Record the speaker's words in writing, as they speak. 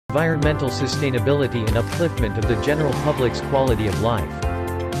environmental sustainability and upliftment of the general public's quality of life.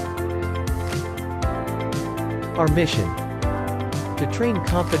 Our mission: to train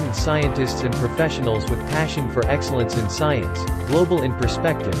competent scientists and professionals with passion for excellence in science, global in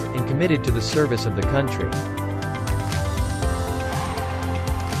perspective, and committed to the service of the country.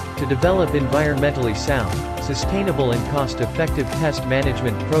 To develop environmentally sound, sustainable and cost-effective pest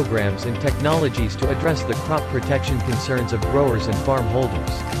management programs and technologies to address the crop protection concerns of growers and farm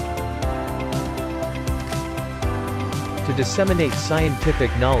holders. To disseminate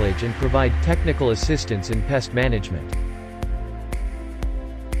scientific knowledge and provide technical assistance in pest management.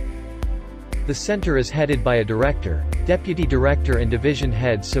 The center is headed by a director, deputy director and division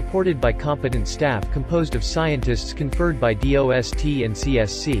heads supported by competent staff composed of scientists conferred by DOST and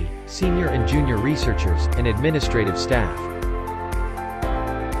CSC, senior and junior researchers, and administrative staff.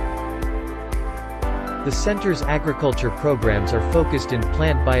 The center's agriculture programs are focused in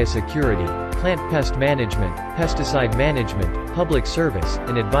plant biosecurity, plant pest management, pesticide management, public service,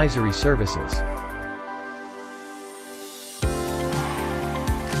 and advisory services.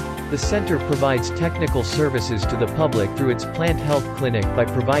 The center provides technical services to the public through its plant health clinic by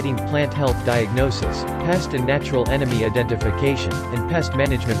providing plant health diagnosis, pest and natural enemy identification, and pest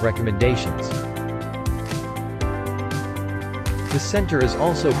management recommendations. The center is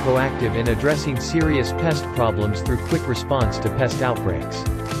also proactive in addressing serious pest problems through quick response to pest outbreaks.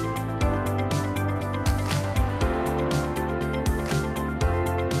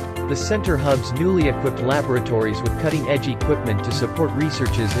 The center hubs newly equipped laboratories with cutting-edge equipment to support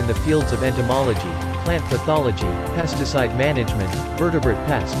researches in the fields of entomology, plant pathology, pesticide management, vertebrate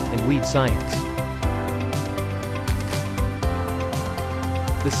pest, and weed science.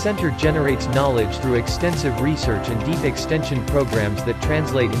 The center generates knowledge through extensive research and deep extension programs that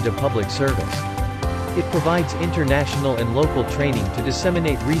translate into public service. It provides international and local training to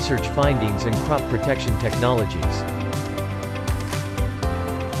disseminate research findings and crop protection technologies.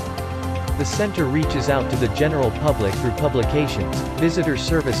 The center reaches out to the general public through publications, visitor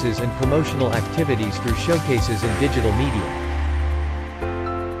services and promotional activities through showcases and digital media.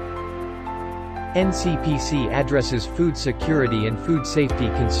 NCPC addresses food security and food safety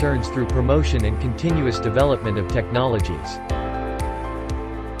concerns through promotion and continuous development of technologies.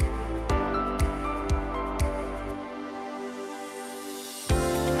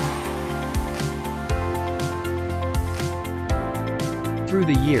 Through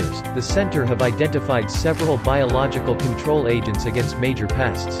the years, the center have identified several biological control agents against major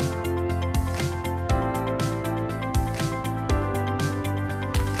pests.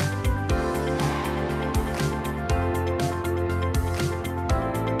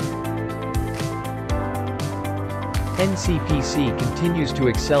 NCPC continues to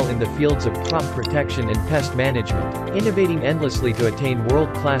excel in the fields of crop protection and pest management, innovating endlessly to attain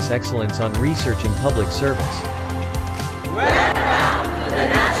world-class excellence on research and public service. The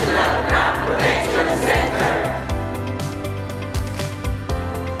National Crop Protection Center.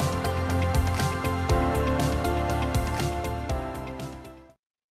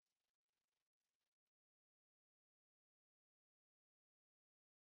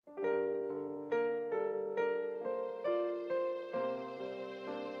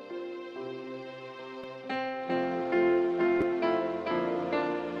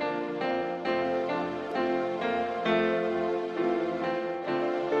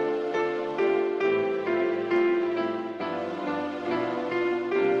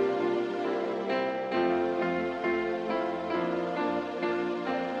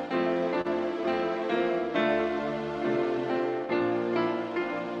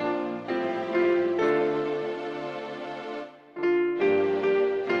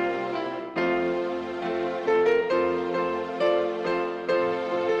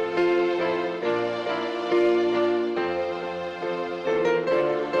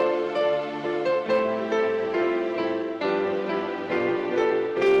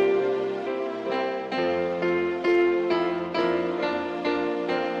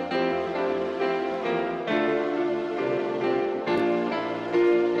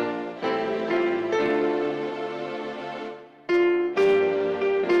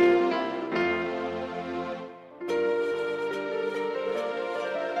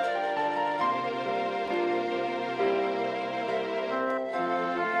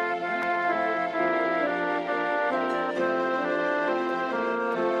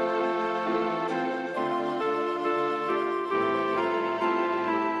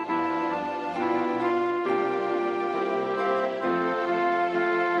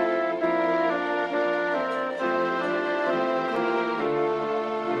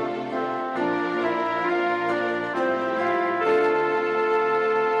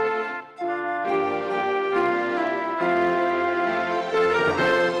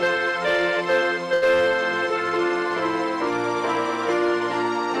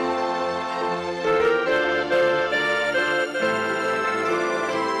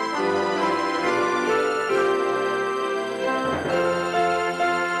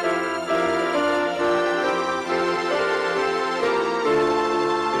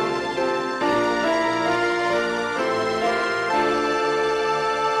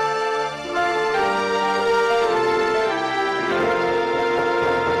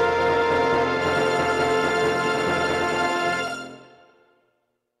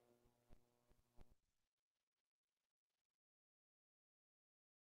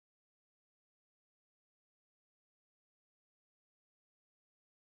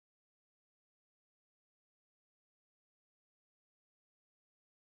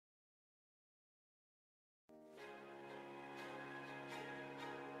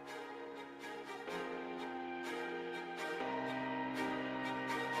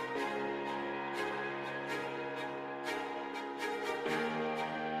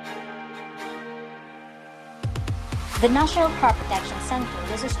 The National Crop Protection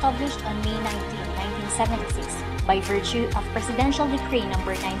Center was established on May 19, 1976 by virtue of Presidential Decree No.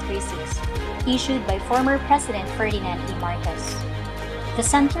 936, issued by former President Ferdinand E. Marcos. The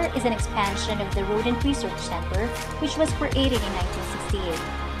center is an expansion of the Rodent Research Center, which was created in 1968.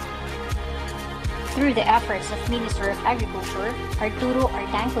 Through the efforts of Minister of Agriculture Arturo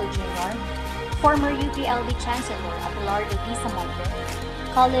Artangco Jr., former UPLB Chancellor Abelardo D. Samonte,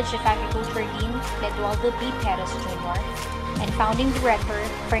 College of Agriculture Dean Eduardo P. Perez Jr., and founding director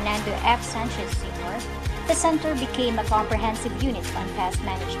Fernando F. Sanchez Sr., the center became a comprehensive unit on pest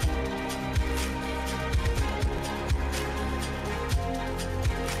management.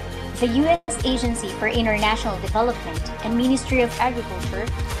 The U.S. Agency for International Development and Ministry of Agriculture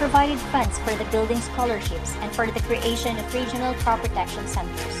provided funds for the building scholarships and for the creation of regional crop protection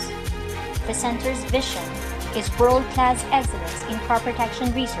centers. The center's vision is world-class excellence in crop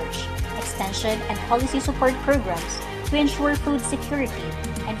protection research, extension, and policy support programs to ensure food security,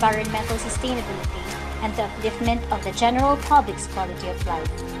 environmental sustainability, and the upliftment of the general public's quality of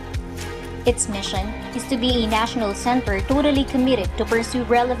life. Its mission is to be a national center totally committed to pursue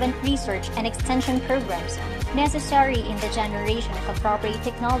relevant research and extension programs necessary in the generation of appropriate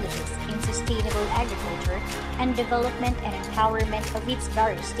technologies in sustainable agriculture and development and empowerment of its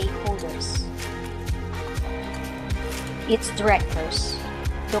various stakeholders. Its directors: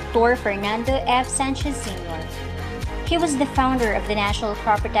 Dr. Fernando F. Sanchez Sr. He was the founder of the National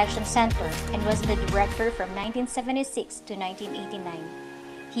Crop Protection Center and was the director from 1976 to 1989.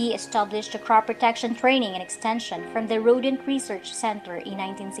 He established the crop protection training and extension from the Rodent Research Center in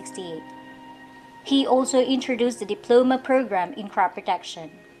 1968. He also introduced the diploma program in crop protection.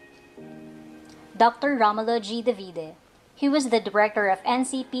 Dr. Romulo G. Davide. He was the director of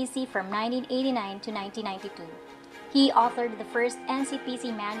NCPC from 1989 to 1992. He authored the first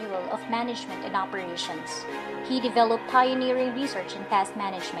NCPC Manual of Management and Operations. He developed pioneering research in pest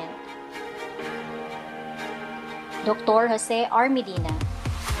management. Dr. Jose R. Medina.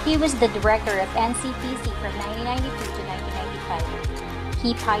 He was the director of NCPC from 1992 to 1995.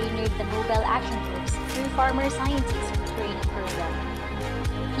 He pioneered the mobile action groups through Farmer Scientists Training Program.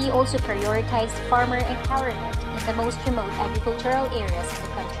 He also prioritized farmer empowerment in the most remote agricultural areas in the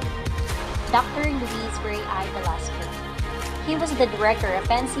country. Dr. Luis Ray I. Velasco. He was the director of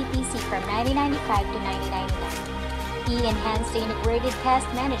NCPC from 1995 to 1999. He enhanced the integrated pest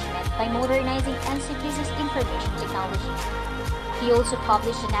management by modernizing NCPC's information technology. He also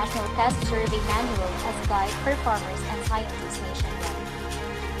published the National Pest Survey Manual as a guide for farmers and scientists nationwide.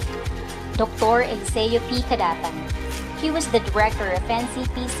 Dr. Eliseo P. Cadapan. He was the director of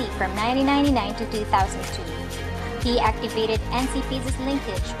NCPC from 1999 to 2002. He activated NCPC's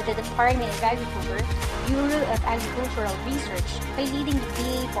linkage with the Department of Agriculture, Bureau of Agricultural Research by leading the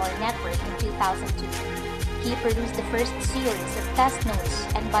BA4 network in 2002. He produced the first series of pest notes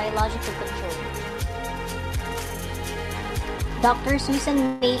and biological control. Dr.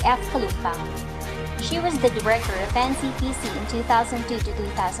 Susan May F. Kalumpang. She was the director of NCPC in 2002 to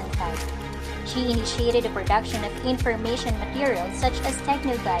 2005. She initiated the production of information materials such as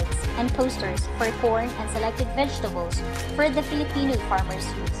techno-guides and posters for corn and selected vegetables for the Filipino farmers'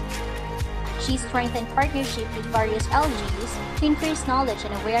 use. She strengthened partnership with various LGUs to increase knowledge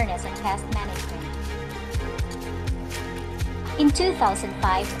and awareness on pest management. In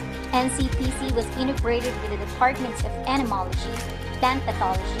 2005, NCPC was integrated with the Departments of Entomology, Plant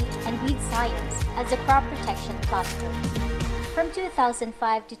Pathology, and Weed Science as a crop protection cluster. From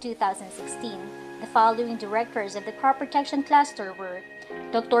 2005 to 2016, the following directors of the crop protection cluster were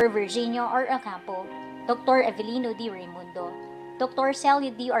Dr. Virginia R. Ocampo, Dr. Avelino D. Raimundo, Dr.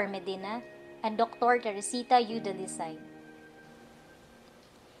 Celio D. R. Medina, and Dr. Teresita U. Dalisay.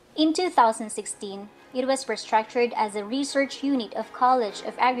 In 2016, it was restructured as a research unit of College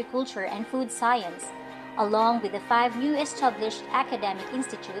of Agriculture and Food Science, along with the 5 new established academic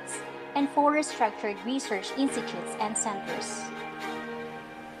institutes and 4 restructured research institutes and centers.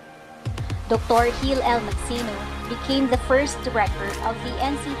 Dr. Gil L. Magsino became the first director of the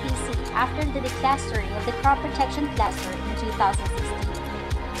NCPC after the declustering of the crop protection cluster in 2016.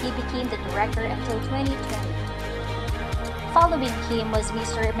 He became the director until 2020. Following him was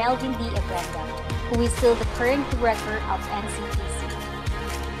Mr. Melvin D. Abuenga, who is still the current director of NCPC.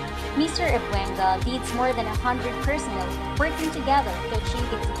 Mr. Abuenga leads more than 100 personnel working together to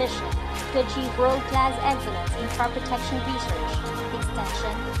achieve its vision to achieve world-class excellence in crop protection research,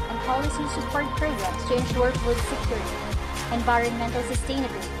 extension, and policy support programs to ensure food security, environmental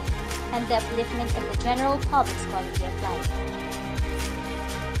sustainability, and the upliftment of the general public's quality of life.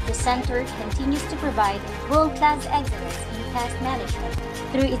 The center continues to provide world-class excellence in pest management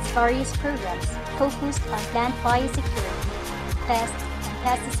through its various programs focused on plant biosecurity, pest and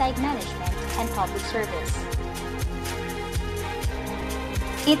pesticide management, and public service.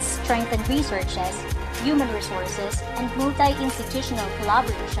 Its strengthened researches, human resources, and multi-institutional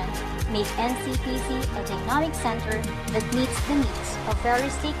collaboration make NCPC a dynamic center that meets the needs of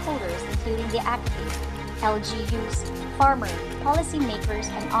various stakeholders including the academy, LGUs, farmers, policymakers,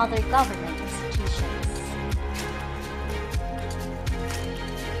 and other government institutions.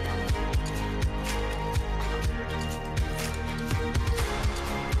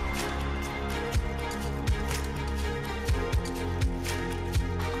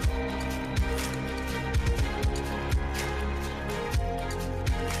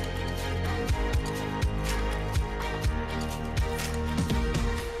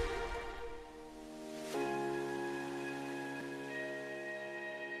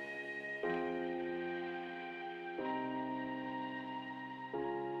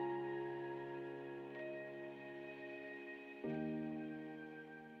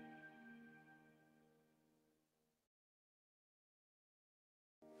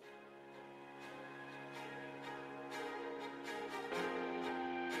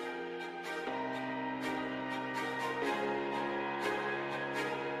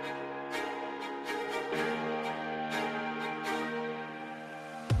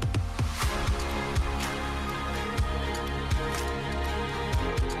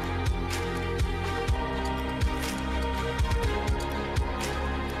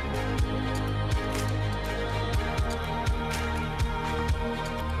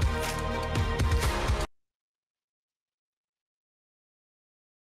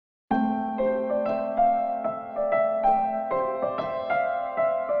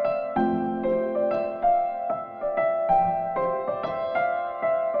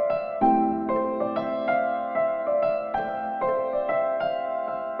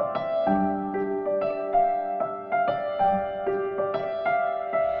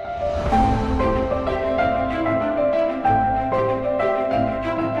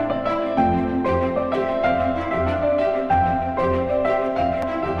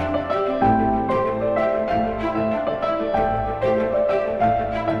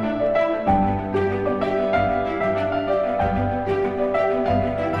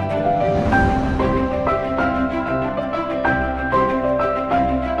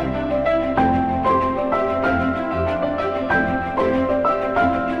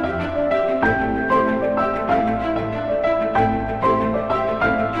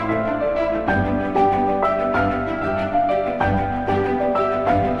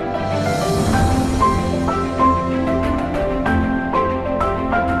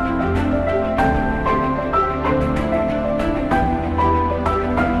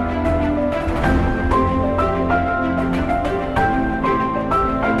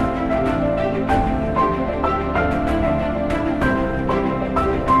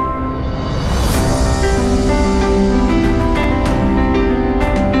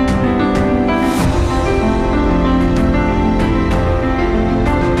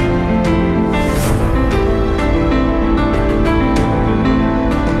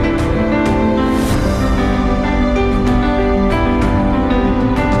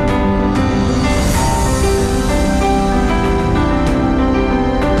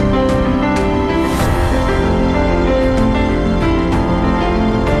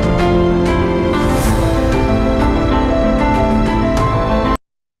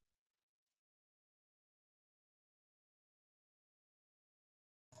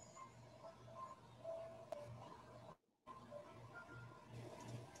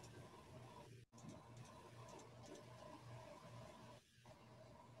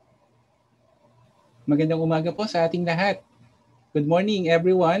 Magandang umaga po sa ating lahat. Good morning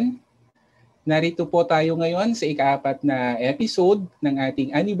everyone. Narito po tayo ngayon sa ika-4 na episode ng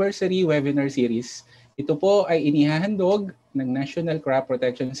ating anniversary webinar series. Ito po ay inihahandog ng National Crop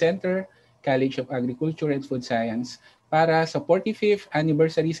Protection Center, College of Agriculture and Food Science para sa 45th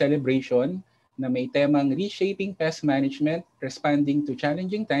anniversary celebration na may temang Reshaping Pest Management, Responding to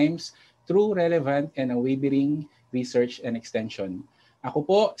Challenging Times through Relevant and Unwavering Research and Extension. Ako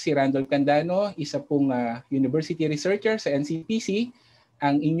po si Randolph Candano, isa pong university researcher sa NCPC,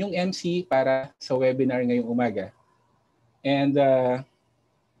 ang inyong MC para sa webinar ngayong umaga. And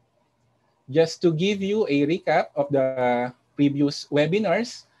just to give you a recap of the previous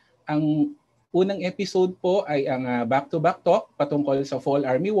webinars, ang unang episode po ay ang back-to-back talk patungkol sa fall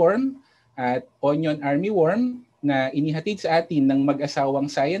armyworm at onion armyworm na inihatid sa atin ng mag-asawang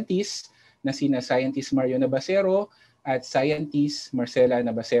scientists na sina Scientist Mario Navasero at Scientist Marcela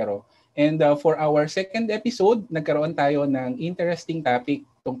Navasero. And for our second episode, nagkaroon tayo ng interesting topic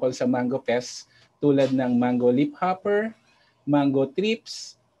tungkol sa mango pests tulad ng mango leafhopper, mango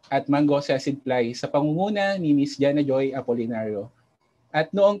thrips, at mango sesame fly sa pangunguna ni Miss Jana Joy Apolinario.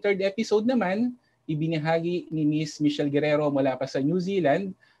 At noong third episode naman, ibinahagi ni Miss Michelle Guerrero mula pa sa New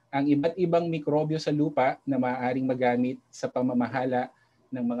Zealand ang iba't ibang mikrobyo sa lupa na maaaring magamit sa pamamahala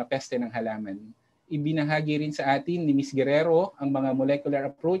ng mga peste ng halaman. Ibinahagi rin sa atin ni Miss Guerrero ang mga molecular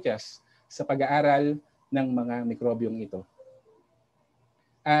approaches sa pag-aaral ng mga mikrobyong ito.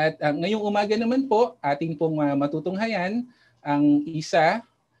 At ngayong umaga naman po, ating pong matutunghayan ang isa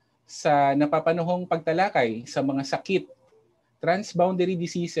sa napapanahong pagtalakay sa mga sakit, transboundary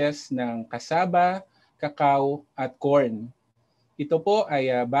diseases ng kasaba, kakao at corn. Ito po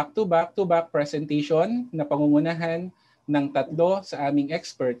ay back-to-back presentation na pangungunahan ng 3 sa aming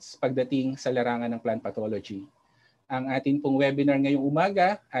experts pagdating sa larangan ng plant pathology. Ang atin pong webinar ngayong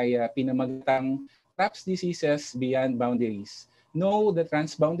umaga ay pinamagatang Traps Diseases Beyond Boundaries. Know the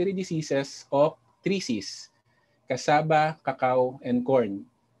Transboundary Diseases of 3Cs, kasaba, kakao, and corn.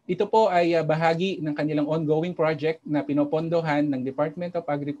 Ito po ay bahagi ng kanilang ongoing project na pinopondohan ng Department of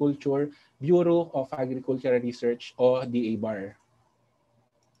Agriculture, Bureau of Agricultural Research o DABAR.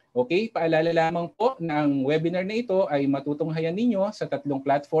 Okay, paalala lamang po na ang webinar na ito ay matutunghayan ninyo sa 3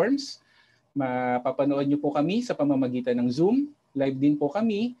 platforms. Mapapanood nyo po kami sa pamamagitan ng Zoom. Live din po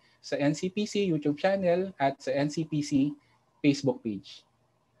kami sa NCPC YouTube channel at sa NCPC Facebook page.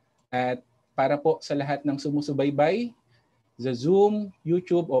 At para po sa lahat ng sumusubaybay sa Zoom,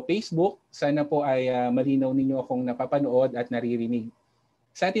 YouTube o Facebook, sana po ay malinaw ninyo akong napapanood at naririnig.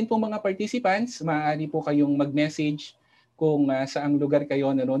 Sa atin pong mga participants, maaari po kayong mag-message kung saang lugar kayo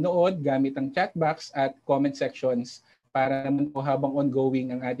nanonood gamit ang chat box at comment sections para naman po habang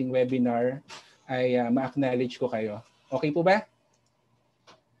ongoing ang ating webinar ay ma-acknowledge ko kayo. Okay po ba?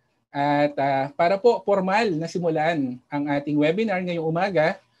 At para po formal na simulan ang ating webinar ngayong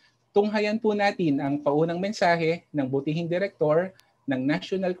umaga, tunghayan po natin ang paunang mensahe ng butihing direktor ng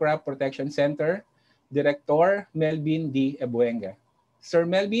National Crop Protection Center, Director Melvin D. Ebuenga. Sir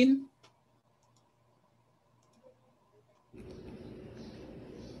Melvin?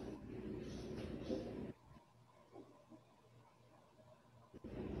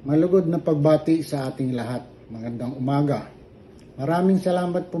 Malugod na pagbati sa ating lahat. Magandang umaga. Maraming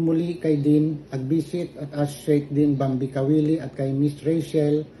salamat po muli kay Dean Agbisit at Associate Dean Bambi Kawili at kay Miss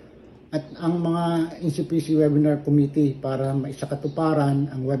Rachel at ang mga NCPC Webinar Committee para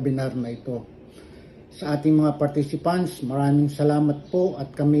maisakatuparan ang webinar na ito. Sa ating mga participants, maraming salamat po at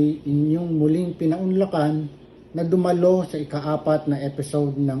kami inyong muling pinaunlakan na dumalo sa ika-4 na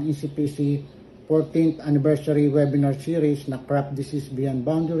episode ng NCPC 14th Anniversary Webinar Series na Crop Disease Beyond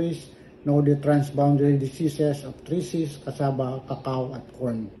Boundaries, Know the Transboundary Diseases of 3Cs, kasaba, kakao at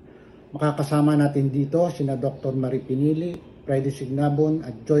corn. Makakasama natin dito sina Dr. Marie Pinili, Freddy Signabon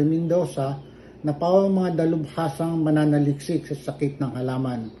at Joy Mendoza na pawang mga dalubhasang mananaliksik sa sakit ng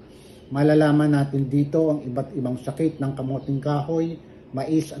halaman. Malalaman natin dito ang iba't ibang sakit ng kamuting kahoy,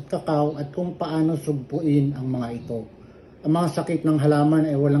 mais at kakao at kung paano sugpuin ang mga ito. Ang mga sakit ng halaman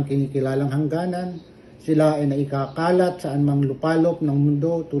ay walang kinikilalang hangganan. Sila ay naikakalat saan mang lupalop ng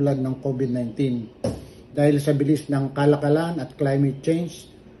mundo tulad ng COVID-19. Dahil sa bilis ng kalakalan at climate change,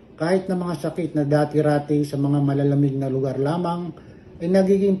 kahit na mga sakit na dati-rati sa mga malalamig na lugar lamang, ay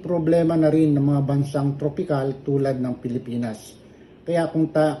nagiging problema na rin ng mga bansang tropikal tulad ng Pilipinas. Kaya kung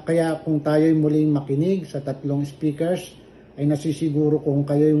tayo'y muling makinig sa 3 speakers, ay nasisiguro kung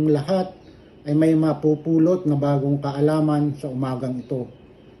kayo'y lahat ay may mapupulot na bagong kaalaman sa umagang ito.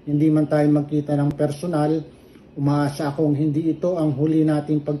 Hindi man tayo magkita ng personal, umaasa akong hindi ito ang huli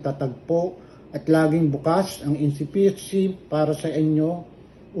nating pagtatagpo at laging bukas ang NCPC para sa inyo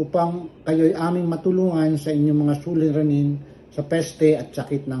upang kayo'y aming matulungan sa inyong mga suliranin sa peste at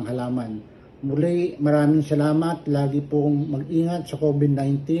sakit ng halaman. Muli, maraming salamat. Lagi pong mag-ingat sa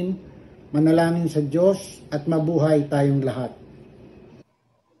COVID-19. Manalangin sa Diyos at mabuhay tayong lahat.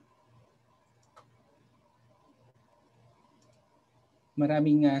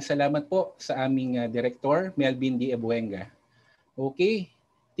 Maraming salamat po sa aming Director, Melvin D. Ebuenga. Okay,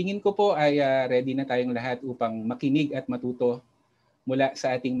 tingin ko po ay ready na tayong lahat upang makinig at matuto mula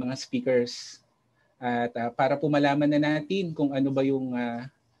sa ating mga speakers. At para po malaman na natin kung ano ba yung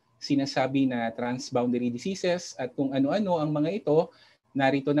sinasabi na transboundary diseases at kung ano-ano ang mga ito,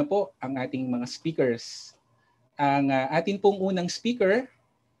 narito na po ang ating mga speakers. Ang atin pong unang speaker,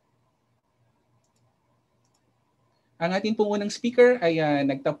 ay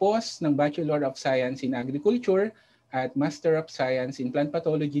nagtapos ng Bachelor of Science in Agriculture at Master of Science in Plant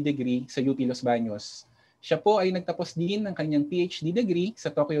Pathology degree sa UP Los Baños. Siya po ay nagtapos din ng kanyang PhD degree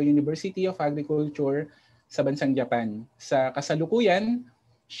sa Tokyo University of Agriculture sa bansang Japan. Sa kasalukuyan,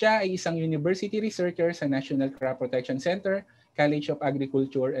 siya ay isang university researcher sa National Crop Protection Center, College of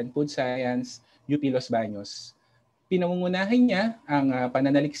Agriculture and Food Science, UP Los Baños. Pinangungunahan niya ang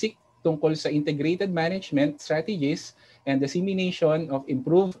pananaliksik tungkol sa integrated management strategies and dissemination of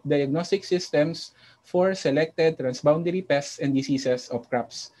improved diagnostic systems for selected transboundary pests and diseases of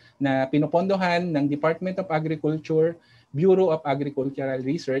crops na pinupondohan ng Department of Agriculture, Bureau of Agricultural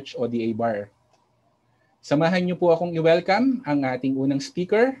Research o DABAR. Samahan niyo po akong i-welcome ang ating unang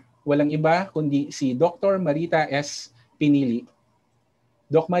speaker, walang iba kundi si Dr. Marita S. Pinili.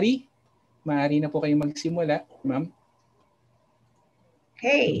 Doc Marie, maaari na po kayong magsimula, ma'am.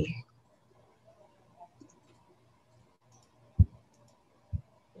 Okay.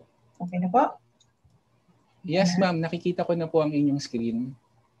 Okay na po? Yes, ma'am. Nakikita ko na po ang inyong screen.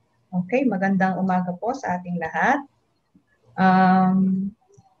 Okay, magandang umaga po sa ating lahat.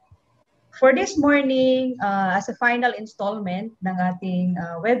 For this morning, as a final installment ng ating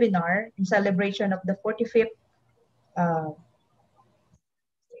webinar in celebration of the 45th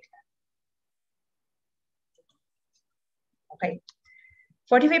okay.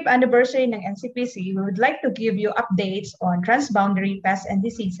 45th anniversary ng NCPC, we would like to give you updates on transboundary pests and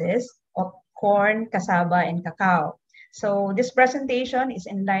diseases of corn, cassava, and cacao. So this presentation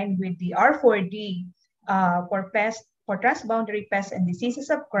is in line with the R4D for transboundary pests and diseases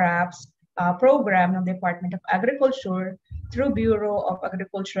of crops program ng Department of Agriculture through Bureau of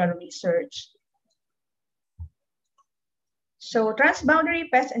Agricultural Research. So transboundary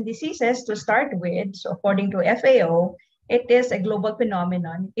pests and diseases to start with, so according to FAO, it is a global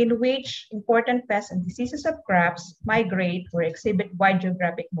phenomenon in which important pests and diseases of crops migrate or exhibit wide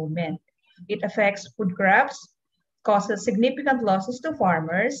geographic movement. It affects food crops, causes significant losses to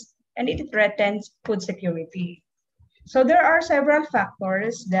farmers, and it threatens food security. So there are several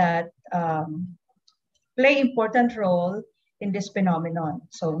factors that play important role in this phenomenon.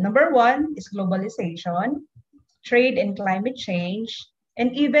 So number one is globalization, trade and climate change,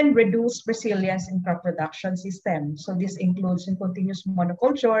 and even reduced resilience in crop production system. So this includes in continuous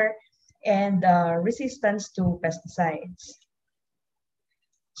monoculture and resistance to pesticides.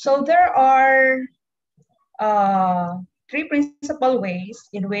 So there are three principal ways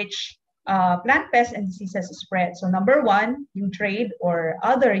in which plant pests and diseases spread. So number one, yung trade or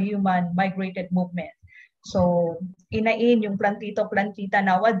other human migrated movement. So inain yung plantito-plantita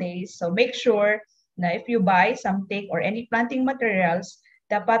nowadays. So make sure na if you buy something or any planting materials,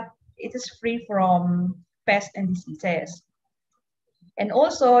 dapat it is free from pests and diseases. And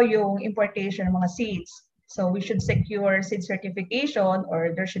also yung importation ng mga seeds. So we should secure seed certification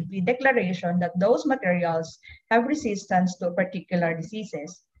or there should be declaration that those materials have resistance to particular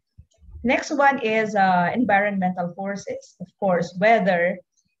diseases. Next one is environmental forces, of course, weather,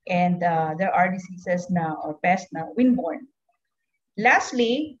 and there are diseases na or pests na windborne.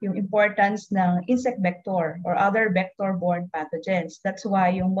 Lastly, yung importance ng insect vector or other vector-borne pathogens. That's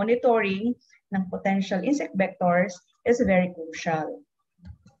why yung monitoring ng potential insect vectors is very crucial.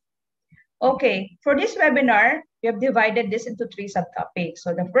 Okay, for this webinar, we have divided this into three subtopics.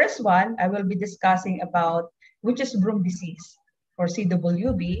 So the first one, I will be discussing about witch's broom disease or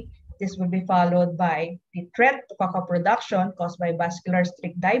CWB. This will be followed by the threat to cacao production caused by vascular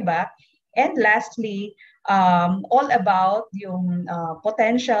streak dieback. And lastly, all about yung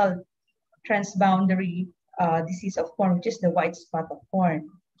potential transboundary disease of corn, which is the white spot of corn.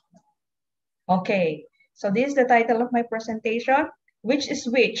 Okay, so this is the title of my presentation. Which is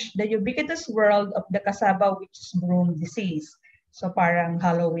which? The ubiquitous world of the cassava witch's broom disease. So parang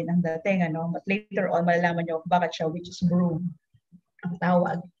Halloween ang dating, ano? But later on, malalaman nyo bakit siya witch's broom ang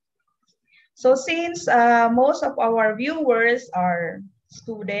tawag. So since most of our viewers are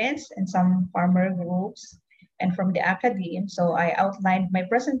students and some farmer groups and from the academe, so I outlined my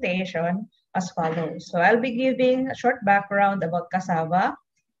presentation as follows. So I'll be giving a short background about cassava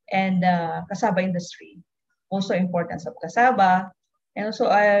and cassava industry, also importance of cassava, and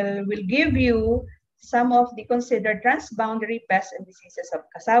also I will give you some of the considered transboundary pests and diseases of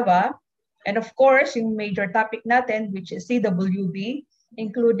cassava, and of course yung major topic natin, which is CWB,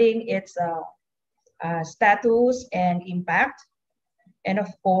 including its status and impact. And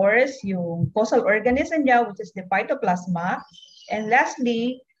of course, yung causal organism niya, which is the phytoplasma. And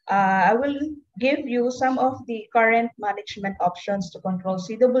lastly, I will give you some of the current management options to control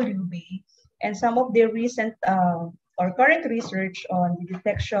CWB and some of the recent or current research on the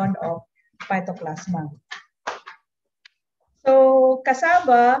detection of phytoplasma. So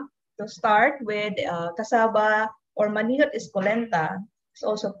cassava, to start with, cassava or manihot esculenta, is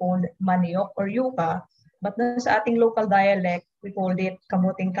also called manioc or yuca, But dun sa ating local dialect, we called it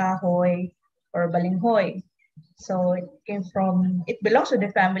kamuting kahoy or balinghoy. So it belongs to the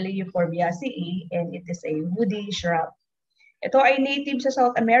family Euphorbiaceae, and it is a woody shrub. Ito ay native sa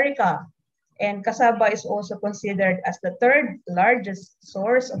South America, and cassava is also considered as the third largest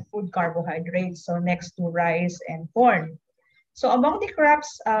source of food carbohydrates, so next to rice and corn. So among the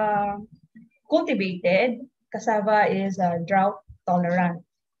crops cultivated, cassava is drought tolerant,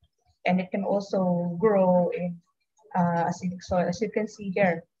 and it can also grow in acidic soil, as you can see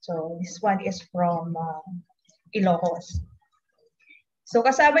here. So this one is from Ilocos. So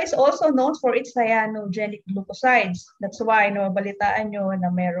cassava is also known for its cyanogenic glucosides. That's why nabalitaan nyo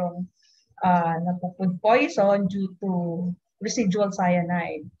na merong food poison due to residual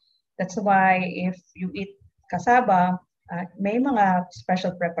cyanide. That's why if you eat cassava, may mga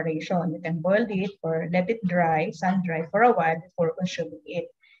special preparation. You can boil it or let it dry, sun dry for a while before consuming it.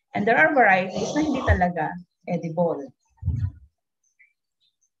 And there are varieties na hindi talaga edible.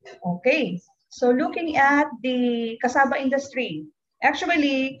 Okay, so looking at the cassava industry,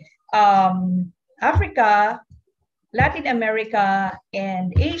 actually, Africa, Latin America,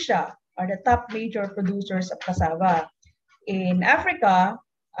 and Asia are the top major producers of cassava. In Africa,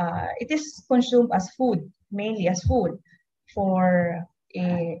 it is consumed as food, mainly as food. For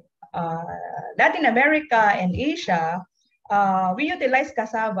Latin America and Asia, we utilize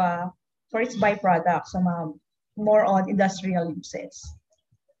cassava for its byproducts, more on industrial uses.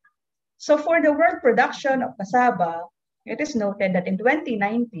 So for the world production of cassava, it is noted that in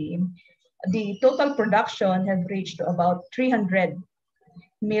 2019, the total production have reached to about 300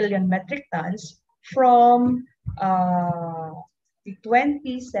 million metric tons from the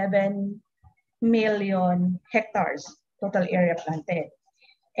 27 million hectares total area planted.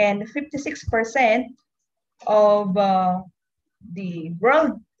 And 56% of the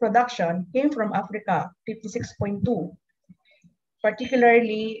world production came from Africa, 56.2,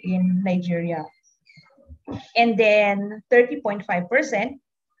 particularly in Nigeria. And then 30.5%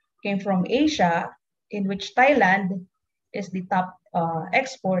 came from Asia, in which Thailand is the top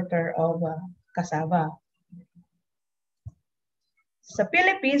exporter of cassava. Sa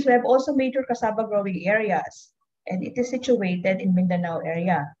Philippines, we have also major cassava growing areas, and it is situated in Mindanao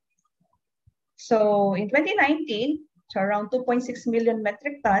area. So in 2019, so around 2.6 million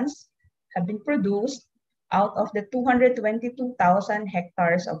metric tons have been produced out of the 222,000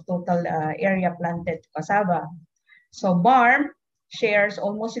 hectares of total area planted cassava. So BARM shares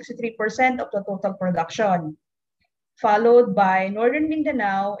almost 63% of the total production, followed by Northern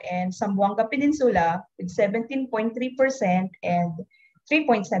Mindanao and Zamboanga Peninsula with 17.3% and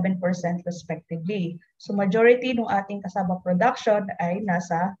 3.7% respectively. So majority ng ating cassava production ay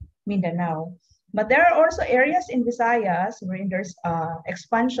nasa Mindanao. But there are also areas in Visayas where there's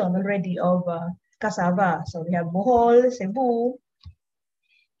expansion already of cassava. So we have Bohol, Cebu.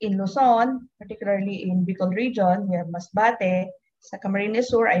 In Luzon, particularly in Bicol region, we have Masbate. Sa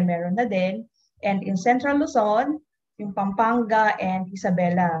Camarines Sur ay meron na din. And in Central Luzon, yung Pampanga and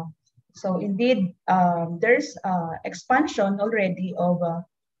Isabela. So indeed, there's expansion already of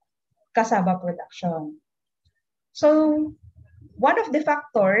cassava production. So one of the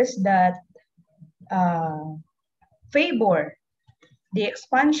factors that favor the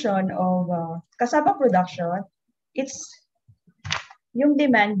expansion of cassava production, it's yung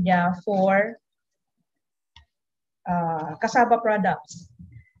demand niya for cassava products.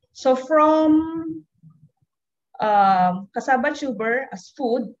 So from cassava tuber as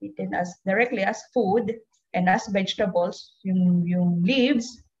food, eaten as directly as food and as vegetables, yung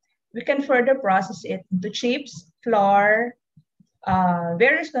leaves, we can further process it into chips, flour,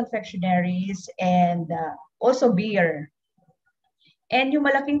 various confectionaries, and also beer. And yung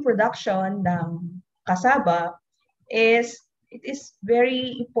malaking production ng cassava it is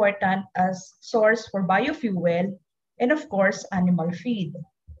very important as source for biofuel and of course animal feed.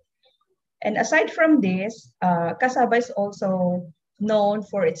 And aside from this, cassava is also known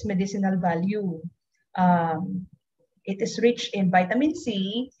for its medicinal value. It is rich in vitamin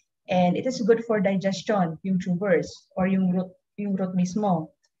C and it is good for digestion, yung tubers or yung root mismo.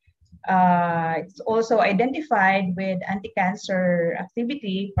 It's also identified with anti-cancer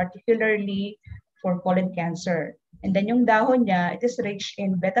activity, particularly for colon cancer. And then yung dahon niya, it is rich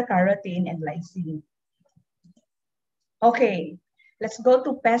in beta-carotene and lysine. Okay, let's go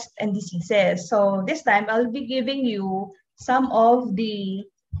to pests and diseases. So this time, I'll be giving you some of the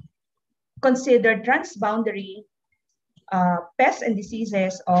considered transboundary pests and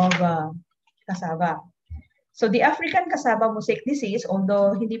diseases of cassava. So the African cassava mosaic disease,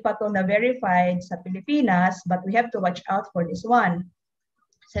 although hindi pa to na verified sa Pilipinas, but we have to watch out for this one.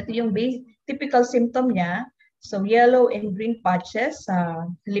 So ito yung typical symptom niya. So yellow and green patches sa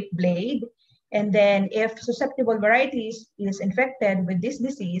lip blade. And then if susceptible varieties is infected with this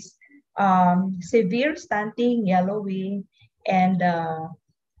disease, severe stunting, yellowing, and a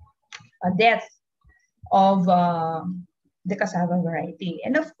death of the cassava variety.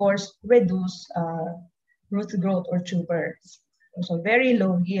 And of course, reduce root growth or tubers. So very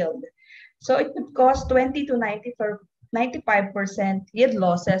low yield. So it could cause 20 to 95% yield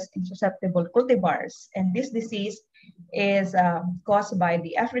losses in susceptible cultivars. And this disease is caused by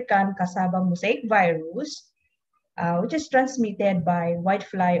the African cassava mosaic virus, which is transmitted by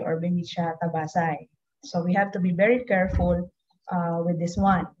whitefly or Bemisia tabaci. So we have to be very careful with this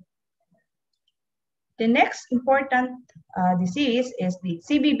one. The next important disease is the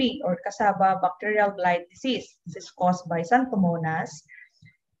CBB or cassava bacterial blight disease. This is caused by Xanthomonas.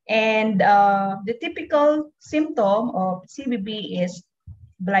 And the typical symptom of CBB is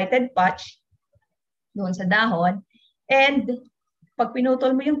blighted patch doon sa dahon. And pag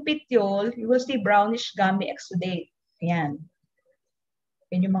pinutol mo yung petiole, you will see brownish gummy exudate. Ayan.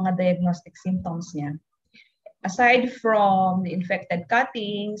 Yan yung mga diagnostic symptoms niya. Aside from the infected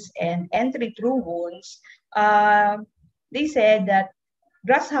cuttings and entry through wounds, they said that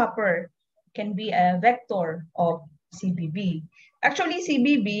grasshopper can be a vector of CBB. Actually,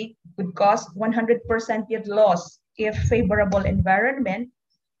 CBB would cause 100% yield loss if favorable environment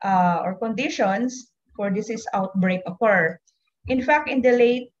or conditions for disease outbreak occur. In fact, in the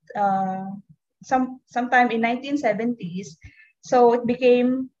late, sometime in 1970s, so it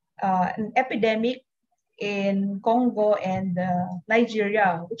became an epidemic in Congo and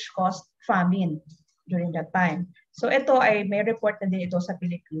Nigeria, which caused famine during that time. So ito ay may report na din ito sa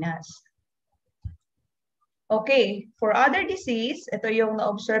Pilipinas. Okay, for other disease, ito yung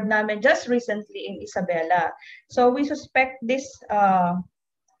na-observe namin just recently in Isabela. So we suspect this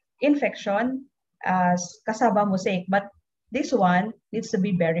infection as cassava mosaic, but this one needs to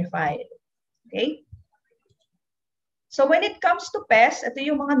be verified. Okay? So when it comes to pests, ito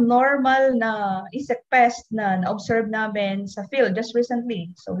yung mga normal na insect pests na na-observe namin sa field just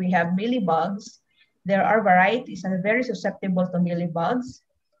recently. So we have mealybugs. There are varieties that are very susceptible to mealybugs.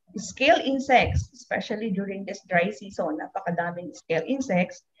 Scale insects, especially during this dry season, napakadaming scale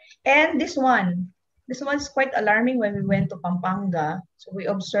insects. And this one is quite alarming when we went to Pampanga. So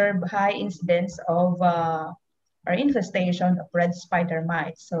we observed high incidence of or infestation of red spider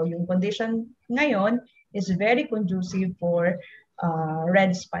mites. So yung condition ngayon is very conducive for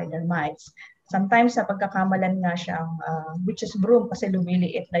red spider mites. Sometimes sa pagkakamalan nga siyang witch's broom kasi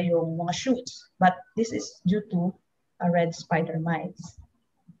lumiliit na yung mga shoots. But this is due to red spider mites.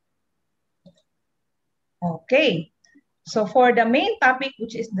 Okay, so for the main topic,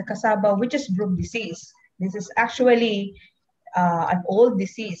 which is the cassava witch's broom disease, this is actually an old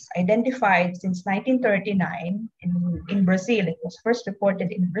disease identified since 1939 in Brazil. It was first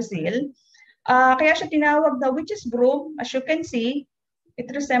reported in Brazil. Kaya siya tinawag na witch's broom. As you can see, it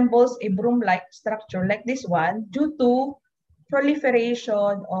resembles a broom-like structure like this one due to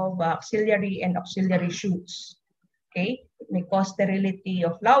proliferation of axillary and auxiliary shoots. Okay, it may cause sterility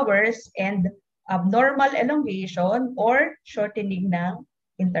of flowers and abnormal elongation or shortening ng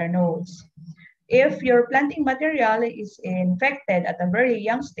internodes. If your planting material is infected at a very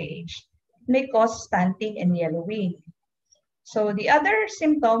young stage, it may cause stunting and yellowing. So the other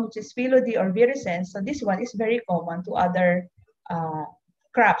symptom, which is phyllody or virescence, so this one is very common to other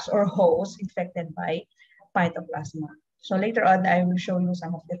crops or hoes infected by phytoplasma. So later on, I will show you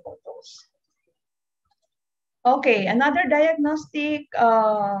some of the photos. Okay, another diagnostic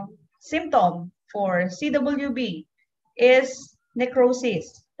symptom for CWB is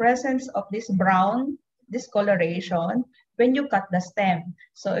necrosis, presence of this brown discoloration when you cut the stem.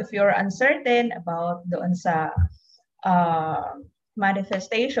 So if you're uncertain about doon sa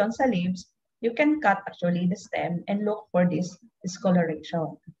manifestation sa leaves, you can cut actually the stem and look for this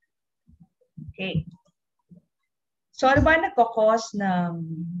discoloration. Okay. So ano ba nagkakos ng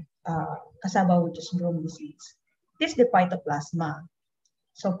cassava witch's broom disease? It is the phytoplasma.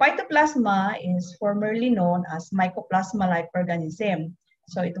 So phytoplasma is formerly known as mycoplasma-like organism.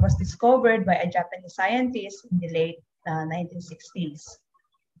 So it was discovered by a Japanese scientist in the late 1960s.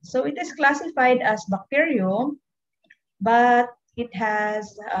 So it is classified as bacterium, but it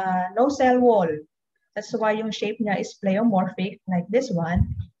has no cell wall. That's why yung shape niya is pleomorphic like this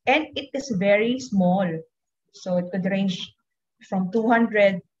one, and it is very small. So it could range from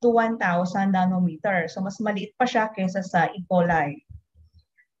 200 to 1,000 nanometers. So mas maliit pa siya kaysa sa E. coli.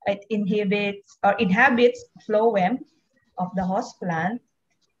 It inhabits phloem of the host plant.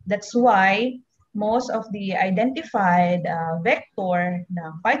 That's why most of the identified vector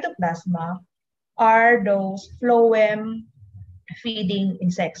ng phytoplasma are those phloem feeding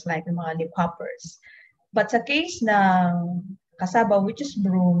insects like the mga leafhoppers. But sa case ng kasaba, which is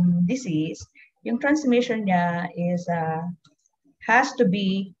broom disease, yung transmission niya is has to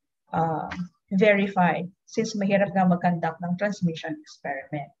be verified since mahirap nga mag-conduct ng transmission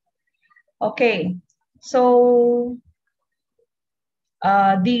experiment. Okay, so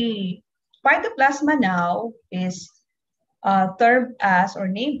the phytoplasma now is termed as or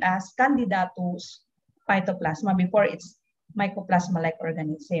named as candidatus phytoplasma. Before it's mycoplasma-like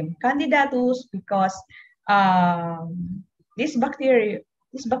organism. Candidatus because this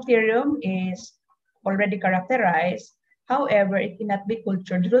bacterium is already characterized. However, it cannot be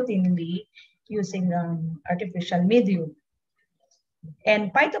cultured routinely using artificial medium.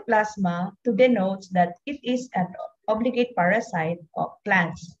 And phytoplasma to denotes that it is an obligate parasite of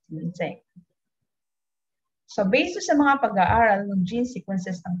plants and insects. So based sa mga pag-aaral ng gene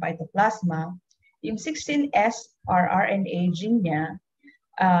sequences ng phytoplasma, yung 16S rRNA gene niya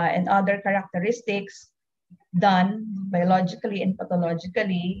and other characteristics done biologically and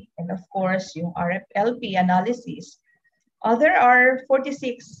pathologically, and of course yung RFLP analysis, there are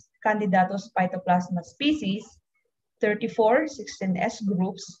 46 candidatus phytoplasma species, 34 16S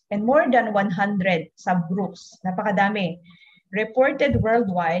groups, and more than 100 subgroups. Napakadami. Reported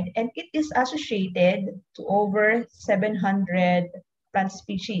worldwide, and it is associated to over 700 plant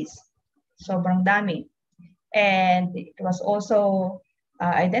species. Sobrang dami. And it was also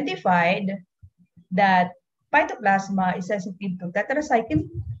identified that phytoplasma is sensitive to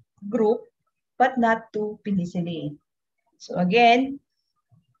tetracycline group, but not to penicillin. So again,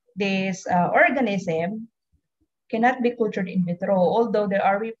 this organism cannot be cultured in vitro, although there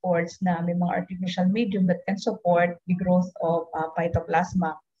are reports na may mga artificial medium that can support the growth of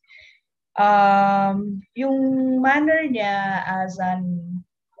phytoplasma. Yung manner niya as an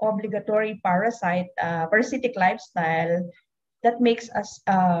obligatory parasitic lifestyle, that makes us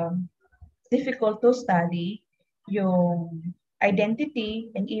difficult to study yung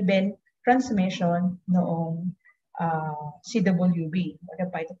identity and even transmission noong CWB, or the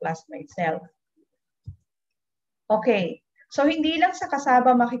phytoplasma itself. Okay, so hindi lang sa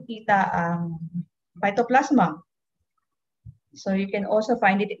kasaba makikita ang phytoplasma. So you can also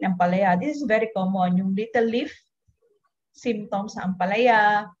find it in ampalaya. This is very common, yung little leaf symptoms sa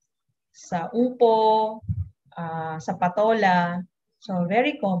ampalaya, sa upo, sa patola. So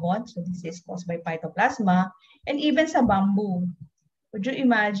very common. So this is caused by phytoplasma. And even sa bamboo. Would you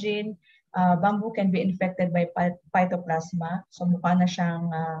imagine bamboo can be infected by phytoplasma? So mukha na siyang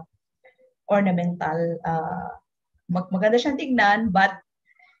ornamental. Maganda siyang tignan, but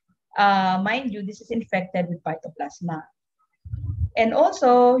mind you, this is infected with phytoplasma. And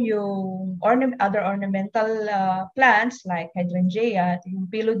also, yung other ornamental plants like hydrangea, yung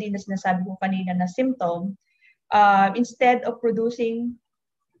phylloden na sinasabi ko kanina na symptom, instead of producing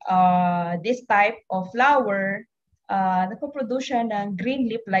this type of flower, nagpo-produce siya ng green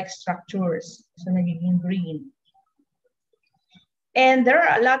leaf-like structures. So, nagiging green. And there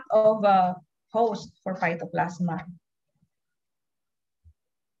are a lot of hosts for phytoplasma.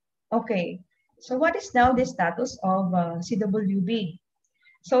 Okay, so what is now the status of CWB?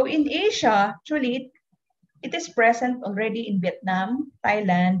 So in Asia, actually, it is present already in Vietnam,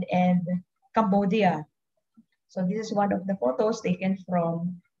 Thailand, and Cambodia. So this is one of the photos taken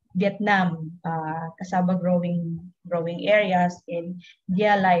from Vietnam, cassava growing areas in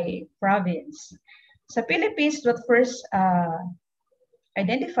Gia Lai province. Sa Philippines, it was first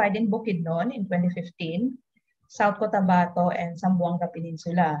identified in Bukidnon in 2015, South Cotabato, and Zamboanga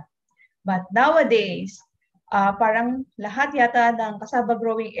Peninsula. But nowadays, parang lahat yata ng cassava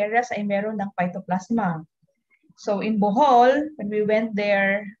growing areas ay meron ng phytoplasma. So in Bohol, when we went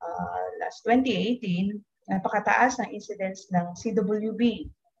there last 2018, napakataas ng incidence ng CWB.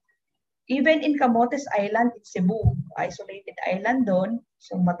 Even in Camotes Island in Cebu, isolated island doon,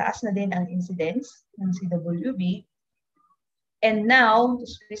 so mataas na din ang incidence ng CWB. And now,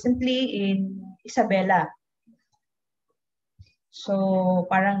 recently in Isabela. So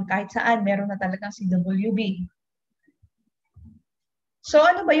parang kahit saan meron na talagang CWB. So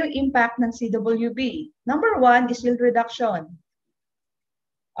ano ba yung impact ng CWB? Number one is yield reduction.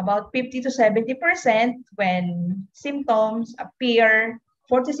 About 50 to 70% when symptoms appear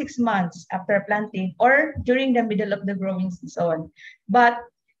 46 months after planting or during the middle of the growing season. But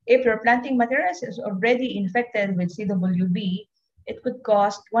if your planting materials is already infected with CWB, it could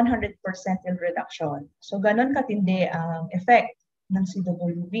cause 100% yield reduction. So ganon katindi ang effect ng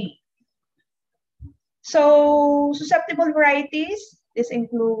CWB. So susceptible varieties, this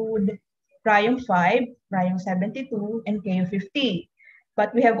include prion 5, prion 72, and KU50.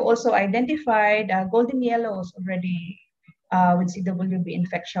 But we have also identified golden yellows already with CWB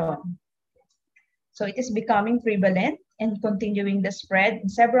infection. So it is becoming prevalent and continuing the spread in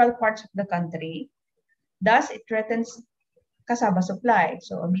several parts of the country. Thus, it threatens cassava supply.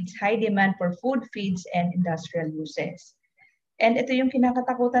 So amidst high demand for food, feeds, and industrial uses. And ito yung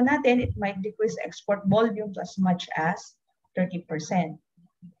kinakatakutan natin, it might decrease export volumes as much as 30%.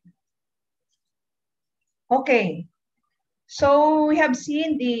 Okay, so we have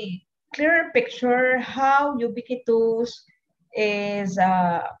seen the clearer picture how ubiquitous is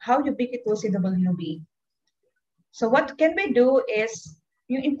CWB. So what can we do is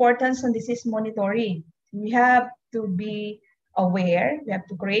yung importance of disease monitoring. We have to be aware, we have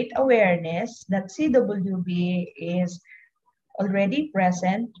to create awareness that CWB is already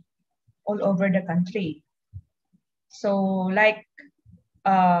present all over the country. So like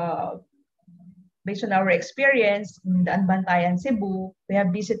based on our experience in the Anbantayan, Cebu, we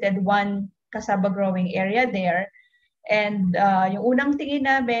have visited one cassava growing area there. And yung unang tingin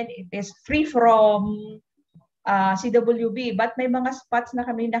namin, it is free from CWB, but may mga spots na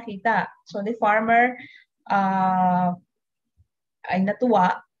kami nakita. So the farmer ay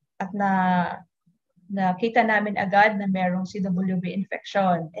natuwa at nakita namin agad na merong CWB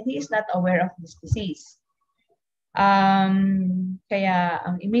infection, and he is not aware of this disease. Kaya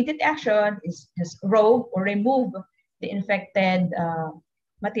ang immediate action is just rogue or remove the infected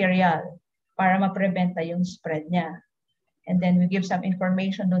material para ma-preventa yung spread niya. And then we give some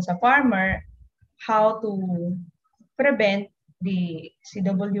information dun sa farmer how to prevent the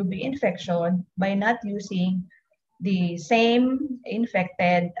CWB infection by not using the same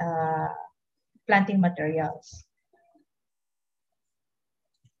infected planting materials.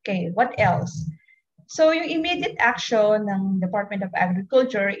 Okay, what else? So yung immediate action ng Department of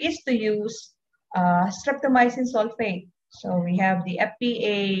Agriculture is to use streptomycin sulfate. So we have the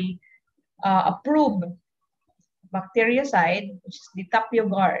FPA approved bactericide, which is the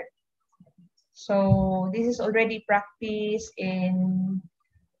Tapioguard. So this is already being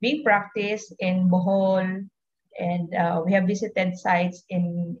practiced in Bohol, and we have visited sites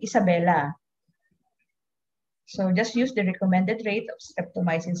in Isabela. So just use the recommended rate of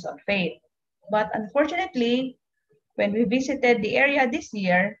streptomycin sulfate. But unfortunately, when we visited the area this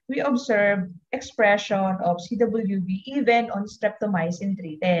year, we observed expression of CWB even on streptomycin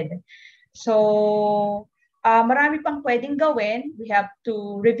treated. So marami pang pwedeng gawin. We have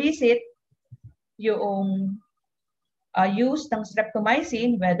to revisit yung use ng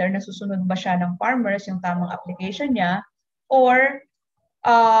streptomycin, whether nasusunod ba siya ng farmers yung tamang application niya, or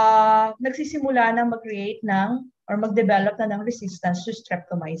nagsisimula na mag-create ng or mag-develop na ng resistance to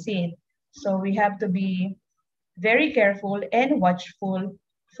streptomycin. So we have to be very careful and watchful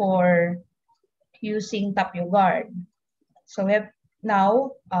for using Tapioguard. So we have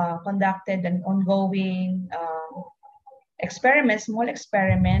now conducted an ongoing small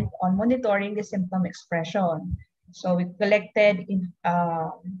experiment on monitoring the symptom expression. So we collected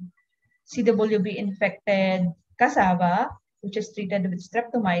CWB infected cassava, which is treated with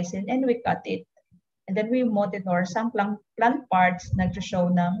streptomycin, and we cut it. And then we monitor some plant parts na to show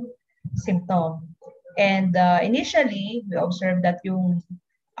ng symptom. And initially, we observed that yung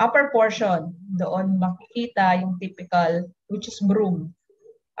upper portion, doon makikita yung typical, which is broom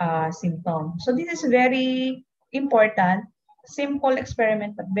symptom. So this is very important, simple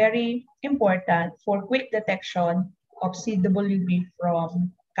experiment, but very important for quick detection of CWB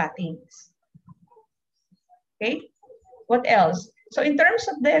from cuttings. Okay, what else? So in terms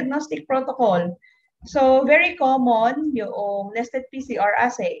of diagnostic protocol, so very common yung nested PCR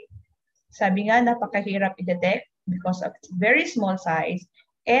assay. Sabi nga, napakahirap i-detect because of its very small size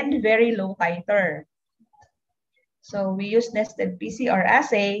and very low titer. So we used nested PCR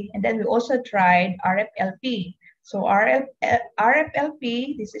assay, and then we also tried RFLP. So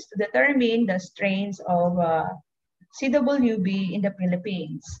RFLP, this is to determine the strains of CWB in the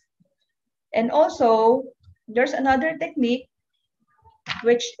Philippines. And also, there's another technique,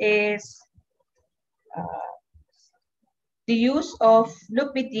 which is the use of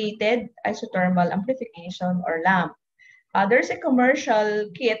loop-mediated isothermal amplification, or LAMP. There's a commercial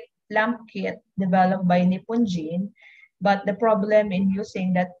kit, LAMP kit, developed by Nippon Gene, but the problem in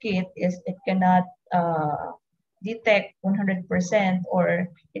using that kit is it cannot detect 100%, or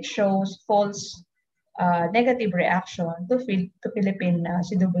it shows false negative reaction to Philippine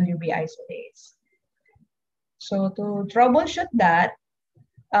CWB isolates. So to troubleshoot that,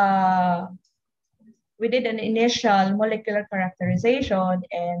 we did an initial molecular characterization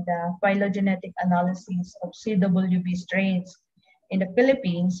and phylogenetic analysis of CWB strains in the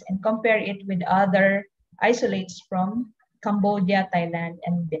Philippines and compare it with other isolates from Cambodia, Thailand,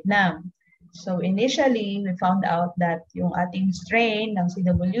 and Vietnam. So initially, we found out that yung ating strain ng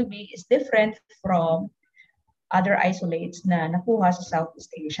CWB is different from other isolates na nakuha sa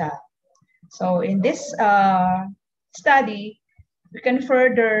Southeast Asia. So in this study, we can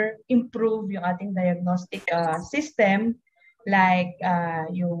further improve yung ating diagnostic system, like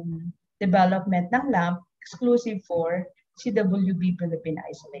yung development ng lamp exclusive for CWB Philippine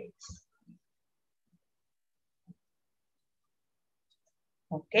isolates.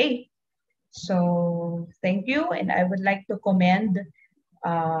 Okay, so thank you, and I would like to commend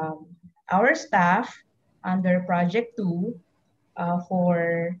our staff under Project 2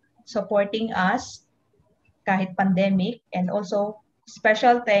 for supporting us kahit pandemic, and also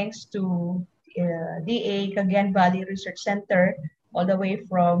special thanks to DA Cagayan Valley Research Center all the way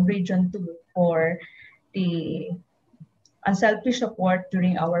from Region 2 for the unselfish support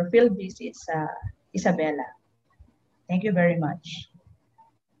during our field visits sa Isabela. Thank you very much.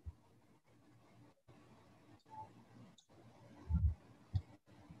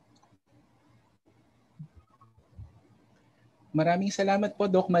 Maraming salamat po,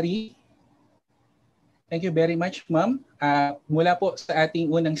 Doc Marie. Thank you very much, ma'am. Mula po sa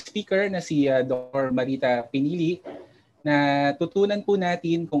ating unang speaker na si Dr. Marita Pinili, na tutunan po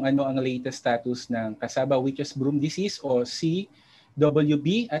natin kung ano ang latest status ng Cassava Witches Broom Disease o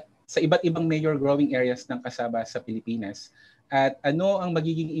CWB at sa iba't ibang major growing areas ng cassava sa Pilipinas. At ano ang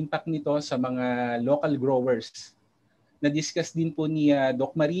magiging impact nito sa mga local growers. Na-discuss din po ni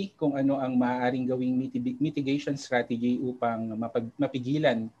Doc Marie kung ano ang maaaring gawing mitigation strategy upang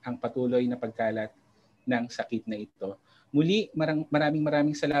mapigilan ang patuloy na pagkalat ng sakit na ito. Muli,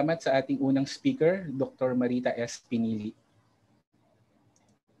 maraming salamat sa ating unang speaker, Dr. Marita S. Pinili.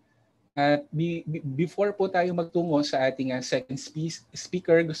 At before po tayo magtungo sa ating second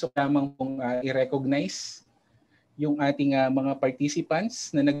speaker, gusto ko lamang pong i-recognize yung ating mga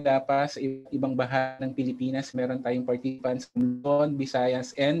participants na nagdapa sa ibang bahagi ng Pilipinas. Meron tayong participants from Luzon,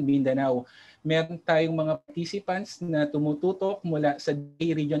 Visayas, and Mindanao. Meron tayong mga participants na tumututok mula sa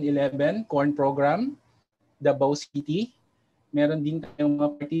Region 11 Corn Program, Davao City. Meron din tayong mga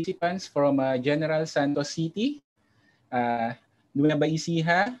participants from General Santos City, Nueva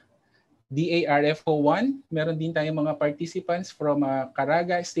Ecija, DARFO 1. Meron din tayong mga participants from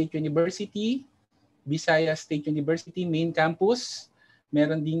Caraga State University, Visayas State University Main Campus.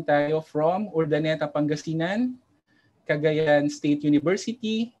 Meron din tayo from Urdaneta, Pangasinan, Cagayan State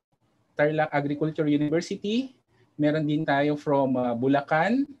University, Tarlac Agriculture University. Meron din tayo from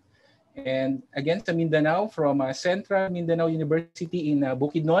Bulacan. And again sa Mindanao, from Central Mindanao University in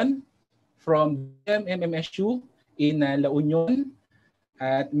Bukidnon, from MMSU in La Union.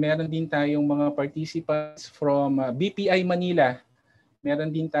 At meron din tayong mga participants from BPI Manila.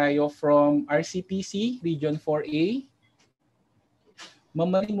 Meron din tayo from RCPC, Region 4A.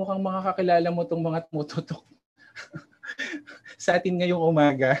 Mamari, mukhang makakakilala mo itong mga tumututok sa atin ngayong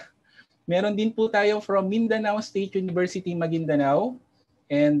umaga. Meron din po tayo from Mindanao State University, Maguindanao.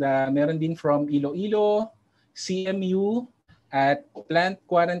 And meron din from Iloilo, CMU, at Plant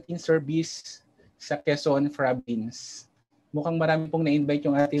Quarantine Service sa Quezon Province. Mukhang marami pong na-invite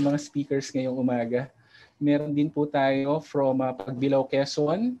yung ating mga speakers ngayong umaga. Meron din po tayo from Pagbilao,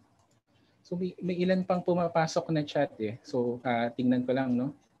 Quezon. So may ilan pang pumapasok na chat eh. So tingnan ko lang,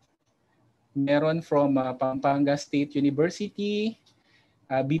 no? Meron from Pampanga State University,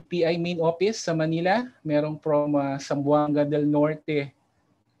 BPI Main Office sa Manila. Meron from Zamboanga del Norte.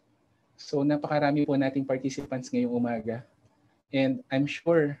 So napakarami po nating participants ngayong umaga. And I'm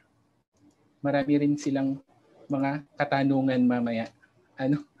sure marami rin silang mga katanungan mamaya.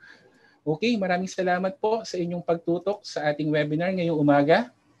 Ano? Okay, maraming salamat po sa inyong pagtutok sa ating webinar ngayong umaga.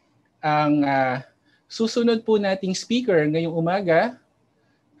 Ang susunod po nating speaker ngayong umaga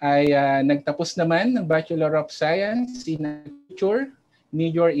ay nagtapos naman ng Bachelor of Science in Agriculture,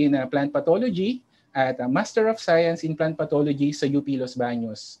 Major in Plant Pathology, at Master of Science in Plant Pathology sa UP Los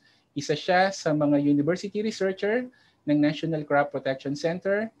Baños. Isa siya sa mga university researcher ng National Crop Protection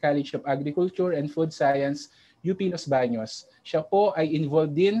Center, College of Agriculture and Food Science, UP Los Baños. Siya po ay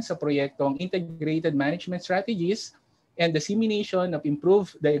involved din sa proyektong Integrated Management Strategies and Dissemination of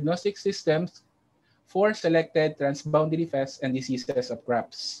Improved Diagnostic Systems for Selected Transboundary Pests and Diseases of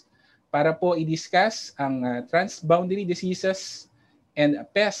Crops. Para po i-discuss ang transboundary diseases and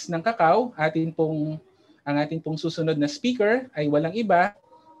pests ng kakao, ang ating pong susunod na speaker ay walang iba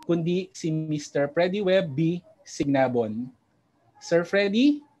kundi si Mr. Freddy Webb B. Signabon. Sir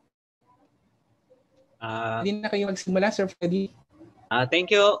Freddy? Hindi na kayo magsimula, Sir Freddy. Thank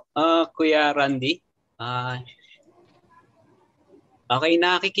you, Kuya Randy. Okay,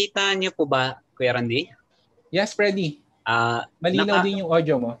 nakikita niyo po ba, Kuya Randy? Yes, Freddy. Malinaw din yung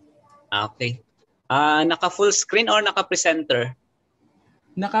audio mo. Okay. Naka-full screen or naka-presenter?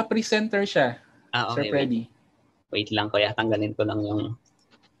 Naka-presenter siya, Okay, Sir Freddy. Wait lang, Kuya. Tanggalin ko lang yung...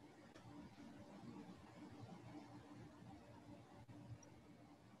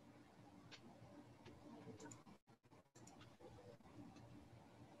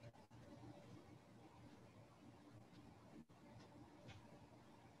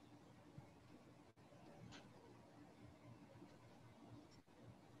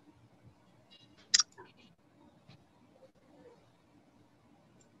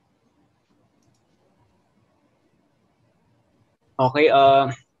 Okay,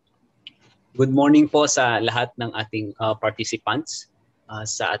 good morning po sa lahat ng ating participants,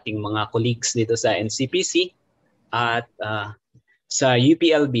 sa ating mga colleagues dito sa NCPC at sa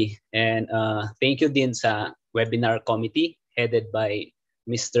UPLB. And thank you din sa webinar committee headed by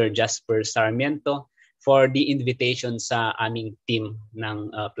Mr. Jasper Sarmiento for the invitation sa aming team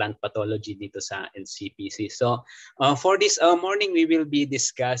ng plant pathology dito sa NCPC. So for this morning, we will be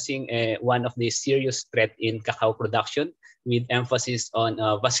discussing one of the serious threat in cacao production with emphasis on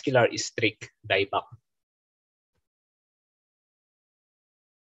vascular streak dieback.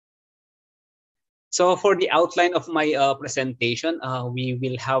 So for the outline of my presentation,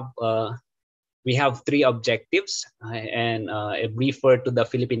 we have three objectives and a briefer to the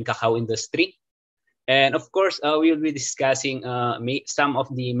Philippine cacao industry. And of course, we will be discussing some of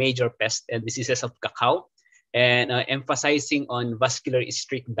the major pests and diseases of cacao and emphasizing on vascular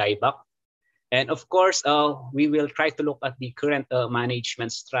streak dieback. And of course, we will try to look at the current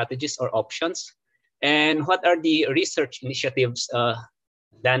management strategies or options and what are the research initiatives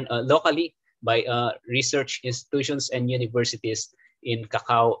done locally by research institutions and universities in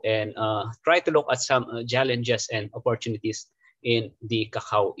cacao and try to look at some challenges and opportunities in the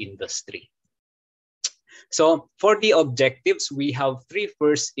cacao industry. So for the objectives, we have three.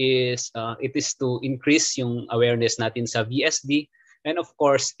 First is it is to increase yung awareness natin sa VSD and of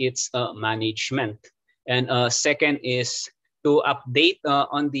course its management. And second is to update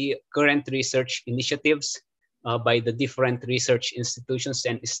on the current research initiatives by the different research institutions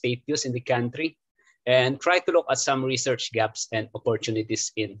and state use in the country and try to look at some research gaps and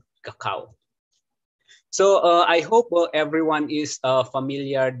opportunities in cacao. So I hope everyone is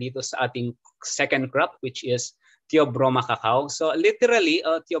familiar dito sa ating second crop, which is Theobroma cacao. So literally,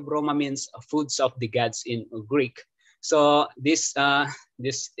 Theobroma means fruits of the gods in Greek. So this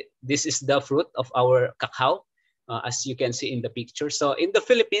is the fruit of our cacao, as you can see in the picture. So in the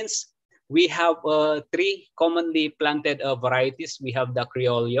Philippines, we have three commonly planted varieties. We have the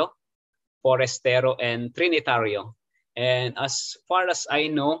Criollo, Forestero, and Trinitario. And as far as I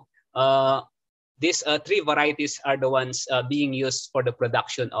know, these three varieties are the ones being used for the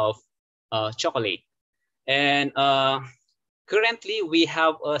production of chocolate. And currently, we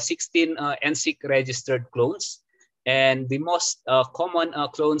have 16 NSIC registered clones. And the most common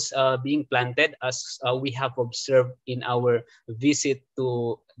clones being planted, as we have observed in our visit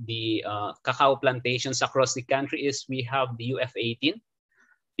to the cacao plantations across the country, is we have the UF18,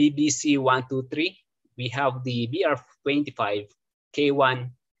 PBC 123, we have the BR25, K1,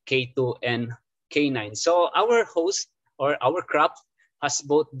 K2, and K9. So our host or our crop has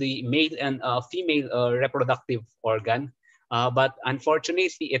both the male and female reproductive organ, but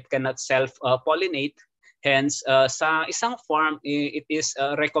unfortunately, it cannot self-pollinate. Hence, sa isang farm, it is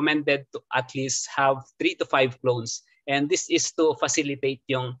recommended to at least have 3 to 5 clones. And this is to facilitate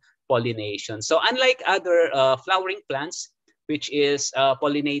yung pollination. So unlike other flowering plants, which is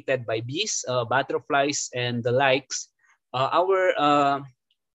pollinated by bees, butterflies, and the likes, our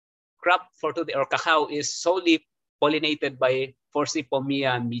crop for today, or cacao, is solely pollinated by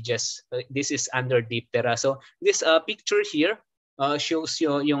Forcipomia mijes. This is under Diptera. So this picture here shows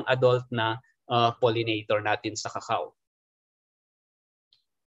you yung adult na pollinator natin sa cacao.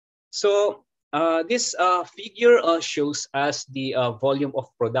 So this figure shows us the volume of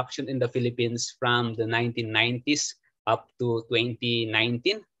production in the Philippines from the 1990s up to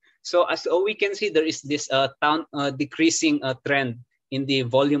 2019. So as we can see, there is this decreasing trend in the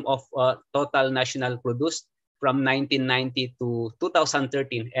volume of total national produced from 1990 to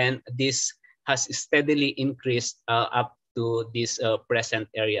 2013, and this has steadily increased up to this present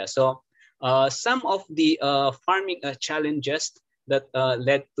area. So some of the farming challenges that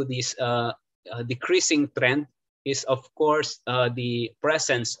led to this decreasing trend is, of course, the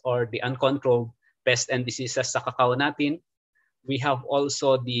presence or the uncontrolled pests and diseases sa cacao natin. We have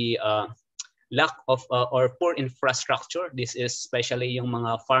also the lack of or poor infrastructure. This is especially yung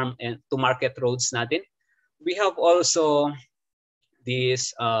mga farm and to market roads natin. We have also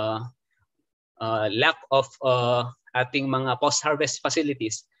this lack of ating mga post-harvest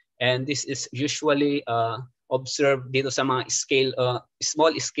facilities, and this is usually observed dito sa mga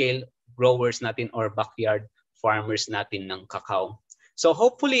small scale growers natin or backyard farmers natin ng cacao. So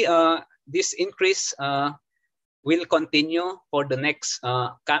hopefully this increase will continue for the next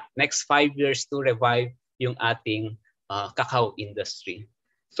 5 years to revive yung ating cacao industry.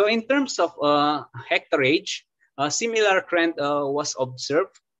 So in terms of hectareage, a similar trend was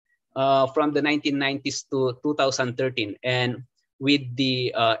observed from the 1990s to 2013, and with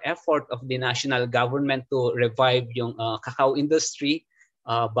the effort of the national government to revive yung cacao industry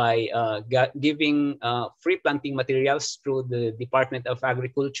by giving free planting materials through the Department of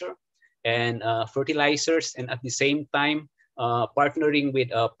Agriculture and fertilizers, and at the same time partnering with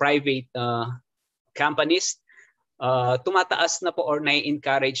private companies, tumataas na po or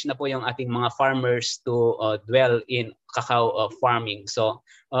nai-encourage na po yung ating mga farmers to dwell in cacao farming. So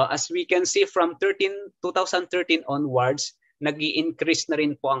as we can see from 2013 onwards, nag-i-increase na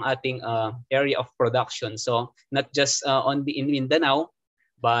rin po ang ating area of production. So not just only in Mindanao,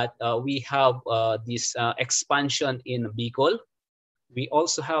 but we have this expansion in Bicol. We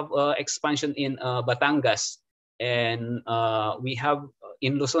also have expansion in Batangas, and we have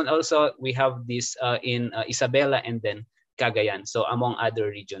in Luzon also. We have this in Isabela and then Cagayan, so among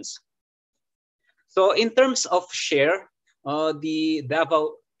other regions. So in terms of share, the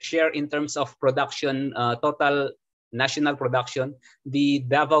Davao share in terms of production, total national production, the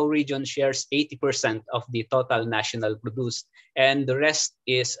Davao region shares 80% of the total national produced, and the rest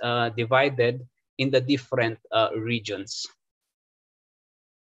is divided in the different regions.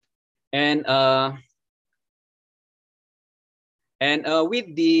 And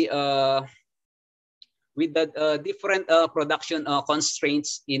with the different production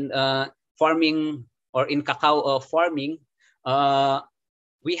constraints in farming or in cacao farming,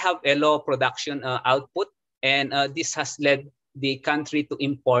 we have a low production output, and this has led the country to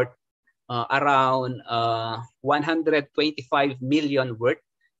import around 125 million worth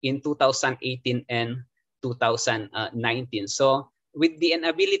in 2018 and 2019. So with the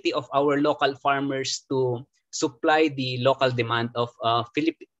inability of our local farmers to supply the local demand of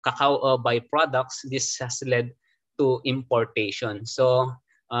Philippine cacao byproducts, this has led to importation. So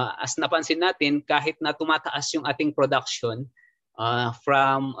as napansin natin, kahit na tumataas yung ating production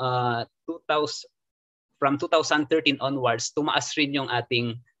from 2013 onwards, tumaas rin yung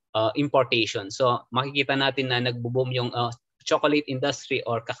ating importation. So makikita natin na nagbo-boom yung chocolate industry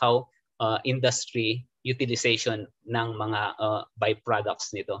or cacao industry utilization ng mga byproducts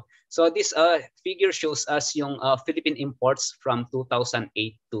nito. So this figure shows us yung Philippine imports from 2008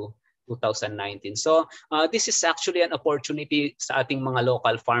 to 2019. So this is actually an opportunity sa ating mga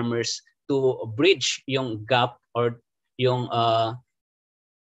local farmers to bridge yung gap or yung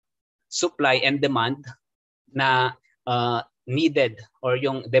supply and demand na needed, or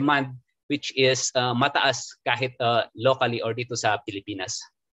yung demand which is mataas kahit locally or dito sa Pilipinas.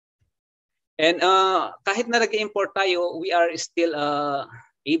 And kahit na nag-import tayo, we are still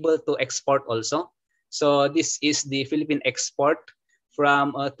able to export also. So this is the Philippine export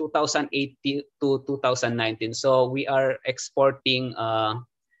from 2018 to 2019. So we are exporting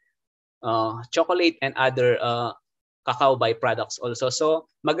chocolate and other cacao byproducts also. So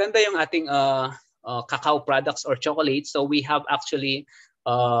maganda yung ating cacao products or chocolates. So we have actually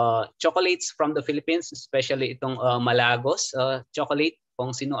chocolates from the Philippines, especially itong Malagos chocolate.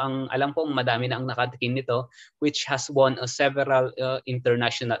 Kung sino ang alam kong madami na ang nakatikim nito, which has won several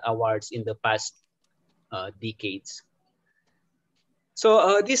international awards in the past decades.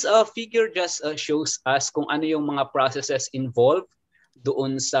 So this figure just shows us kung ano yung mga processes involved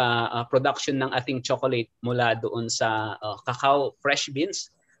doon sa production ng ating chocolate mula doon sa cacao fresh beans.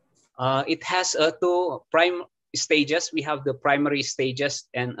 It has two prime stages. We have the primary stages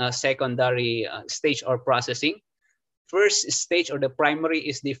and secondary stage or processing. First stage or the primary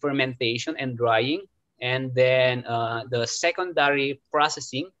is the fermentation and drying, and then the secondary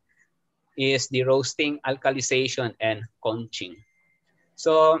processing is the roasting, alkalization, and conching.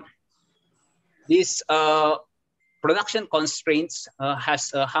 So these production constraints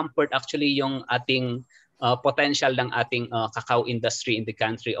has hampered actually yung ating potential ng ating cacao industry in the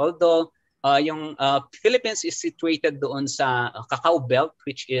country. Although yung Philippines is situated doon sa cacao belt,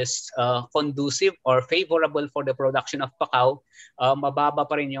 which is conducive or favorable for the production of cacao, mababa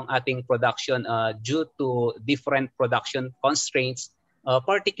pa rin yung ating production due to different production constraints,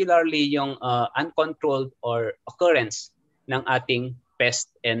 particularly yung uncontrolled or occurrence ng ating pests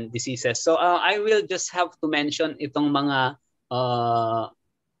and diseases. So I will just have to mention itong mga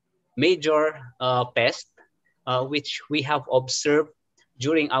major pests which we have observed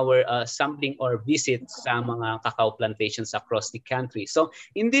during our sampling or visits sa mga cacao plantations across the country. So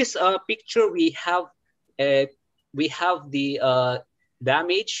in this picture, we have the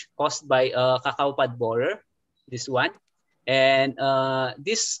damage caused by cacao pod borer, this one. And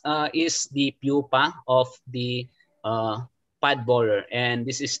this is the pupa of the pod borer, and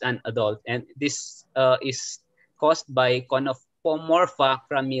this is an adult. And this is caused by Conopomorpha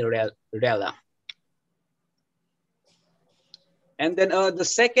cramirella. And then the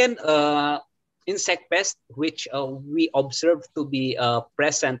second insect pest, which we observe to be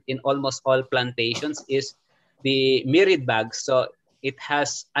present in almost all plantations, is the mirid bug. So it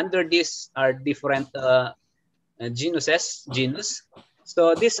has, under this are different genus.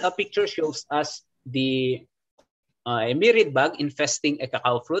 So this picture shows us the mirid bug infesting a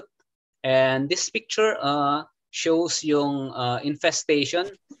cacao fruit. And this picture shows yung infestation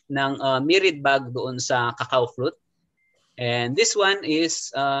ng mirid bug doon sa cacao fruit. And this one is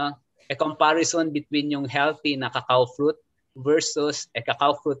a comparison between yung healthy na cacao fruit versus a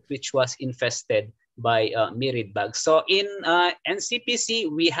cacao fruit which was infested by mirid bugs. So in NCPC,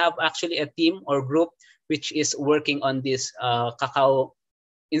 we have actually a team or group which is working on this cacao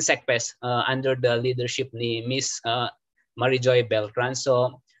insect pest under the leadership ni Miss Marijoy Beltran.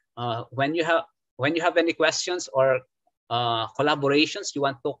 So when you have any questions or collaborations, you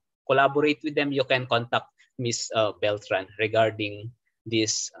want to collaborate with them, you can contact Miss Beltran regarding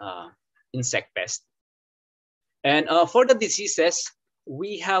this insect pest. And for the diseases,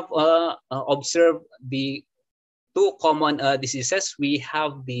 we have observed the two common diseases. We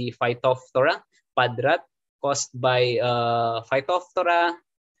have the Phytophthora pod rot caused by Phytophthora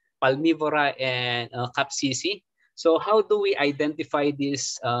palmivora and Capsicum. So how do we identify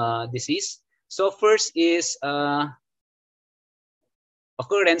this disease? So first is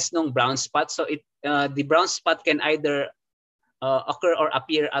occurrence ng brown spot. So the brown spot can either occur or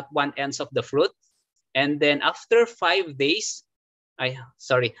appear at one end of the fruit, and then after 5 days,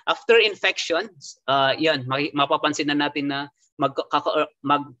 after infection, yan mapapansin na natin na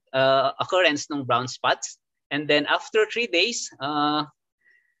occurrence ng brown spots, and then after 3 days,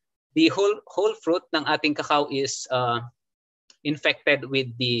 the whole fruit ng ating cacao is infected with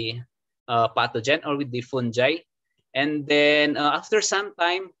the pathogen or with the fungi. And then after some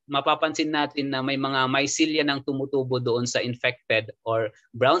time, mapapansin natin na may mga mycelia nang tumutubo doon sa infected or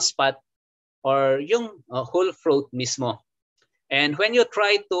brown spot or yung whole fruit mismo. And when you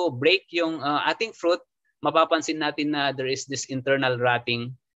try to break yung ating fruit, mapapansin natin na there is this internal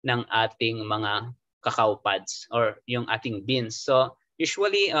rotting ng ating mga cacao pods or yung ating beans. So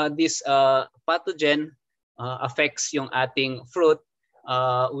usually this pathogen affects yung ating fruit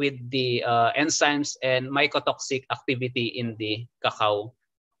with the enzymes and mycotoxic activity in the cacao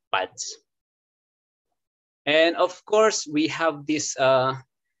pods. And of course, we have this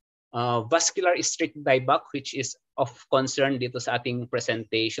vascular streak dieback, which is of concern dito sa ating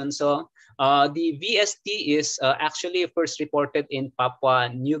presentation. So the VST is actually first reported in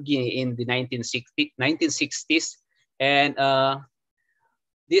Papua New Guinea in the 1960s. And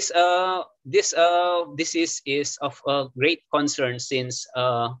this disease is of great concern since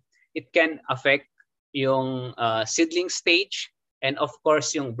it can affect yung seedling stage and of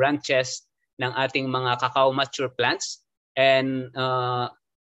course yung branches ng ating mga cacao mature plants, and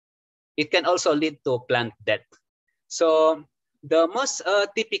it can also lead to plant death. So the most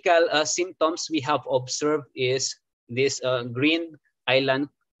typical symptoms we have observed is this green island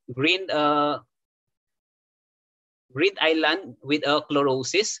with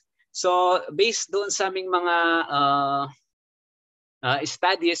chlorosis. So based doon sa aming mga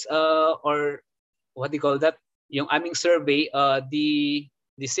studies or what do you call that, yung aming survey, the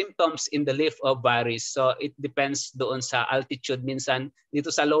symptoms in the leaf varies. So it depends doon sa altitude. Minsan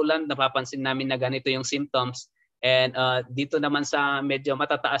dito sa lowland napapansin namin na ganito yung symptoms, and dito naman sa medyo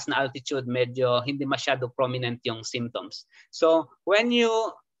matataas na altitude medyo hindi masyado prominent yung symptoms. So when you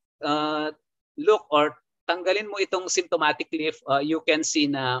look or tanggalin mo itong symptomatic leaf, you can see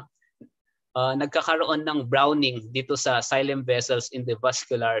na nagkakaroon ng browning dito sa xylem vessels in the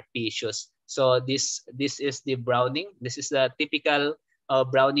vascular tissues. So this is the browning. This is the typical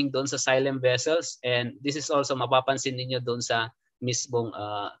browning doon sa xylem vessels, and this is also mapapansin niyo doon sa mismong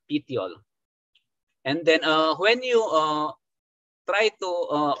petiole. And then when you try to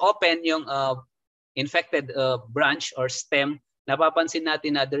open yung infected branch or stem, napapansin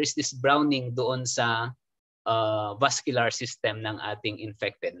natin na there is this browning doon sa vascular system ng ating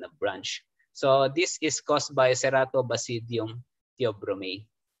infected na branch. So this is caused by Ceratobasidium theobromei.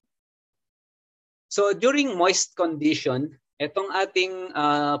 So during moist condition, itong ating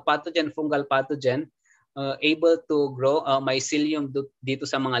pathogen, fungal pathogen, able to grow mycelium dito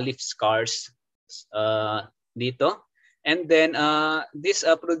sa mga leaf scars dito. And then this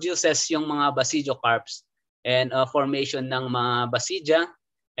produces yung mga basidiocarps and formation ng mga basidia,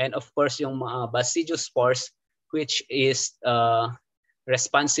 and of course yung mga basidiospores, which is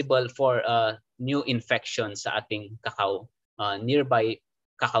responsible for new infection sa ating cacao, nearby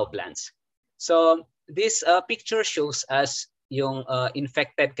cacao plants. So this picture shows us yung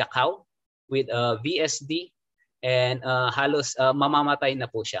infected cacao with VSD, and halos mamamatay na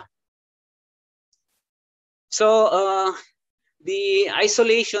po siya. So the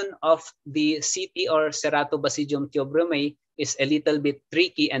isolation of the CT or Ceratobasidium theobromei is a little bit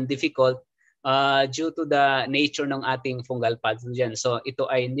tricky and difficult due to the nature ng ating fungal pathogen. So ito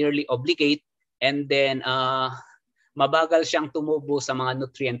ay nearly obligate, and then mabagal siyang tumubo sa mga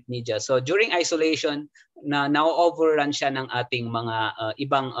nutrient media. So during isolation, na-overrun siya ng ating mga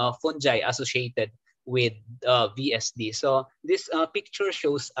ibang fungi associated with VSD. So this picture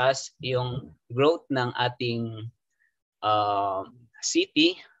shows us yung growth ng ating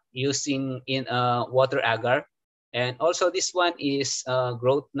CT using in water agar. And also this one is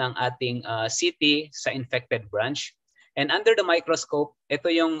growth ng ating CT sa infected branch. And under the microscope,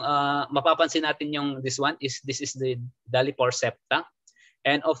 ito yung mapapansin natin yung this is the Daliporta septa.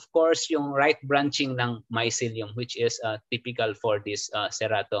 And of course, yung right branching ng mycelium, which is typical for this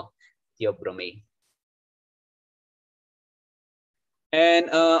Ceratobasidium. And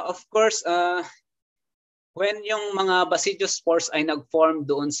of course, when yung mga basidiospores ay nag-form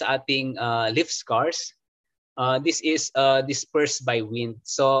doon sa ating leaf scars, this is dispersed by wind.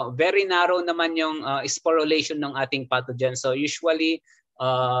 So very narrow naman yung sporulation ng ating pathogen. So usually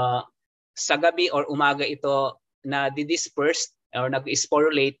sa gabi or umaga ito na didispersed or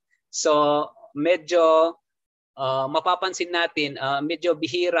nag-sporulate. So medyo mapapansin natin, medyo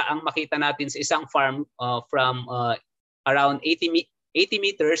bihira ang makita natin sa isang farm from around 80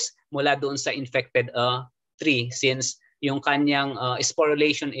 meters mula doon sa infected tree, since yung kanyang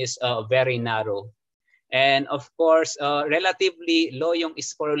sporulation is very narrow. And of course, relatively low yung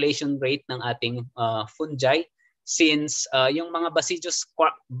sporulation rate ng ating fungi, since yung mga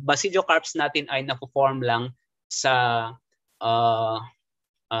basidiocarps natin ay napo-form lang sa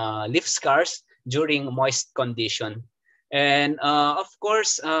leaf scars during moist condition. And of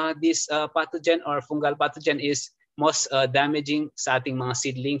course, this pathogen or fungal pathogen is most damaging sa ating mga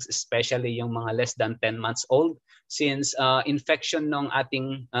seedlings, especially yung mga less than 10 months old, since infection ng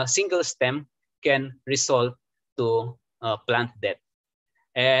ating single stem can result to plant death.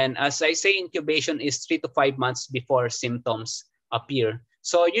 And as I say, incubation is 3 to 5 months before symptoms appear.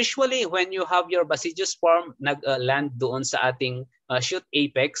 So usually when you have your basidiospore land doon sa ating shoot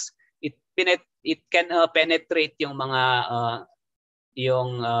apex, it can penetrate yung mga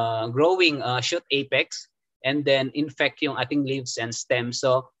growing shoot apex and then infect yung ating leaves and stems.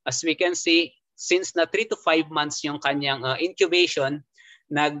 So as we can see, since na 3 to 5 months yung kanyang incubation,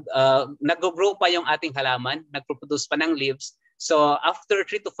 nag-grow pa yung ating halaman, nagproduce pa ng leaves. So after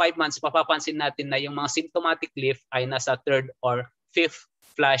 3 to 5 months, mapapansin natin na yung mga symptomatic leaf ay nasa 3rd or 5th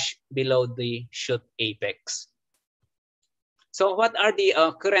flash below the shoot apex. So what are the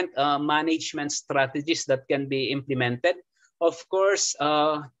current management strategies that can be implemented? Of course,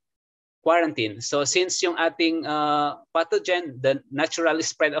 quarantine. So since yung ating pathogen, the natural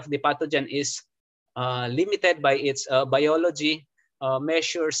spread of the pathogen is limited by its biology,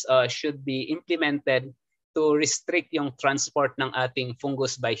 measures should be implemented to restrict yung transport ng ating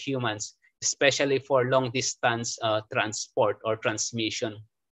fungus by humans, especially for long distance transport or transmission.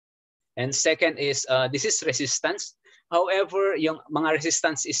 And second is disease resistance. However, yung mga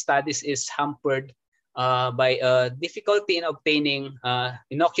resistance studies is hampered by difficulty in obtaining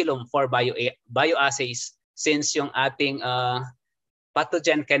inoculum for bioassays, since yung ating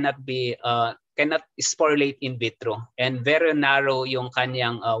pathogen cannot sporulate in vitro, and very narrow yung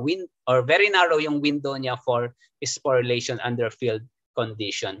kanyang very narrow yung window niya for sporulation under field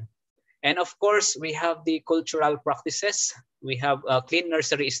condition. And of course, we have the cultural practices. We have clean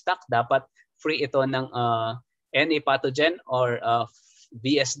nursery stock. Dapat free ito ng any pathogen or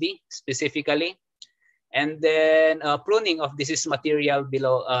VSD specifically. And then pruning of disease material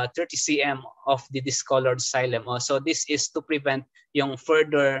below 30 cm of the discolored xylem. So this is to prevent yung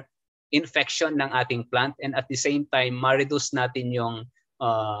further infection ng ating plant, and at the same time, ma-reduce natin yung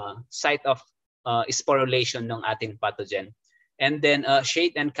site of sporulation ng ating pathogen. And then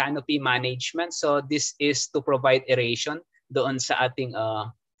shade and canopy management. So this is to provide aeration doon sa ating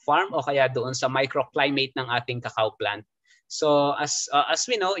farm o kaya doon sa microclimate ng ating cacao plant. So as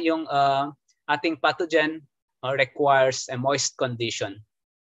we know, yung ating pathogen requires a moist condition.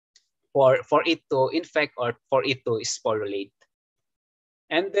 for it to infect or for it to sporulate.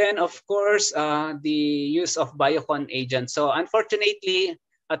 And then, of course, the use of biocon agents. So unfortunately,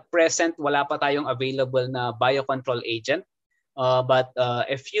 at present, wala pa tayong available na biocontrol agent. But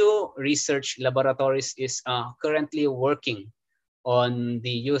a few research laboratories is currently working on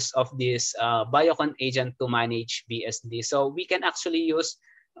the use of this biocon agent to manage VSD. So we can actually use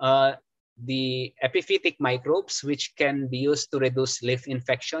the epiphytic microbes, which can be used to reduce leaf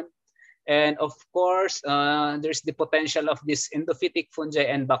infection. And of course, there's the potential of this endophytic fungi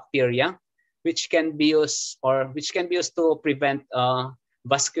and bacteria, which can be used to prevent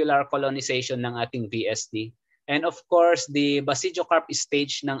vascular colonization ng ating VSD. And of course, the basidiocarp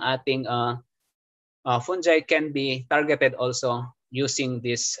stage ng ating fungi can be targeted also using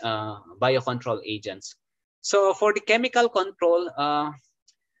these biocontrol agents. So for the chemical control,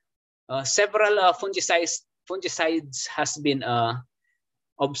 several fungicides has been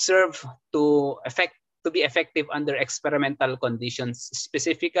observed to be effective under experimental conditions.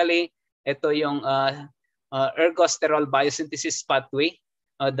 Specifically, ito yung ergosterol biosynthesis pathway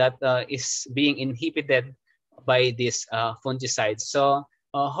that is being inhibited by these fungicides. So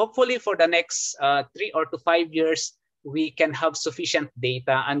hopefully for the next 3 or 5 years, we can have sufficient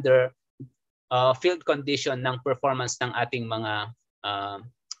data under field condition ng performance ng ating mga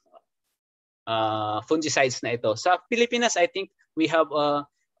fungicides na ito. Sa Pilipinas, I think we have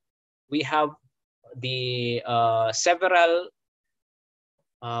the several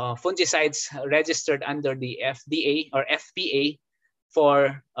fungicides registered under the FDA or FPA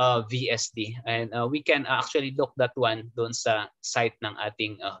for VSD, and we can actually look that one doon sa site ng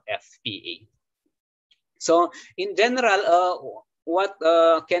ating FPA. So in general, what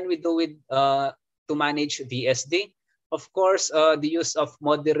can we do with to manage VSD? Of course, the use of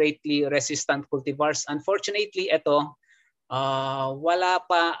moderately resistant cultivars. Unfortunately, ito wala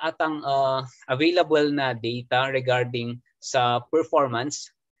pa atang available na data regarding sa performance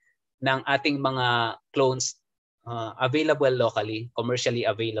ng ating mga clones available locally, commercially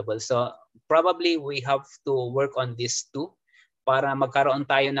available. So probably we have to work on this too para magkaroon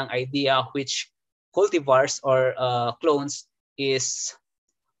tayo ng idea which cultivars or clones is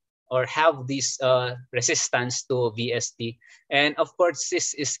or have this resistance to VSD. And of course,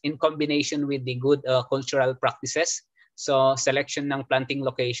 this is in combination with the good cultural practices. So selection ng planting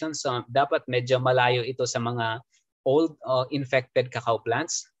location, so dapat medyo malayo ito sa mga old infected cacao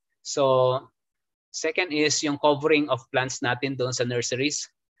plants. So second is yung covering of plants natin doon sa nurseries.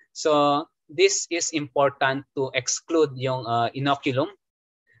 So this is important to exclude yung inoculum,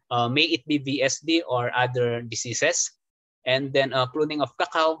 may it be VSD or other diseases. And then pruning of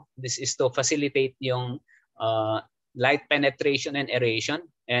cacao, this is to facilitate yung light penetration and aeration,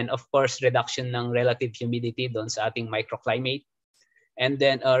 and of course reduction ng relative humidity doon sa ating microclimate, and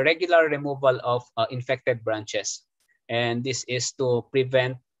then regular removal of infected branches, and this is to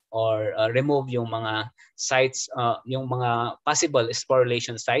prevent or remove yung mga sites, yung mga possible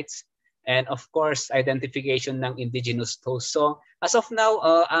sporulation sites, and of course identification ng indigenous host. So as of now,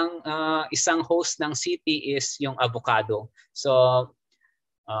 ang isang host ng city is yung avocado. So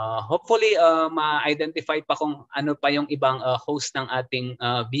hopefully ma-identify pa kung ano pa yung ibang host ng ating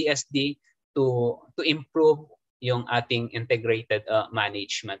VSD to improve yung ating integrated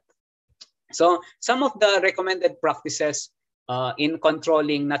management. So some of the recommended practices in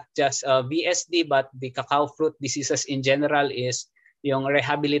controlling not just VSD but the cacao fruit diseases in general is yung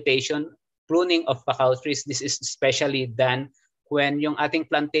rehabilitation, pruning of cacao trees. This is especially done when yung ating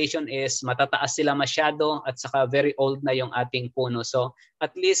plantation is matataas sila masyado at saka very old na yung ating puno. So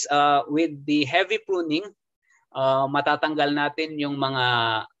at least with the heavy pruning, matatanggal natin yung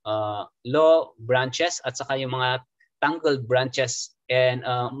mga low branches at saka yung mga tangled branches, and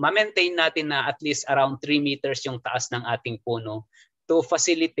ma-maintain natin na at least around 3 meters yung taas ng ating puno to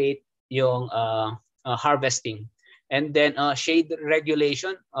facilitate yung harvesting. And then shade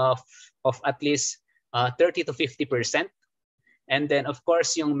regulation of at least 30 to 50%. And then of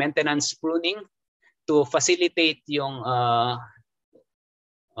course yung maintenance pruning to facilitate yung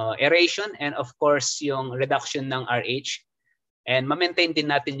aeration, and of course yung reduction ng RH, and ma-maintain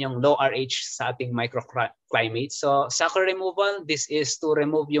din natin yung low RH sa ating microclimate. So sucker removal, this is to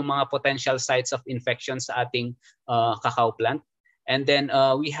remove yung mga potential sites of infection sa ating cacao plant. And then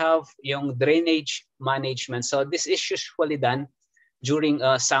we have yung drainage management. So this is usually done during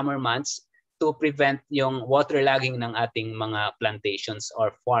summer months to prevent yung waterlogging ng ating mga plantations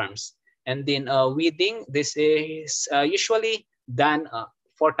or farms. And then weeding, this is usually done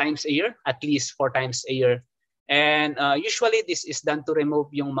 4 times a year, at least 4 times a year. And usually this is done to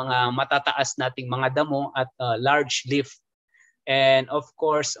remove yung mga matataas nating mga damo at large leaf And of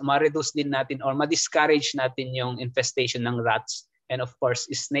course, ma-reduce din natin or ma-discourage natin yung infestation ng rats and of course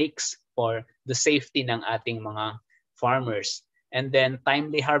snakes for the safety ng ating mga farmers. And then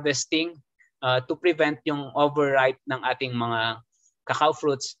timely harvesting to prevent yung overripe ng ating mga cacao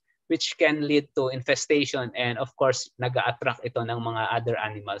fruits, which can lead to infestation and of course nag-a-attract ito ng mga other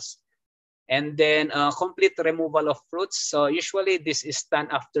animals. And then complete removal of fruits. So usually this is done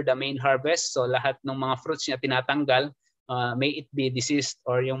after the main harvest. So lahat ng mga fruits niya tinatanggal, may it be diseased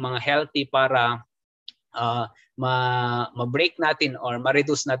or yung mga healthy para ma-break natin or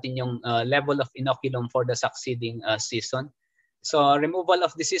ma-reduce natin yung level of inoculum for the succeeding season. So removal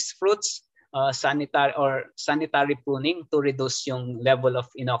of diseased fruits, sanitary pruning to reduce yung level of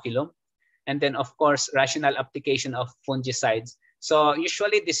inoculum. And then of course, rational application of fungicides. So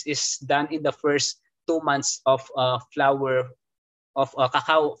usually this is done in the first 2 months of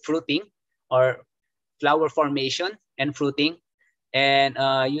cacao fruiting or flower formation and fruiting, and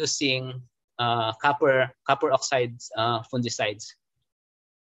using copper oxides fungicides.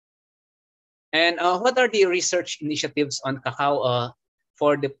 And what are the research initiatives on cacao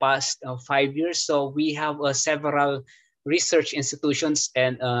for the past 5 years? So we have several research institutions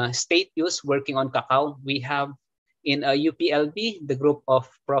and state use working on cacao. We have in UPLB, the group of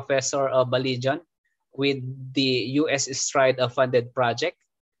Professor Balijan with the US STRIDE funded project,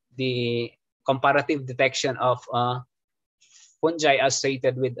 the comparative detection of fungi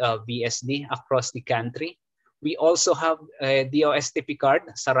associated with VSD across the country. We also have DOST Picard,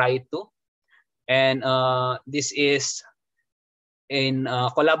 Sarai 2, and this is in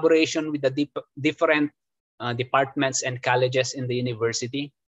collaboration with the different departments and colleges in the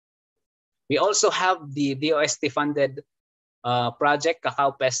university. We also have the DOST-funded project,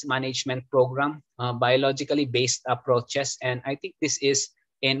 Cacao Pest Management Program, biologically based approaches. And I think this is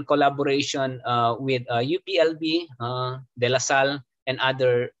in collaboration with UPLB, De La Salle, and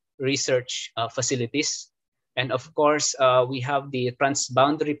other research facilities. And of course, we have the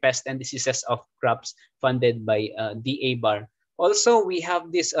Transboundary Pest and Diseases of Crops funded by DA-BAR. Also, we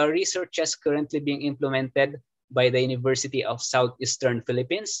have these researches currently being implemented by the University of Southeastern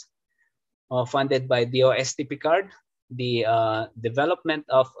Philippines, funded by DOST Picard, the development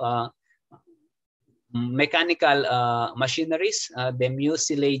of mechanical machineries, the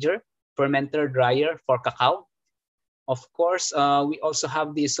mucilager, fermenter dryer for cacao. Of course, we also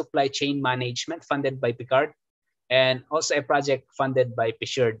have the supply chain management funded by Picard, and also a project funded by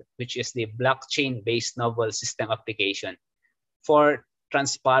Picard, which is the blockchain-based novel system application for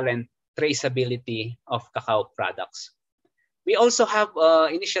transparent traceability of cacao products. We also have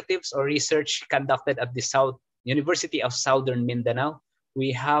initiatives or research conducted at the University of Southern Mindanao.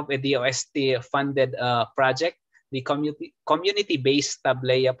 We have a DOST-funded project, the community-based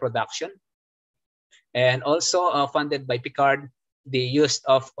tablea production, and also funded by Picard, the use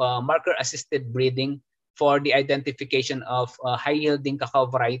of marker-assisted breeding for the identification of high-yielding cacao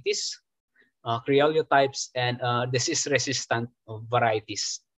varieties, Criollo types, and disease-resistant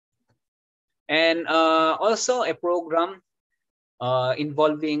varieties. And also a program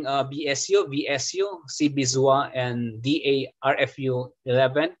involving BSU, CBZUA, and DARFU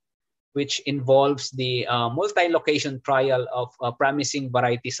 11, which involves the multi-location trial of promising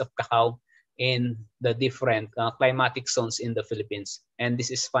varieties of cacao in the different climatic zones in the Philippines. And this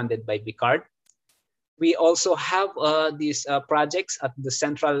is funded by BICARD. We also have these projects at the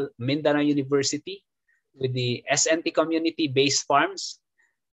Central Mindanao University with the SNT community-based farms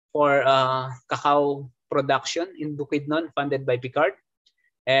for cacao production in Bukidnon, funded by Picard,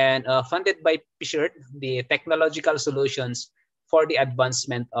 and funded by Picard, the technological solutions for the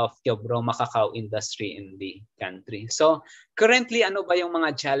advancement of Theobroma cacao industry in the country. So currently, ano ba yung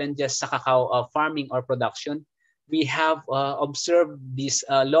mga challenges sa cacao farming or production? We have observed this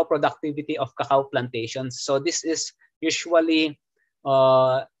low productivity of cacao plantations. So this is usually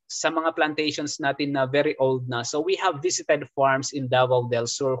sa mga plantations natin na very old na. So we have visited farms in Davao del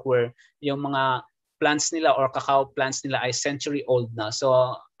Sur where yung mga plants nila or cacao plants nila ay century old na.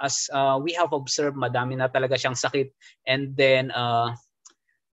 So as we have observed, madami na talaga siyang sakit, and then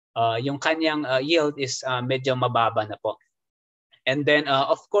yung kanyang yield is medyo mababa na po. And then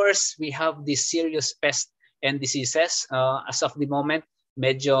of course, we have the serious pests and diseases. As of the moment,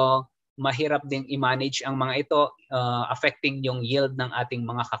 medyo mahirap ding i-manage ang mga ito, affecting yung yield ng ating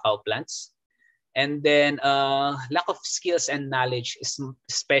mga cacao plants. And then lack of skills and knowledge,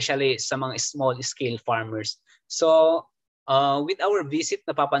 especially sa mga small scale farmers. So with our visit,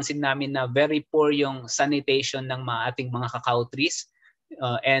 napapansin namin na very poor yung sanitation ng ating mga cacao trees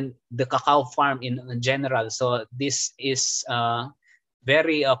and the cacao farm in general. So this is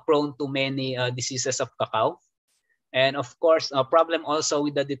very prone to many diseases of cacao. And of course, a problem also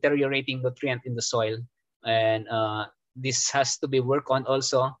with the deteriorating nutrient in the soil. And this has to be worked on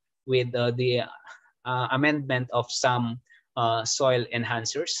also with the amendment of some soil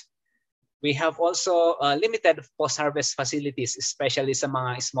enhancers. We have also limited post-harvest facilities, especially sa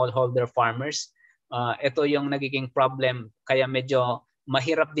mga smallholder farmers. Ito yung nagiging problem, kaya medyo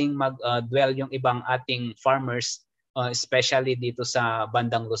mahirap ding mag-dwell yung ibang ating farmers, especially dito sa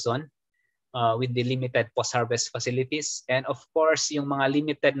bandang Luzon, with the limited post-harvest facilities. And of course, yung mga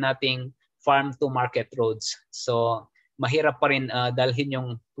limited nating farm-to-market roads. So mahirap pa rin dalhin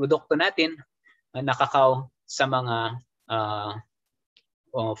yung produkto natin na kakao sa mga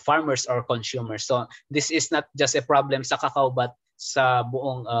farmers or consumers. So this is not just a problem sa kakao but sa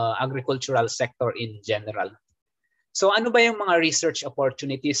buong agricultural sector in general. So ano ba yung mga research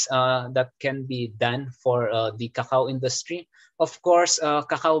opportunities that can be done for the cacao industry? Of course,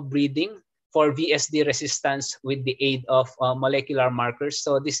 cacao breeding for VSD resistance with the aid of molecular markers.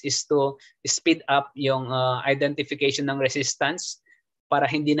 So this is to speed up yung identification ng resistance para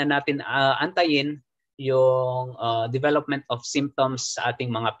hindi na natin antayin yung development of symptoms sa ating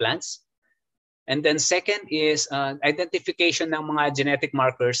mga plants. And then second is identification ng mga genetic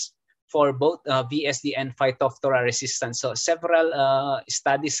markers for both VSD and Phytophthora resistance. So several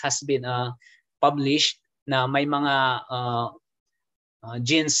studies has been published na may mga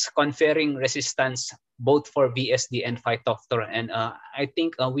genes conferring resistance both for VSD and Phytophthora. And I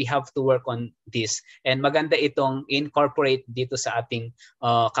think we have to work on this. And maganda itong incorporate dito sa ating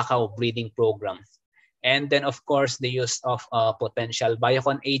cacao breeding program. And then of course the use of potential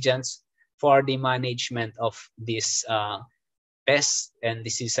biocon agents for the management of these pests and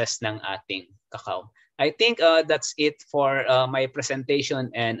diseases ng ating cacao. I think that's it for my presentation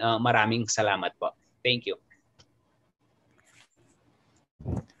and maraming salamat po. Thank you.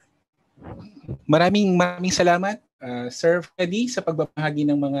 Maraming salamat, Sir Freddy, sa pagbabahagi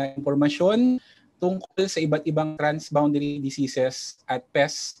ng mga impormasyon tungkol sa iba't ibang transboundary diseases at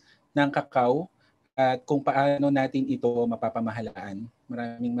pests ng cacao at kung paano natin ito mapapamahalaan.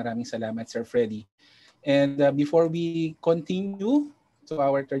 Maraming salamat, Sir Freddy. And before we continue to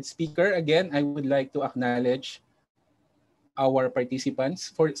our third speaker, again, I would like to acknowledge our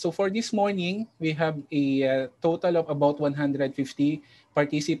participants. So for this morning, we have a total of about 150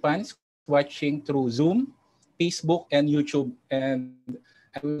 participants watching through Zoom, Facebook, and YouTube. And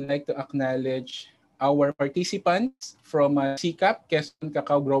I would like to acknowledge our participants from CCAP, Quezon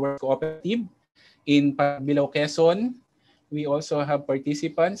Cacao Growers Cooperative in Pagbilao, Quezon. We also have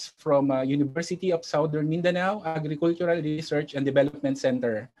participants from University of Southern Mindanao Agricultural Research and Development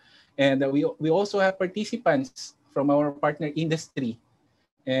Center. And we also have participants from our partner industry.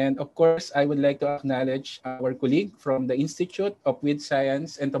 And of course, I would like to acknowledge our colleague from the Institute of Weed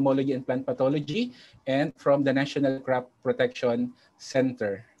Science, Entomology, and Plant Pathology, and from the National Crop Protection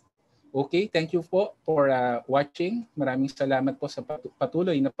Center. Okay, thank you po for watching. Maraming salamat po sa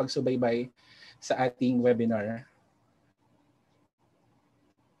patuloy na pagsubaybay sa ating webinar.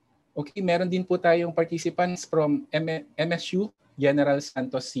 Okay, meron din po tayong participants from MSU, General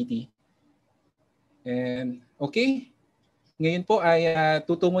Santos City. And okay, ngayon po ay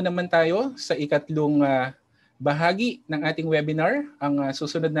tutungo naman tayo sa ikatlong bahagi ng ating webinar. Ang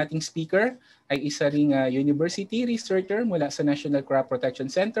susunod nating speaker ay isa ring university researcher mula sa National Crop Protection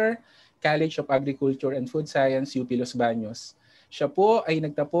Center, College of Agriculture and Food Science, UP Los Baños. Siya po ay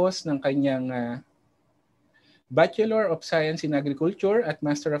nagtapos ng kanyang Bachelor of Science in Agriculture at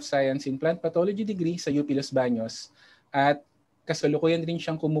Master of Science in Plant Pathology degree sa UP Los Baños. At kasalukuyan rin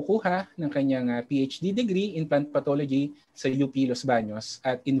siyang kumukuha ng kanyang PhD degree in Plant Pathology sa UP Los Baños.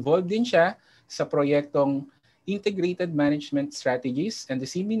 At involved din siya sa proyektong Integrated Management Strategies and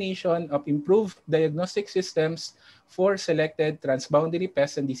Dissemination of Improved Diagnostic Systems for Selected Transboundary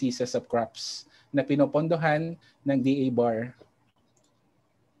Pests and Diseases of Crops na pinopondohan ng DA-BAR.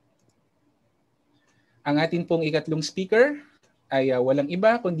 Ang atin pong ikatlong speaker ay walang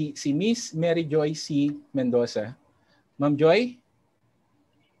iba kundi si Miss Mary Joy C. Mendoza. Ma'am Joy?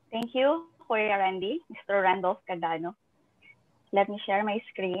 Thank you, Kuya Randy, Mr. Randolph Cagano. Let me share my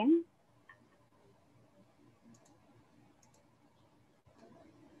screen.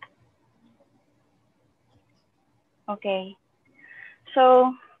 Okay. So,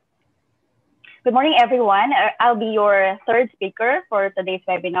 good morning, everyone. I'll be your third speaker for today's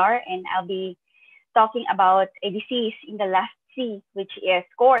webinar, and I'll be talking about a disease in the last C, which is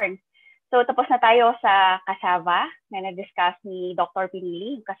corn. So tapos na tayo sa cassava na na-discuss ni Dr.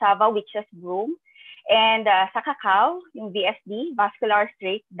 Pinili, cassava witch's broom. And sa cacao, yung VSD, vascular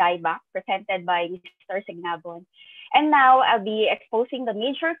straight dieback, presented by Mr. Signabon. And now I'll be exposing the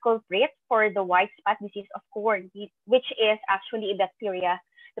major culprit for the white spot disease of corn, which is actually a bacteria,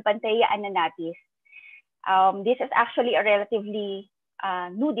 the Panthea ananatis. This is actually a relatively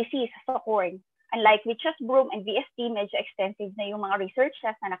new disease sa corn. Unlike witch's broom and VST, medyo extensive na yung mga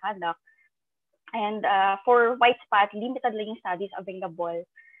researches na nakandak. And for white spot, limited lang yung studies available.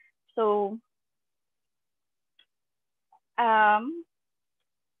 So,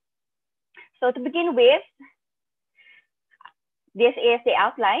 to begin with, this is the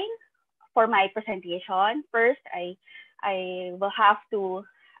outline for my presentation. First, I will have to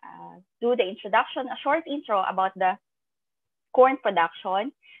do the introduction, a short intro about the corn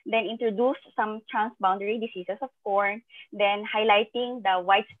production, then introduce some transboundary diseases of corn, then highlighting the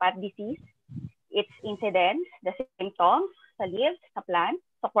white spot disease, its incidence, the symptoms sa leaves, sa plant,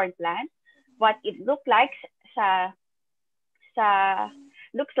 sa corn plant, what it looks like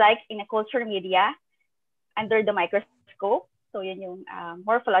in a culture media under the microscope. So yun yung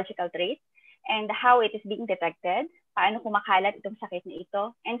morphological trait, and how it is being detected, paano kumakalat itong sakit na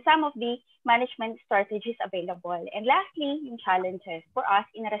ito, and some of the management strategies available. And lastly, yung challenges for us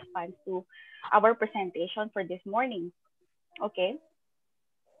in response to our presentation for this morning. Okay.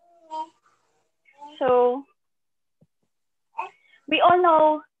 So we all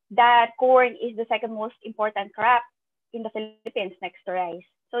know that corn is the second most important crop in the Philippines next to rice.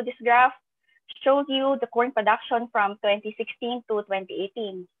 So this graph shows you the corn production from 2016 to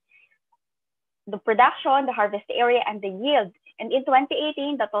 2018. The production, the harvest area, and the yield. And in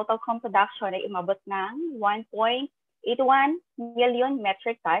 2018, the total corn production ay umabot ng 1.81 million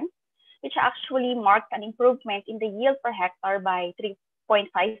metric tons, which actually marked an improvement in the yield per hectare by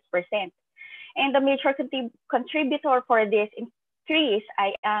 3.5%. And the major contributor for this increase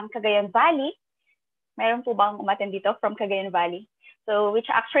ay ang Cagayan Valley. Mayroon po bang umattend dito from Cagayan Valley? So, which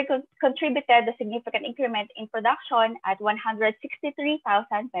actually contributed a significant increment in production at 163,000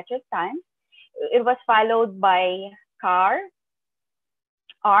 metric tons. It was followed by CAR,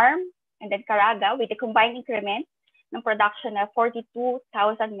 ARM, and then Caraga with a combined increment ng production of 42,000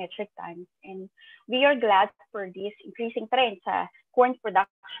 metric tons. And we are glad for this increasing trend sa corn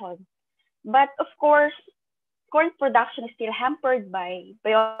production. But of course, corn production is still hampered by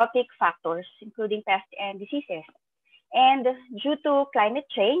biotic factors, including pests and diseases. And due to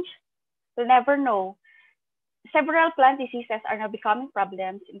climate change, we'll never know. Several plant diseases are now becoming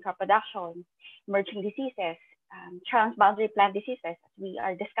problems in crop production, emerging diseases, transboundary plant diseases, as we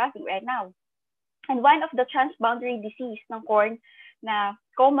are discussing right now. And one of the transboundary disease ng corn na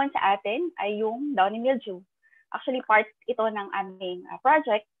common sa atin ay yung downy mildew. Actually, part ito ng aming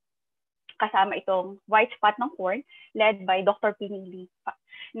project, kasama itong white spot ng corn, led by Dr. Pinili,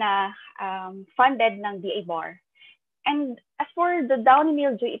 na funded ng DA-BAR. And as for the downy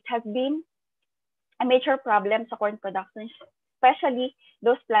mildew, it has been a major problem sa corn production, especially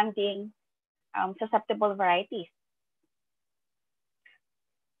those planting susceptible varieties.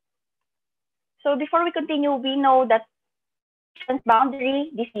 So before we continue, we know that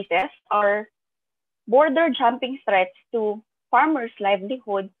transboundary diseases are border jumping threats to farmers'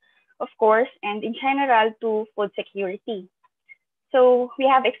 livelihood, of course, and in general to food security. So we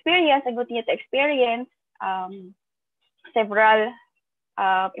have experienced and continue to experience several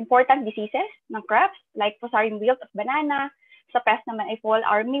important diseases ng crops like fusarium wilt of banana, sa pest naman ay fall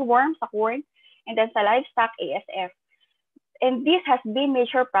armyworm sa corn, and then sa livestock ASF. And this has been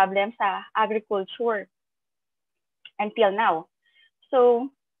major problem sa agriculture until now. So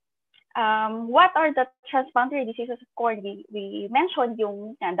what are the transboundary diseases of corn? We mentioned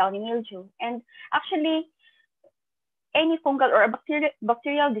yung downy mildew, and actually any fungal or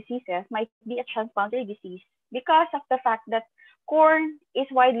bacterial diseases might be a transboundary disease because of the fact that corn is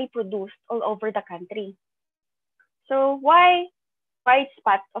widely produced all over the country. So why white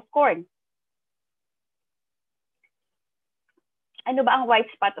spot of corn? Ano ba ang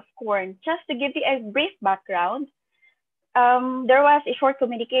white spot of corn? Just to give you a brief background, there was a short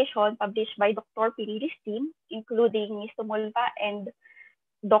communication published by Dr. Pinili's team, including Ms. Tumulpa and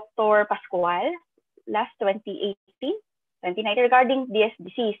Dr. Pascual last 2018, regarding this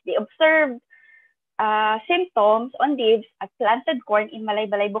disease. They observed symptoms on leaves at planted corn in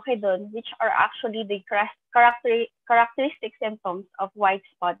Malay-Balay, Bukidnon, which are actually the characteristic symptoms of white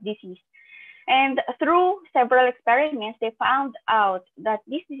spot disease. And through several experiments, they found out that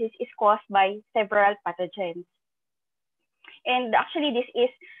this disease is caused by several pathogens. And actually, this is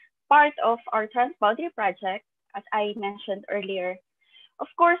part of our Transboundary project, as I mentioned earlier. Of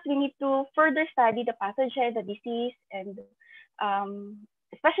course, we need to further study the pathogen, the disease, and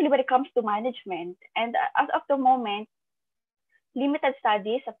especially when it comes to management. And as of the moment, limited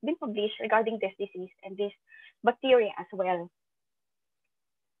studies have been published regarding this disease and this bacteria as well.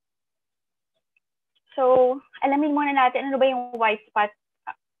 So, alamin muna natin ano ba yung white spot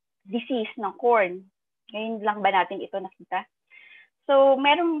disease ng corn. Ngayon lang ba natin ito nakita? So,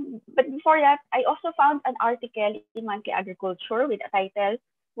 but before that, I also found an article in Monthly Agriculture with a title,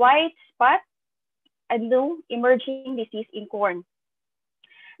 White Spot, a New Emerging Disease in Corn.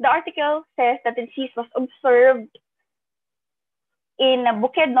 The article says that the disease was observed in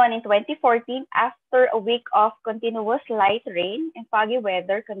Bukidnon in 2014 after a week of continuous light rain and foggy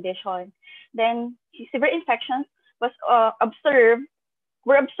weather conditions. Then severe infections were observed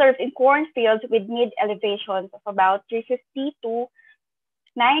in cornfields with mid elevations of about 350 to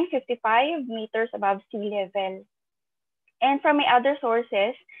 955 meters above sea level. And from my other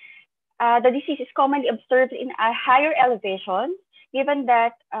sources, the disease is commonly observed in a higher elevation, given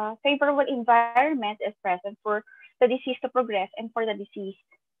that favorable environment is present for the disease to progress and for the disease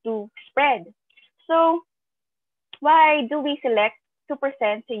to spread. So why do we select 2%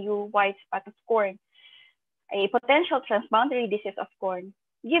 CU white spot of corn, a potential transboundary disease of corn?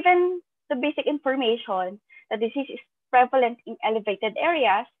 Given the basic information, the disease is prevalent in elevated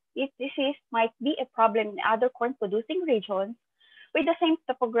areas, this disease might be a problem in other corn-producing regions with the same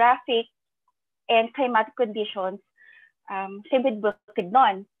topographic and climatic conditions, same with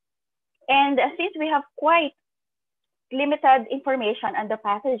Bukidnon. And since we have quite limited information on the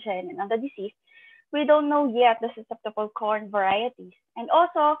pathogen and on the disease, we don't know yet the susceptible corn varieties. And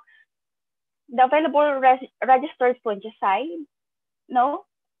also, the available registered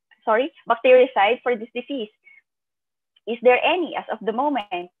bactericide for this disease. Is there any as of the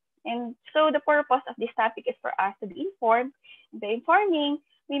moment? And so the purpose of this topic is for us to be informed. By informing,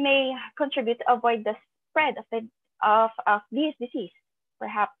 we may contribute to avoid the spread of this disease,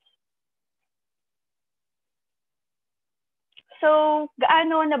 perhaps. So,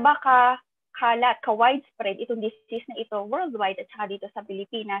 gaano na ba ka-widespread itong disease na ito worldwide at saka dito sa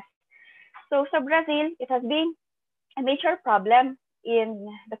Pilipinas? So, sa Brazil, it has been a major problem in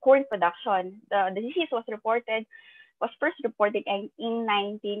the corn production. The disease was first reported in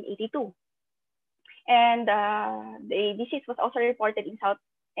 1982. And the disease was also reported in South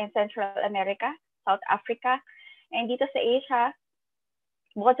and Central America, South Africa, and dito sa Asia,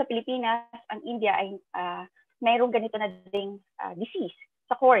 bukod sa Pilipinas, ang India ay mayroong ganito na ding disease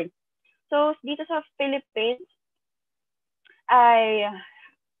sa corn. So, dito sa Philippines,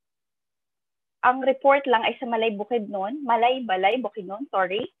 ang report lang ay sa Balay Bukidnon,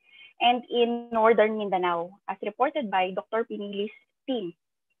 and in Northern Mindanao, as reported by Dr. Pinili's team.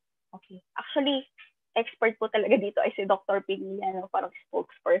 Okay. Actually, expert po talaga dito ay si Dr. Pinili, parang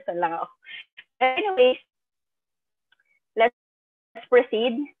spokesperson lang ako. Anyways, let's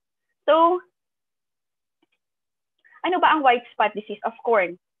proceed. So, ano ba ang white spot disease of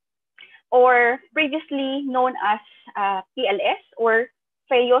corn? Or previously known as PLS or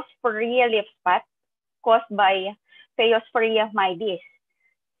Phaeosporia leaf spot caused by Phaeosporia mydes.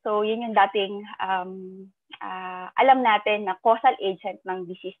 So, yun yung dating alam natin na causal agent ng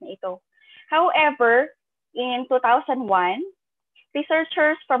disease na ito. However, in 2001,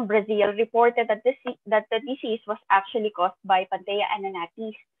 researchers from Brazil reported that the disease was actually caused by Panthea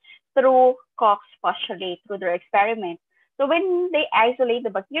ananatis through Koch's postulate through their experiment. So when they isolate the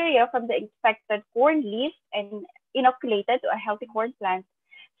bacteria from the infected corn leaves and inoculated to a healthy corn plant,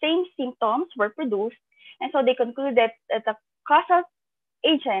 same symptoms were produced, and so they concluded that the causal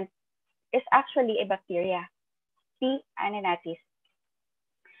agent is actually a bacteria, P. ananatis.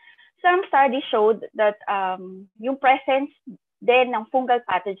 Some studies showed that yung presence then ng fungal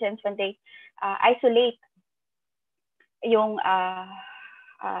pathogens when they isolate yung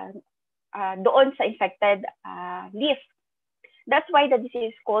doon sa infected leaf. That's why the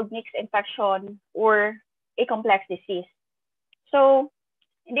disease is called mixed infection or a complex disease. So,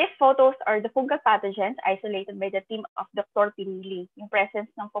 these photos are the fungal pathogens isolated by the team of Dr. Pinili. Yung presence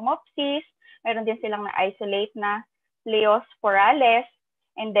ng Phomopsis, meron din silang na-isolate na Pleosporales,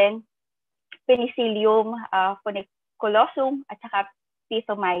 and then Penicillium funiculosum, at saka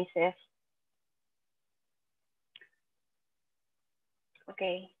Pithomyces.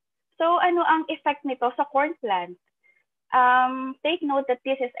 Okay. So, ano ang effect nito sa corn plant? Take note that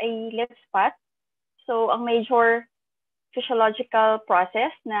this is a leaf spot. So, ang major physiological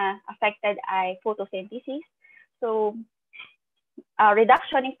process na affected ay photosynthesis. So,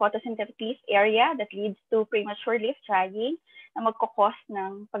 reduction in photosynthetic leaf area that leads to premature leaf drying na magkakos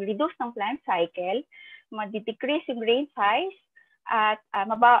ng pag-reduce ng plant cycle, ma-decrease yung grain size, at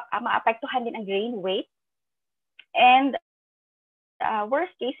maapektuhan din ang grain weight. And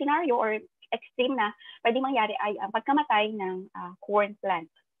worst case scenario or extreme na pwedeng mangyari ay ang pagkamatay ng corn plant.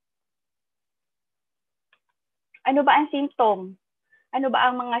 Ano ba ang symptom? Ano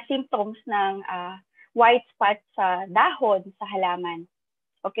ba ang mga symptoms ng white spot sa dahon sa halaman?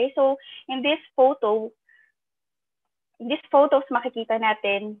 Okay, so in this photos, makikita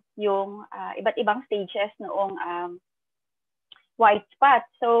natin yung iba't ibang stages noong white spot.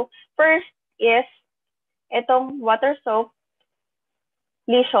 So first is itong water soaked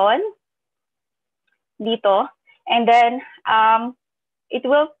lesion dito, and then it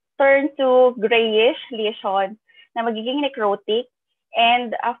will turn to grayish lesion na magiging necrotic,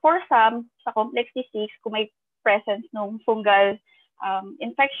 and for some sa complex disease, kung may presence ng fungal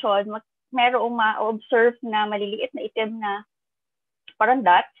infection, merong ma-observe na maliliit na itim na parang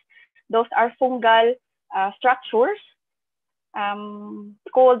dots. Those are fungal structures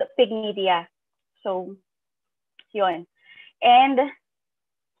called pygmedia. So, yun. And,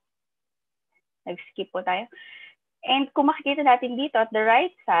 nag-skip po tayo. And kung makikita natin dito at the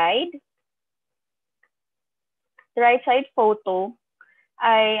right side photo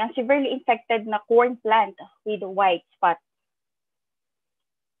ay ang severely infected na corn plant with a white spot.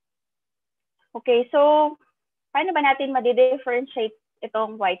 Okay, so paano ba natin ma-differentiate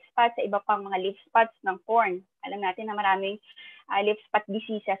itong white spot sa iba pang mga leaf spots ng corn? Alam natin na maraming leaf spot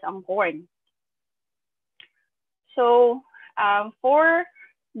diseases ang corn. So, for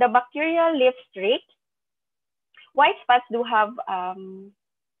the bacterial leaf streak, white spots do have,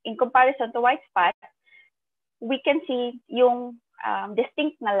 in comparison to white spot, we can see yung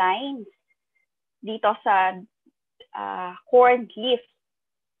distinct na lines dito sa corn leaf.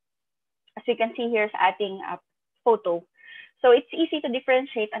 As you can see here sa ating photo. So it's easy to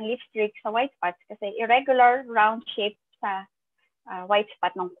differentiate ang leaf streak sa white spots kasi irregular round shape sa white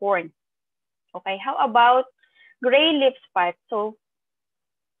spot ng corn. Okay, how about gray leaf spot? So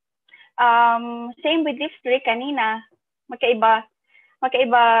same with leaf streak kanina, magkaiba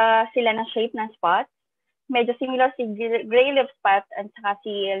sila ng shape ng spots. Medyo similar si gray leaf spot at saka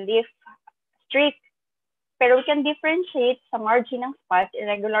si leaf streak. Pero we can differentiate sa margin ng spot,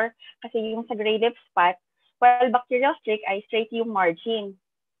 irregular kasi yung sa gray leaf spot, while bacterial streak ay straight yung margin.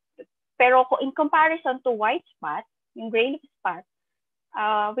 Pero in comparison to white spot, yung gray leaf spot,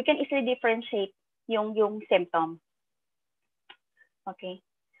 we can easily differentiate yung symptom. Okay.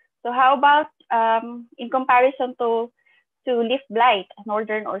 So how about in comparison to leaf blight,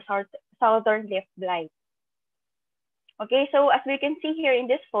 northern or southern leaf blight? Okay, so as we can see here in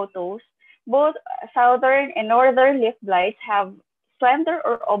these photos, both southern and northern leaf blights have slender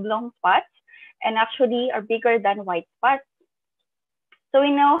or oblong spots and actually are bigger than white spots. So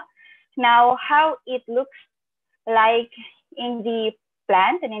we know now how it looks like in the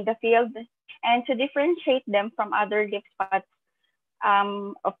plant and in the field, and to differentiate them from other leaf spots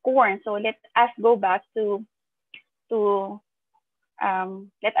of corn. So let us go back to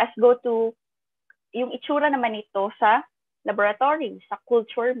yung itsura naman ito sa laboratory, sa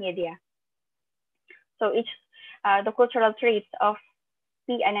culture media. So the cultural traits of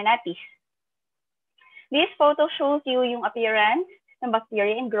P. ananatis. This photo shows you yung appearance ng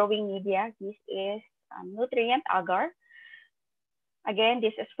bacteria in growing media. This is nutrient agar. Again,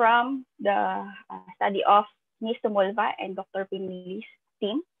 this is from the study of Ms. Tumulva and Dr. Pinili's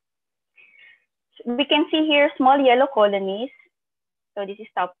team. We can see here small yellow colonies. So this is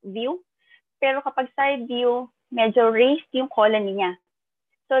top view. Pero kapag side view, medyo raised yung colony niya.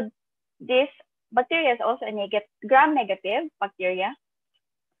 So this bacteria is also a gram-negative bacteria.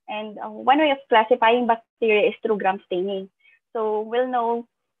 And one way of classifying bacteria is through gram staining. So we'll know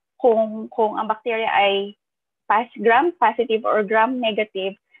kung ang bacteria ay gram-positive or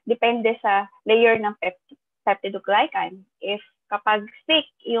gram-negative depende sa layer ng peptidoglycan. If kapag thick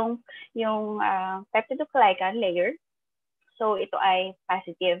yung peptidoglycan layer, so ito ay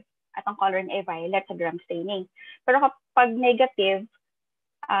positive at ang color niya ay violet sa gram staining. Pero kapag negative,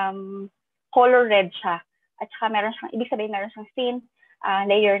 color red siya. At saka ibig sabihin meron siyang thin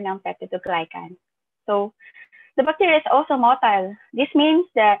layer ng peptidoglycan. So the bacteria is also motile. This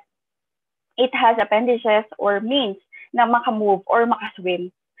means that it has appendages or means na makamove or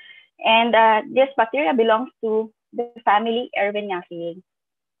makaswim. And this bacteria belongs to the family Erwinaceae.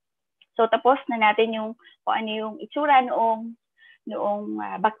 So tapos na natin kung ano yung itsura noong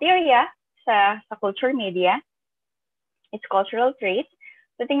bacteria sa culture media, its cultural traits.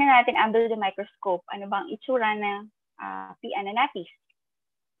 So tingnan natin under the microscope, ano bang itsura ng P. ananatis.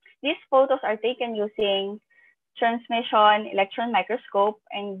 These photos are taken using transmission electron microscope,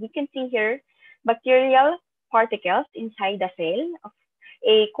 and we can see here bacterial particles inside the cell of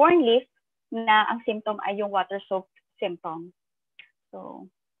a corn leaf na ang symptom ay yung water soaked symptom. So,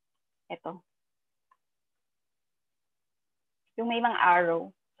 Ito. Yung may mga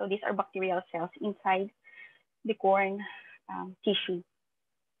arrow. So these are bacterial cells inside the corn tissue.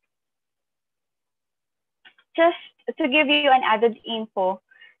 Just to give you an added info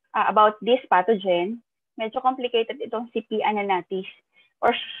about this pathogen, medyo complicated itong si P. ananatis.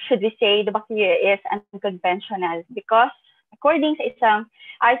 Or should we say the bacteria is unconventional because according sa isang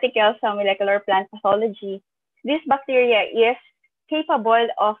article sa Molecular Plant Pathology, this bacteria is capable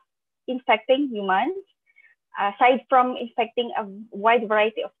of infecting humans, aside from infecting a wide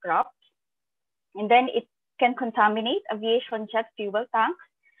variety of crops. And then it can contaminate aviation jet fuel tanks.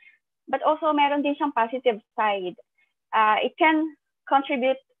 But also meron din siyang positive side. It can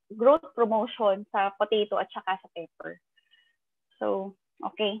contribute growth promotion sa potato at saka sa pepper. So,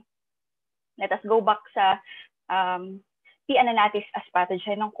 okay. Let us go back sa P. ananatis as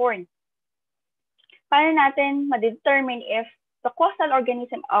pathogen ng corn. Paano natin ma-determine if the causal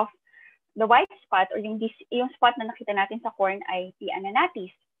organism of the white spot or yung spot na nakita natin sa corn ay P.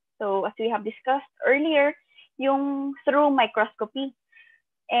 ananatis? So, as we have discussed earlier, yung through microscopy.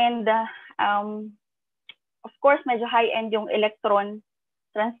 And of course, medyo high-end yung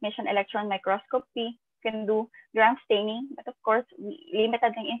transmission electron microscopy. Can do gram staining, but of course, limited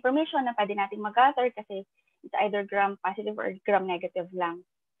ng information na pwede natin mag-gather kasi it's either gram positive or gram negative lang.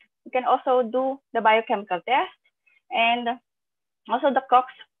 We can also do the biochemical test and also the Cox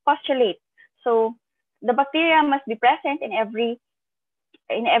postulate. So the bacteria must be present in every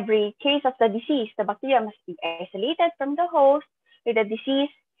case of the disease. The bacteria must be isolated from the host with the disease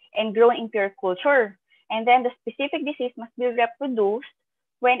and grown in pure culture. And then the specific disease must be reproduced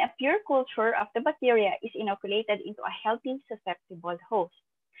when a pure culture of the bacteria is inoculated into a healthy, susceptible host.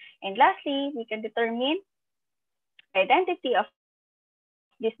 And lastly, we can determine the identity of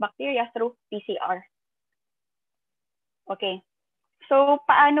this bacteria through PCR. Okay, so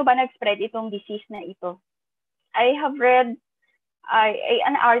paano ba nag-spread itong disease na ito? I have read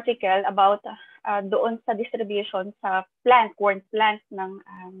an article about doon sa distribution sa corn plant ng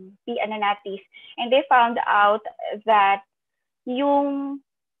P. ananatis, and they found out that yung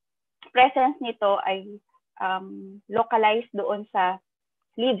presence nito ay localized doon sa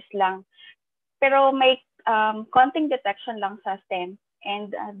leaves lang. Pero may konting detection lang sa stem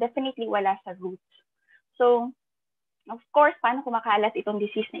and definitely wala sa roots. So, of course, paano kumakalat itong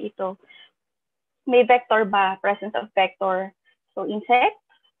disease na ito? May vector ba? Presence of vector. So, insect.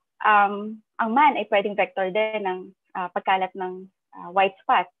 Ang man ay pwedeng vector din ng pagkalat ng white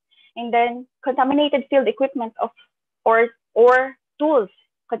spot. And then, contaminated field equipment or tools,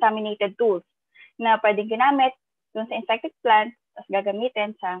 contaminated tools na pwedeng ginamit dun sa infected plant tapos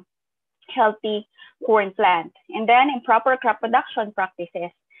gagamitin sa healthy corn plant. And then improper crop production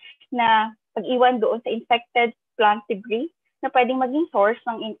practices na pag-iwan doon sa infected plant debris na pwedeng maging source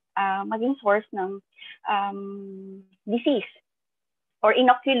ng disease or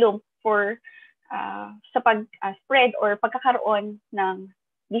inoculum for sa pag-spread or pagkakaroon ng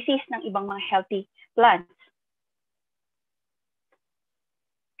disease ng ibang mga healthy plants.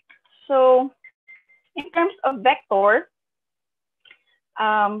 So, in terms of vector,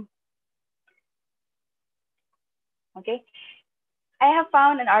 okay, I have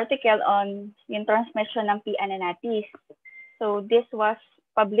found an article on yung transmission ng P. ananatis. So, this was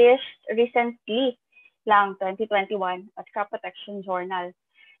published recently lang, 2021, at Crop Protection Journal.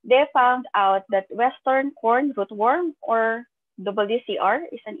 They found out that Western corn rootworm, or WCR,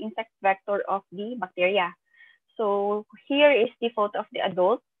 is an insect vector of the bacteria. So, here is the photo of the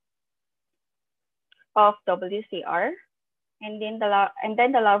adult of WCR, and then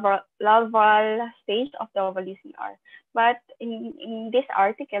the larval stage of WCR. But in this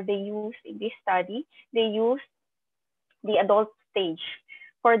article, in this study, they used the adult stage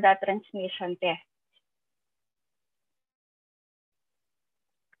for the transmission test.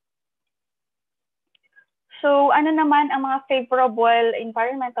 So, ano naman ang mga favorable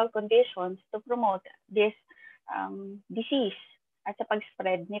environmental conditions to promote this disease at sa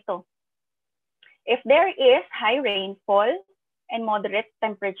pag-spread nito? If there is high rainfall and moderate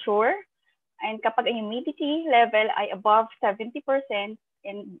temperature, and kapag ang humidity level ay above 70%,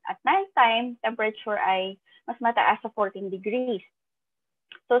 and at nighttime, temperature ay mas mataas sa 14 degrees.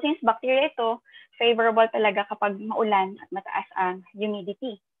 So since bacteria ito, favorable talaga kapag maulan at mataas ang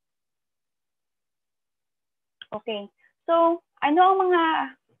humidity. Okay, so ano ang mga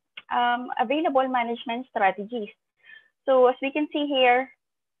available management strategies? So as we can see here,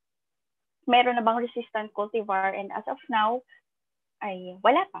 meron na bang resistant cultivar, and as of now, ay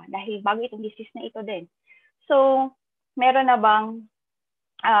wala pa dahil bago itong disease na ito din. So, meron na bang,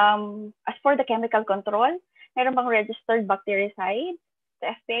 as for the chemical control, meron bang registered bactericide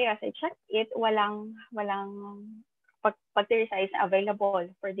sa FPA, as I checked it, walang bactericide available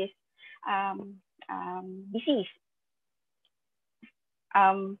for this disease.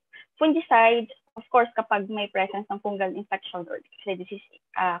 Fungicide, of course, kapag may presence ng fungal infection or disease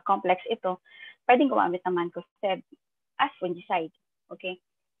complex ito, pwedeng gumamit ng mancozeb as fungicide. Okay?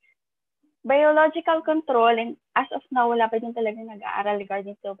 Biological control, and as of now, wala pa din talaga nag-aaral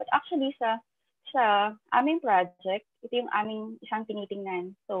regarding to. But actually, sa aming project, ito yung aming isang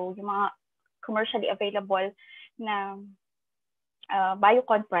tinitingnan. So, yung mga commercially available na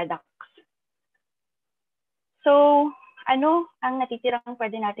biocon products. So, ano ang natitirang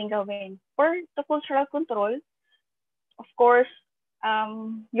pwede natin gawin? For the cultural control, of course,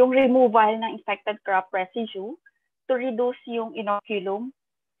 yung removal ng infected crop residue to reduce yung inoculum,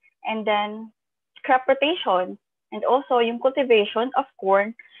 and then crop rotation, and also yung cultivation of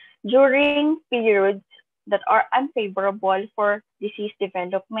corn during periods that are unfavorable for disease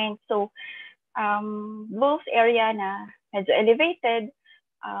development. So, those area na medyo elevated,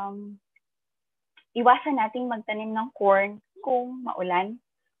 iwasan nating magtanim ng corn kung maulan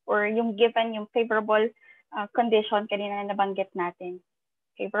or yung given yung favorable condition kanina na nabanggit natin,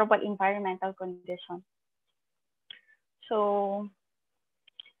 favorable environmental condition. So,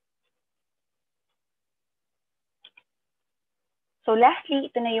 lastly,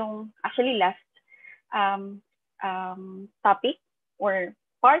 ito na yung actually last topic or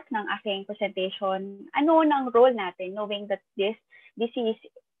part ng aking presentation. Ano ng role natin knowing that this disease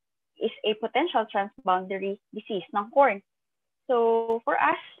is a potential transboundary disease ng corn? So for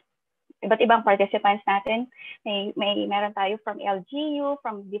us, iba't ibang participants natin, meron tayo from LGU,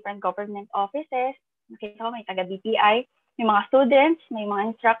 from different government offices, nakita ko may taga BPI, may mga students, may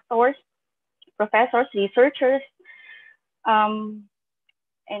mga instructors, professors, researchers,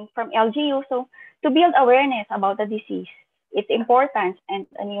 and from LGU. So to build awareness about the disease, its importance, and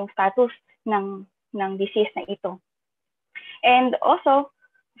ano yung status ng disease na ito. And also,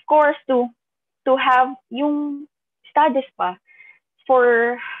 of course, to have yung studies pa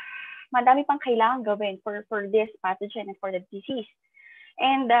for madami pang kailangan gawin for this pathogen and for the disease.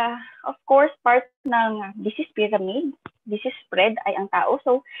 And of course, part ng disease pyramid, disease spread ay ang tao.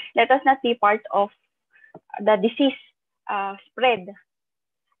 So let us not be part of the disease spread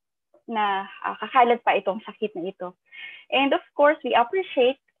na kakalat pa itong sakit na ito. And of course, we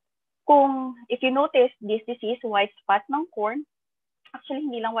appreciate kung if you notice this disease, white spot ng corn, actually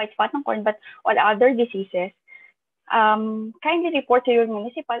hindi lang white spot ng corn but all other diseases, kindly report to your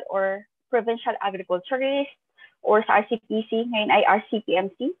municipal or provincial agriculturist or sa RCPC, ngayon ay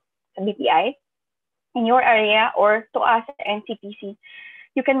RCPMC, sa BPI, in your area, or to us sa NCPC.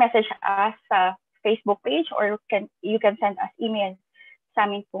 You can message us sa Facebook page or you can send us email sa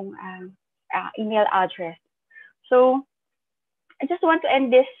amin pong email address. So, I just want to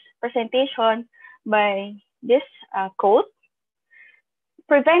end this presentation by this quote.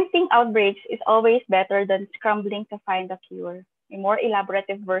 Preventing outbreaks is always better than scrambling to find a cure. A more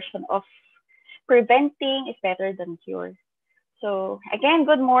elaborative version of preventing is better than cure. So again,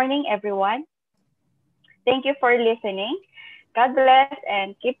 good morning, everyone. Thank you for listening. God bless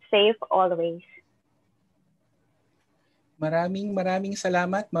and keep safe always. Maraming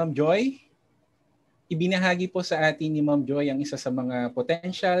salamat, Ma'am Joy. Ibinahagi po sa atin ni Ma'am Joy ang isa sa mga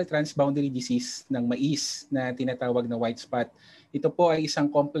potential transboundary disease ng mais na tinatawag na white spot. Ito po ay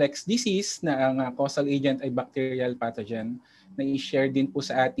isang complex disease na ang causal agent ay bacterial pathogen. Na i-share din po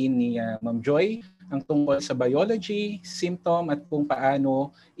sa atin ni Ma'am Joy ang tungkol sa biology, symptom at kung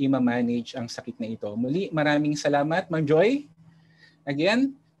paano i-manage ang sakit na ito. Muli, maraming salamat, Ma'am Joy.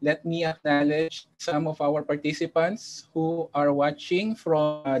 Again, let me acknowledge some of our participants who are watching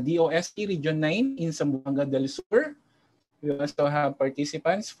from DOST Region 9 in Zamboanga del Sur. We also have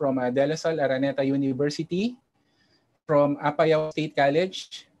participants from De La Salle Araneta University, from Apayao State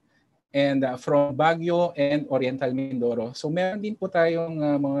College, and from Baguio and Oriental Mindoro. So meron din po tayong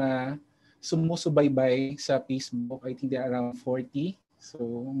mga sumusubaybay sa Facebook. I think there are around 40. So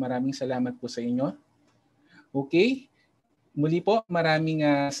maraming salamat po sa inyo. Okay. Muli po, maraming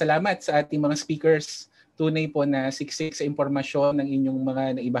salamat sa ating mga speakers. Tunay po na siksik sa impormasyon ng inyong mga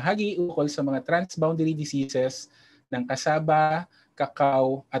naibahagi ukol sa mga transboundary diseases ng kasaba,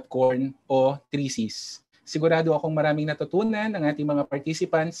 kakao at corn o 3Cs. Sigurado akong maraming natutunan ng ating mga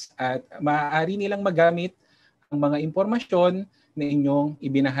participants at maaari nilang magamit ang mga impormasyon na inyong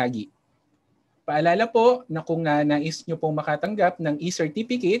ibinahagi. Paalala po na kung nais nyo pong makatanggap ng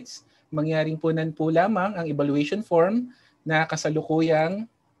e-certificates, mangyaring punan po lamang ang evaluation form na kasalukuyang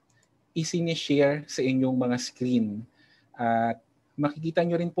isinishare sa inyong mga screen. At makikita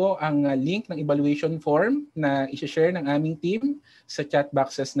nyo rin po ang link ng evaluation form na i-share ng aming team sa chat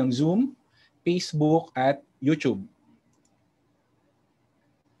boxes ng Zoom, Facebook at YouTube.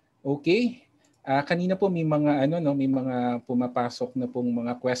 Okay. Kanina po may mga may mga pumapasok na pong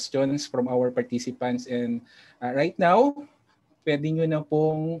mga questions from our participants, and right now pwede nyo na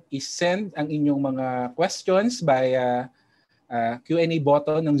pong i-send ang inyong mga questions via Q&A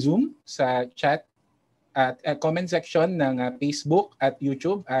button ng Zoom sa chat at comment section ng Facebook at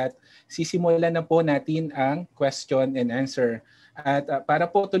YouTube, at sisimulan na po natin ang question and answer. At para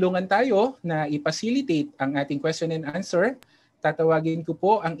po tulungan tayo na i-facilitate ang ating question and answer, tatawagin ko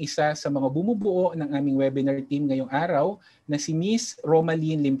po ang isa sa mga bumubuo ng aming webinar team ngayong araw na si Miss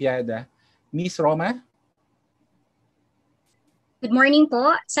Romaline Limpiada. Miss Roma? Good morning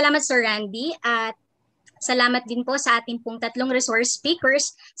po. Salamat Sir Randy, at salamat din po sa ating pong tatlong resource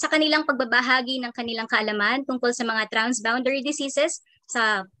speakers sa kanilang pagbabahagi ng kanilang kaalaman tungkol sa mga transboundary diseases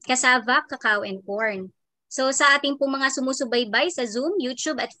sa cassava, cacao, and corn. So sa ating pong mga sumusubaybay sa Zoom,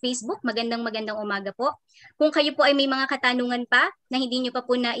 YouTube at Facebook, magandang umaga po. Kung kayo po ay may mga katanungan pa na hindi nyo pa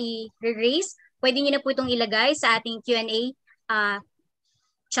po na i-raise, pwede nyo na po itong ilagay sa ating Q&A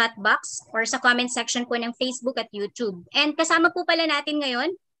chat box or sa comment section po ng Facebook at YouTube. And kasama po pala natin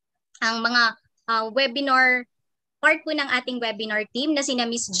ngayon ang mga webinar, part po ng ating webinar team na sina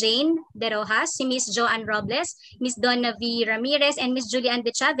Miss Jane De Rojas, si Miss Joanne Robles, Miss Donna V. Ramirez, and Miss Julian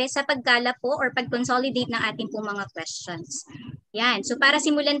De Chavez sa pagkala po or pag-consolidate ng ating pong mga questions. Yan. So para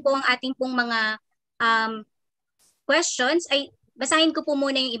simulan po ang ating pong mga questions, ay basahin ko po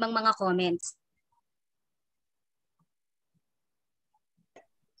muna yung ibang mga comments.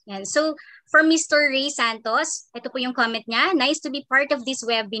 Yan. So from Mr. Ray Santos, ito po yung comment niya. Nice to be part of this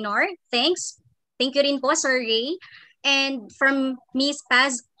webinar. Thanks. Thank you rin po, Sir Ray. And from Miss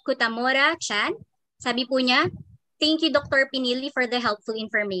Paz Kutamora Chan, sabi po niya, thank you, Dr. Pinili, for the helpful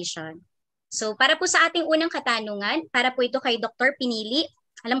information. So para po sa ating unang katanungan, para po ito kay Dr. Pinili,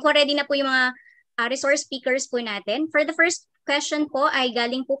 alam ko ready na po yung mga resource speakers po natin. For the first question po ay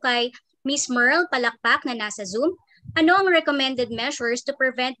galing po kay Miss Merle Palakpak na nasa Zoom. Ano ang recommended measures to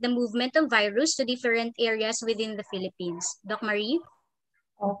prevent the movement of virus to different areas within the Philippines? Doc Marie?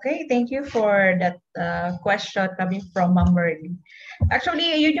 Okay, thank you for that question coming from Ma'am Merly.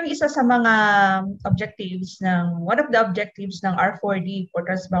 Actually, yun yung isa sa mga objectives one of the objectives ng R4D for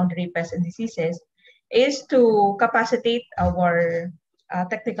Transboundary Pests and Diseases is to capacitate our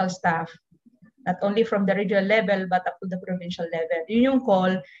technical staff, not only from the regional level but up to the provincial level. Yun yung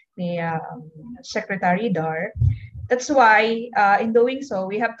call ni Secretary Dar. That's why, in doing so,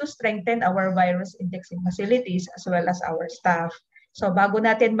 we have to strengthen our virus indexing facilities as well as our staff. So bago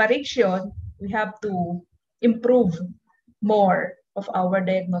natin ma-reach yun, we have to improve more of our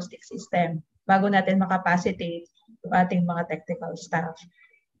diagnostic system bago natin makapacitate yung ating mga technical staff.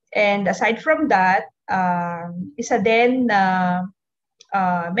 And aside from that, isa din na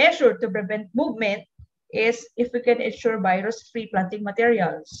measure to prevent movement is if we can ensure virus-free planting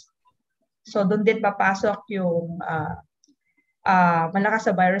materials. So doon din papasok yung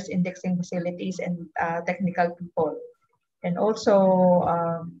malakas sa virus indexing facilities and technical people. And also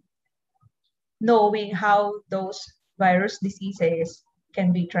knowing how those virus diseases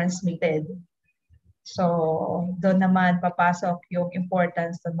can be transmitted. So doon naman papasok yung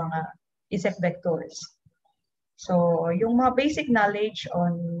importance ng mga insect vectors. So yung mga basic knowledge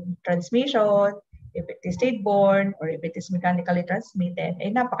on transmission, if it is state-borne or if it is mechanically transmitted, ay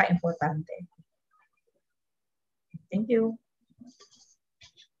napaka-importante. Thank you.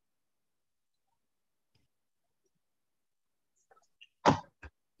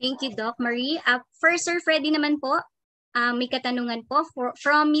 Thank you, Doc Marie. For Sir Freddy naman po, may katanungan po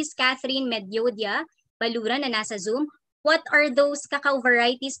from Miss Catherine Mediodia, Balura na nasa Zoom. What are those cacao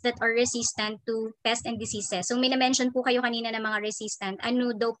varieties that are resistant to pests and diseases? So may na-mention po kayo kanina ng mga resistant.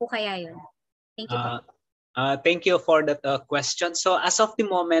 Ano daw po kaya yun? Thank you po. Thank you for that question. So as of the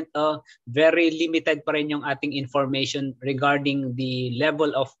moment, very limited pa rin yung ating information regarding the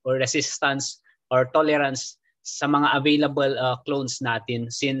level of resistance or tolerance sa mga available clones natin,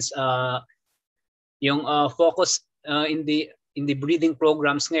 since yung focus in the breeding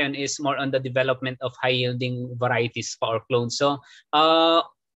programs ngayon is more on the development of high yielding varieties for our clones. So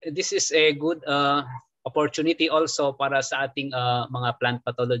this is a good opportunity also para sa ating mga plant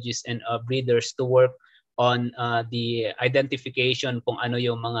pathologists and breeders to work on the identification kung ano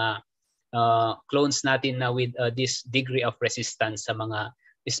yung mga clones natin na with this degree of resistance sa mga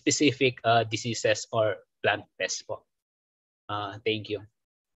specific diseases or plant pests po. Thank you.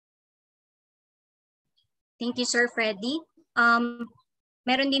 Thank you, Sir Freddy.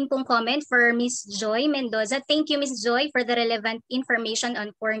 Meron din pong comment for Ms. Joy Mendoza. Thank you, Ms. Joy, for the relevant information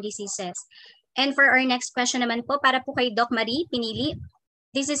on corn diseases. And for our next question naman po, para po kay Doc Marie Pinili.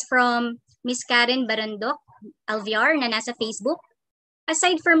 This is from Ms. Karen Barandok Alviar na nasa Facebook.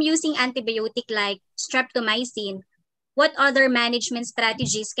 Aside from using antibiotic like streptomycin, what other management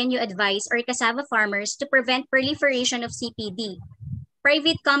strategies can you advise our cassava farmers to prevent proliferation of CPD?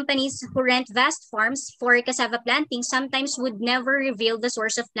 Private companies who rent vast farms for cassava planting sometimes would never reveal the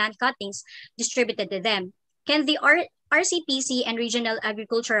source of plant cuttings distributed to them. Can the RCPC and regional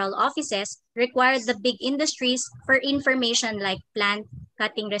agricultural offices require the big industries for information like plant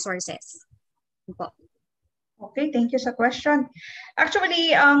cutting resources? Okay, thank you sa question.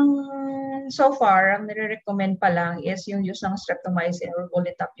 Actually, so far, ang nire-recommend pa lang is yung use ng streptomycin or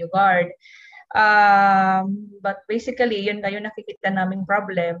Tapugard. But basically, yun na yung nakikita naming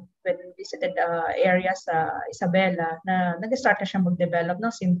problem when we visited areas sa Isabela na nag-start na siya mag-develop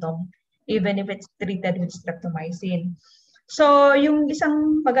ng symptom even if it's treated with streptomycin. So, yung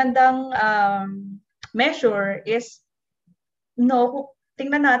isang magandang measure is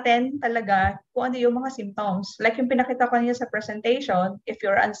tingnan natin talaga kung ano yung mga symptoms. Like yung pinakita ko niya sa presentation, if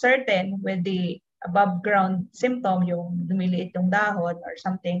you're uncertain with the above ground symptom, yung lumiliit yung dahon or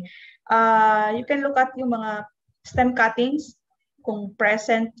something, you can look at yung mga stem cuttings kung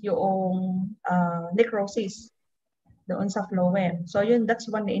present yung necrosis doon sa phloem. So yun, that's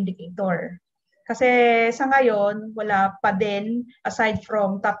one indicator. Kasi sa ngayon, wala pa din, aside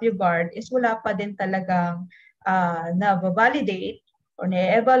from Tapugard, is wala pa din talagang na-validate or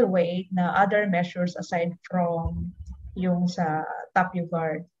na-evaluate na other measures aside from yung sa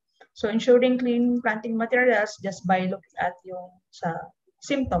Tapugard. So ensuring clean planting materials just by looking at yung sa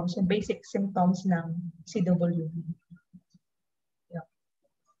symptoms, yung basic symptoms ng CWB. Yeah.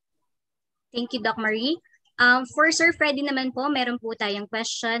 Thank you, Doc Marie. For Sir Freddy naman po, meron po tayong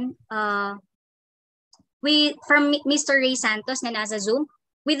question from Mr. Ray Santos na nasa Zoom.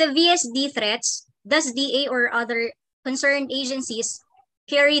 With the VSD threats, does DA or other concerned agencies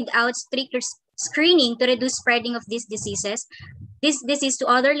carried out stricter screening to reduce spreading of these diseases? This disease to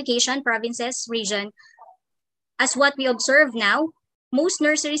other location, provinces, region. As what we observe now, most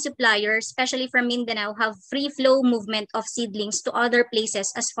nursery suppliers, especially from Mindanao, have free flow movement of seedlings to other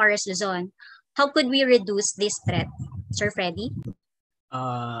places as far as Luzon. How could we reduce this threat? Sir Freddy?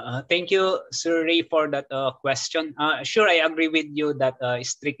 Thank you, Sir Ray, for that question. Sure, I agree with you that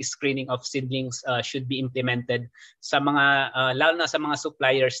strict screening of seedlings should be implemented sa mga, lalo na sa mga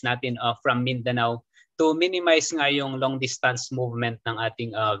suppliers natin from Mindanao to minimize nga yung long distance movement ng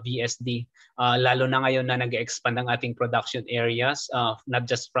ating VSD. Lalo na ngayon na nag-expand ang ating production areas, not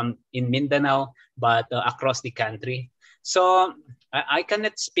just from in Mindanao, but across the country. So, I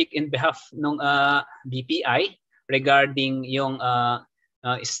cannot speak in behalf ng BPI regarding yung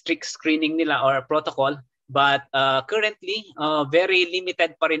strict screening nila or protocol, but currently very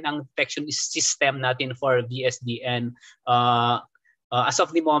limited pa rin ang detection system natin for VSD, and as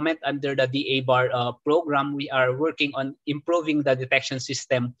of the moment under the DA-BAR program, we are working on improving the detection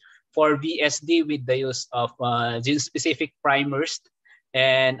system for VSD with the use of gene-specific primers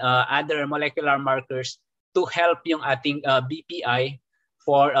and other molecular markers to help yung ating BPI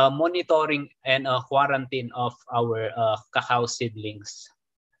for monitoring and quarantine of our cacao seedlings.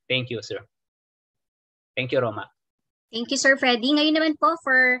 Thank you, sir. Thank you, Roma. Thank you, Sir Freddy. Ngayon naman po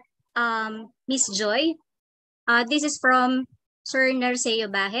for Miss Joy. This is from Sir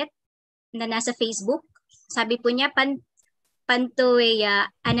Narceo Bahet na nasa Facebook. Sabi po niya, Pantoea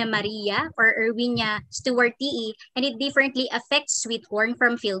Ana Maria or Erwinia Stewart TE, and it differently affects sweet corn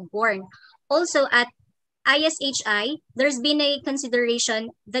from field corn. Also at ISHI, there's been a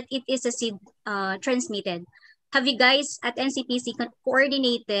consideration that it is a seed transmitted. Have you guys at NCPC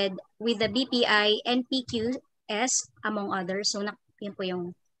coordinated with the BPI and PQS among others? So yun po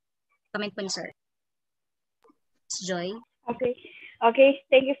yung comment po ni Sir. Joy. Okay,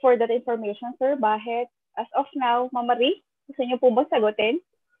 thank you for that information, Sir Bahet. As of now, Mama Marie, gusto niyo po ba sagutin?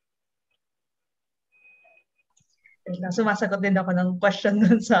 Sumasagot din ako ng question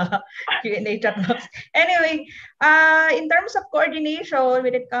dun sa Q&A chat box. Anyway, in terms of coordination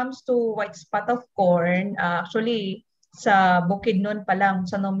when it comes to white spot of corn, actually sa Bukidnon pa lang,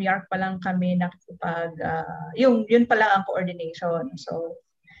 sa Nomyark pa lang kami nakikipag, yun pa lang ang coordination. So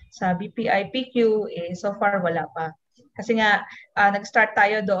sa BPI PQ, so far wala pa. Kasi nga, nag-start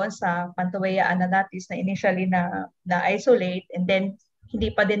tayo doon sa Pantoea Ananatis na initially na-isolate, and then hindi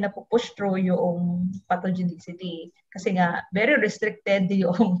pa din napupush through yung pathogenicity. Kasi nga, very restricted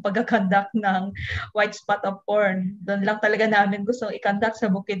yung pag-conduct ng white spot of corn. Doon lang talaga namin gusto i-conduct sa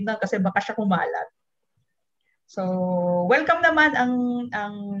Bukidnon kasi baka siya kumalat. So welcome naman ang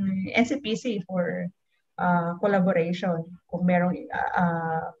NCPC for collaboration kung merong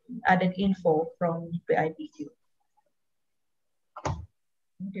added info from PIPQ.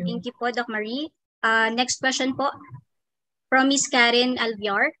 Thank you po, Doc Marie. Next question po from Ms. Karen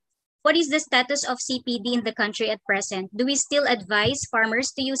Alviar. What is the status of CPD in the country at present? Do we still advise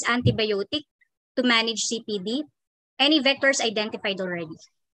farmers to use antibiotic to manage CPD? Any vectors identified already?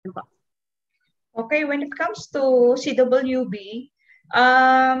 Okay, when it comes to CWB,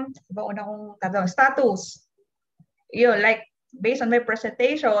 status. Yun, like based on my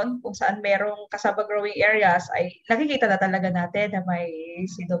presentation, kung saan merong kasaba growing areas, ay nakikita na talaga natin na may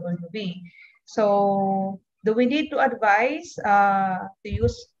CWB. So, do we need to advise to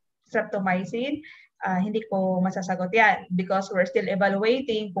use streptomycin? Hindi ko masasagot yan because we're still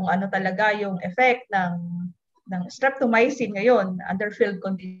evaluating kung ano talaga yung effect ng streptomycin ngayon under field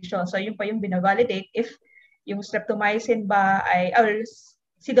conditions. So, yun pa yung binavalidate if yung streptomycin ba ay, or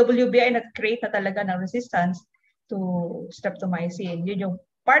CWB ay nag-create na talaga ng resistance to streptomycin. Yun yung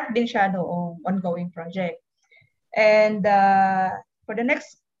part din siya noong ongoing project. And for the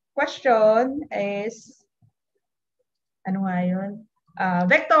next question is, ano nga yun?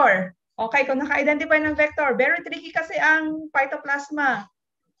 Vector. Okay, kung naka-identify ng vector, very tricky kasi ang phytoplasma.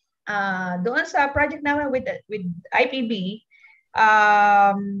 Doon sa project namin with IPB,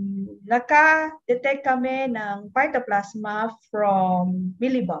 naka-detect kami ng phytoplasma from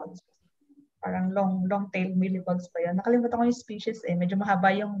millibugs. Parang long tail millibugs pa yun. Nakalimutan ko yung species eh. Medyo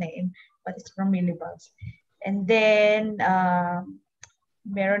mahaba yung name, but it's from millibugs. And then,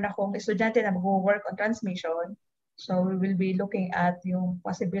 meron akong estudyante na mag-work on transmission. So, we will be looking at yung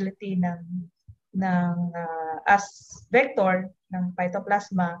possibility ng as vector ng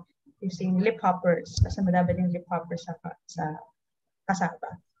phytoplasma using leaf hoppers. Kasi madami yung leaf hoppers sa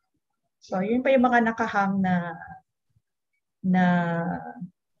kasaba. So, yun pa yung mga nakahang na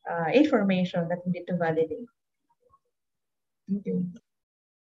information that we need to validate. Thank you.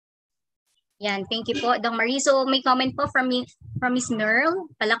 Yan, thank you po, Dong Marie. So may comment po from Ms. Nerl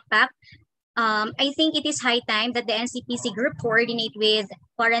Palakpak. I think it is high time that the NCPC group coordinate with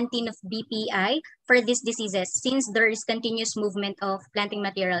quarantine of BPI for these diseases since there is continuous movement of planting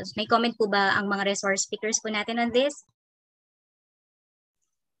materials. May comment po ba ang mga resource speakers po natin on this?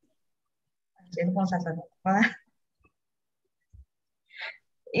 Sino pong sasagot?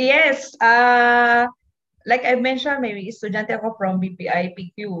 Yes, like I mentioned, maybe estudyante ako from BPI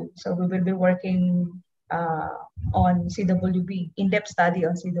PQ. So we will be working on CWB, in-depth study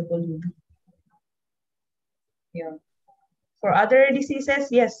on CWB. Yeah. For other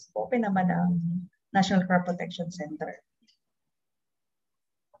diseases, yes, open naman ang National Crop Protection Center.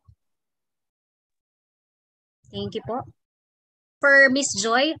 Thank you po. For Ms.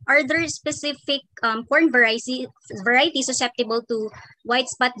 Joy, are there specific corn varieties susceptible to white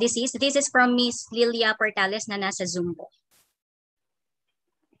spot disease? This is from Ms. Lilia Portales na nasa Zoom po.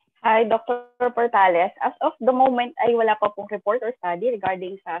 Hi, Dr. Portales. As of the moment ay wala pa pong report or study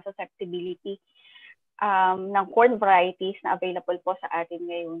regarding sa susceptibility ng corn varieties na available po sa atin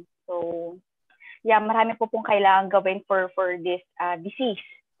ngayon. So, yeah, marami po pong kailangan gawin for this disease.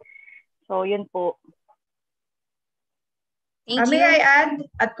 So, yun po. May I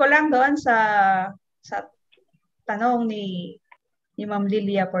add ko lang doon sa tanong ni Ma'am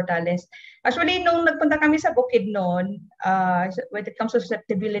Lilia Portales. Actually, nung nagpunta kami sa bukid noon, when it comes to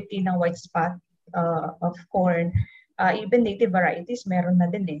susceptibility ng white spot of corn, even native varieties, meron na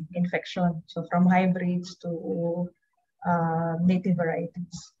din infection. So from hybrids to native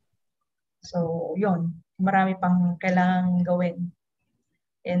varieties. So yun, marami pang kailangang gawin.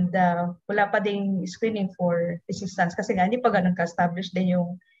 And wala pa ding screening for resistance kasi nga hindi pa ganun ka-establish din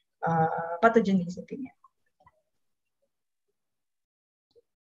yung pathogenicity niya.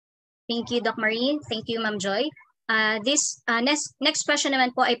 Thank you, Doc Marie. Thank you, Ma'am Joy. This next question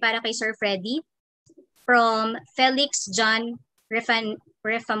naman po ay para kay Sir Freddy from Felix John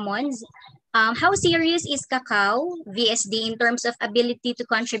Refamons. How serious is cacao VSD in terms of ability to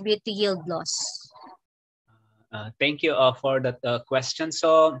contribute to yield loss? Thank you for that question.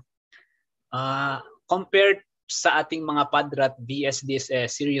 So, compared sa ating mga padrat, VSD is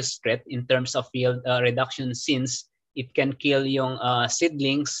a serious threat in terms of yield reduction since it can kill yung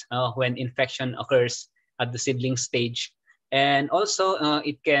seedlings when infection occurs at the seedling stage. And also,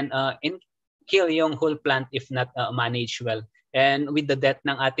 it can kill yung whole plant if not managed well. And with the death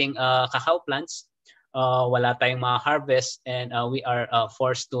ng ating cacao plants, wala tayong ma-harvest and we are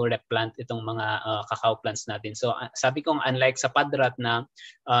forced to replant itong mga cacao plants natin. So sabi kong unlike sa padrat na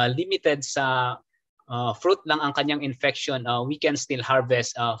limited sa fruit lang ang kanyang infection, we can still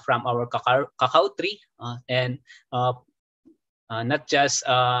harvest from our cacao tree and not just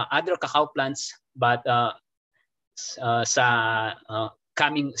other cacao plants, but sa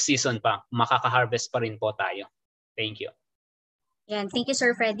coming season pa, makaka-harvest pa rin po tayo. Thank you. Yan, thank you,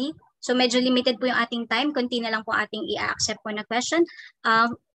 Sir Freddy. So medyo limited po yung ating time. Kunti na lang po ating i-accept po na question.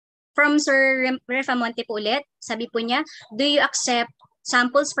 From Sir Refamonte po ulit, sabi po niya, do you accept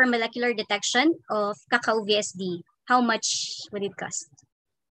samples for molecular detection of cacao VSD? How much would it cost?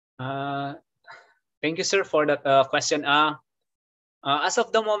 Thank you, sir, for that question. As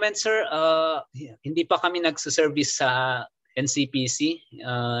of the moment, sir, hindi pa kami nagsuservice sa NCPC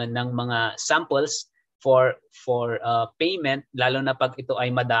ng mga samples for payment, lalo na pag ito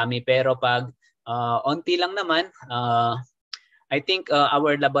ay madami. Pero pag onti lang naman, I think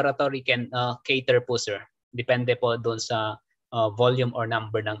our laboratory can cater po, sir. Depende po doon sa volume or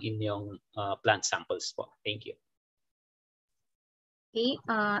number ng inyong plant samples po. Thank you. Okay,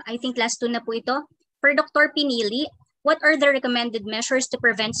 I think last two na po ito. For Dr. Pinili, what are the recommended measures to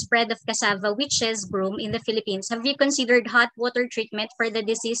prevent spread of cassava witches broom in the Philippines? Have you considered hot water treatment for the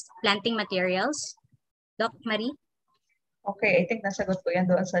diseased planting materials? Doc Marie? Okay, I think nasagot ko yan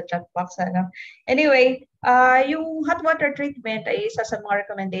doon sa chat box. Anyway, yung hot water treatment ay isa sa mga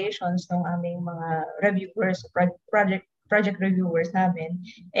recommendations ng aming mga reviewers, project reviewers namin.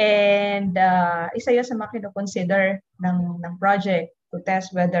 And isa yun sa mga kinoconsider ng project to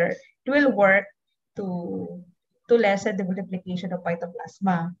test whether it will work to lessen the multiplication of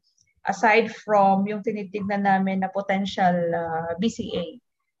phytoplasma. Aside from yung tinitignan namin na potential BCA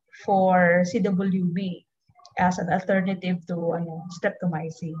for CWB as an alternative to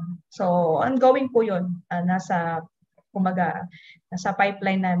streptomycin. So ongoing po yun. Nasa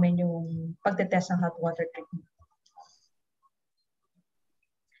pipeline namin yung pagtetest ng hot water treatment.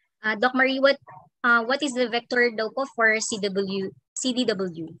 Doc Marie, what is the vector daw po for CDW?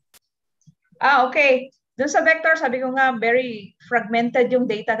 Okay. Doon sa vector, sabi ko nga, very fragmented yung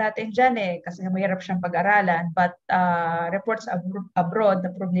data natin dyan kasi mahirap siyang pag-aralan. But reports abroad,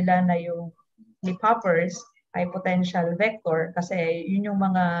 na-prove nila na yung leafhoppers ay potential vector kasi yun yung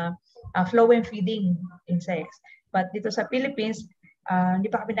mga flow and feeding insects. But dito sa Philippines, hindi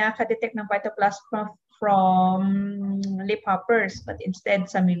pa kami nakaka-detect ng phytoplasma from leafhoppers, but instead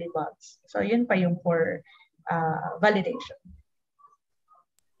sa mealybugs. So yun pa yung for validation.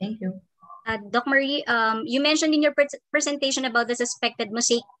 Thank you. Doc Marie, you mentioned in your presentation about the suspected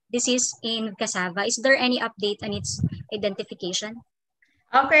mosaic disease in cassava. Is there any update on its identification?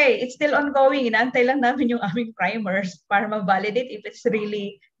 Okay, it's still ongoing. Inaantay lang namin yung aming primers para ma-validate if it's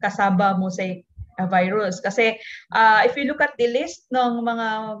really cassava mosaic virus. Kasi if you look at the list ng mga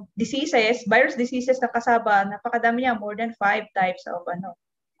diseases, virus diseases na cassava, napakadami niya, more than 5 types of 5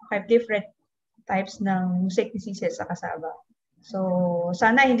 different types ng mosaic diseases sa cassava. So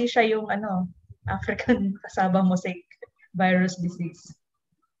sana hindi siya yung African cassava mosaic virus disease.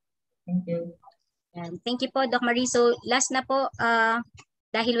 Thank you. And thank you po, Doc Marie. So last na po,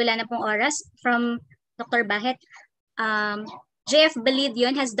 dahil wala na pong oras, from Dr. Bahet, JF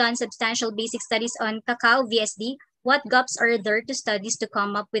Balidion has done substantial basic studies on cacao VSD. What gaps are there to studies to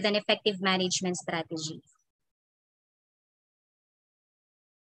come up with an effective management strategy?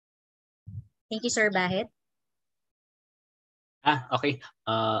 Thank you, Sir Bahet. Okay.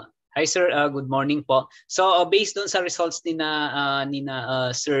 Hi, sir. Good morning po. So, based on sa results ni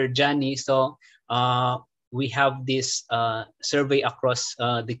Sir Johnny, so we have this survey across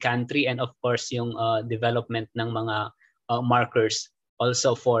the country and of course yung development ng mga markers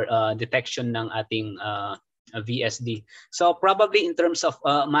also for detection ng ating VSD. So probably in terms of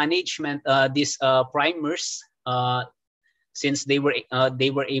management, these primers, since they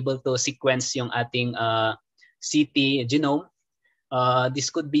were able to sequence yung ating CT genome, this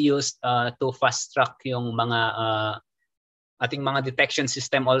could be used to fast track yung mga ating mga detection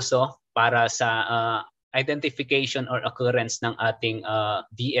system also para sa identification or occurrence ng ating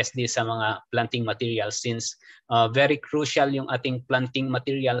VSD sa mga planting materials, since very crucial yung ating planting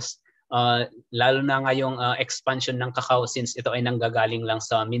materials lalo na ngayong expansion ng cacao since ito ay nanggagaling lang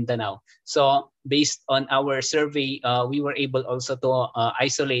sa Mindanao. So based on our survey, we were able also to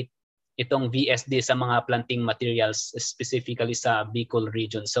isolate itong VSD sa mga planting materials specifically sa Bicol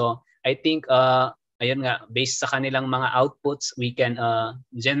region. So I think ayun nga, based sa kanilang mga outputs, we can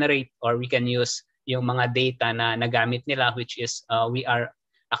generate or we can use yung mga data na nagamit nila, which is we are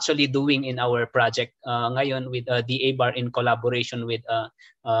actually doing in our project ngayon with DA-BAR in collaboration with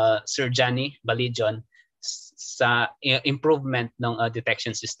Sir Johnny Balidion sa improvement ng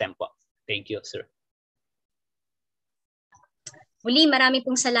detection system po. Thank you, sir. Muli, marami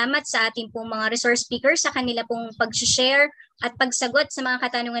pong salamat sa ating pong mga resource speakers sa kanila pong pag-share at pagsagot sa mga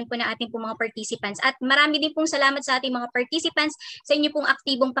katanungan po ng ating pong mga participants. At marami din pong salamat sa ating mga participants sa inyo pong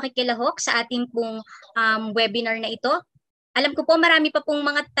aktibong pakikilahok sa ating pong webinar na ito. Alam ko po marami pa pong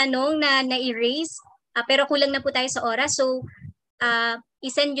mga tanong na na-erase, pero kulang na po tayo sa oras. So,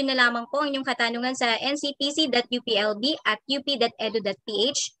 isend nyo na lamang po ang inyong katanungan sa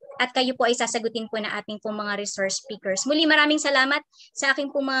ncpc.uplb@up.edu.ph at kayo po ay sasagutin po na ating pong mga resource speakers. Muli, maraming salamat sa aking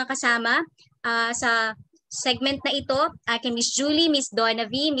pong mga kasama sa segment na ito, kay Miss Julie, Miss Donna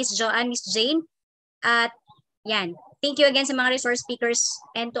V, Miss Joanne, Miss Jane, at yan. Thank you again sa mga resource speakers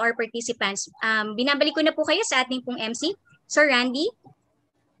and to our participants. Binabalik ko na po kayo sa ating pong MC, Sir Randy.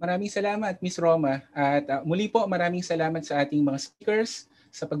 Maraming salamat, Miss Roma. At muli po, maraming salamat sa ating mga speakers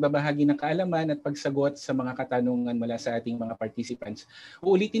sa pagbabahagi ng kaalaman at pagsagot sa mga katanungan mula sa ating mga participants.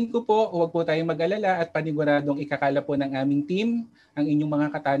 Uulitin ko po, huwag po tayong mag-alala at paniguradong ikakala po ng aming team ang inyong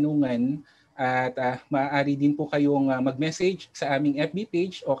mga katanungan. At maaari din po kayong mag-message sa aming FB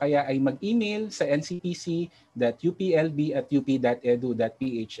page o kaya ay mag-email sa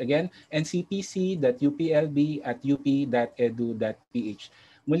ncpc.uplb@up.edu.ph. Again, ncpc.uplb@up.edu.ph.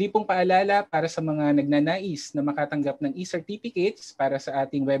 Muli pong paalala para sa mga nagnanais na makatanggap ng e-certificates para sa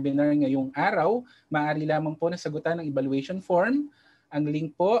ating webinar ngayong araw, maaari lamang po na sagutan ng evaluation form. Ang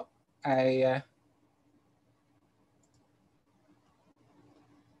link po ay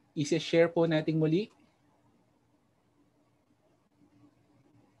isi-share po natin muli.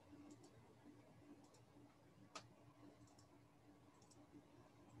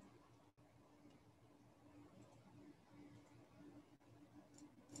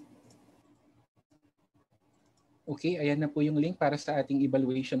 Okay, ayan na po yung link para sa ating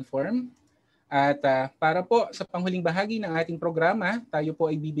evaluation form. At para po sa panghuling bahagi ng ating programa, tayo po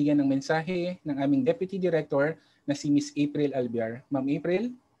ay bibigyan ng mensahe ng aming Deputy Director na si Miss April Albiar. Ma'am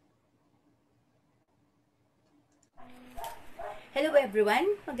April? Hello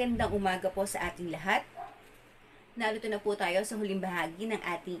everyone! Magandang umaga po sa ating lahat. Narito na po tayo sa huling bahagi ng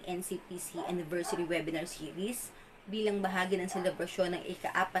ating NCPC Anniversary Webinar Series bilang bahagi ng selebrasyon ng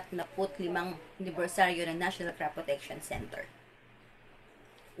ika-45 anibersaryo ng National Crop Protection Center.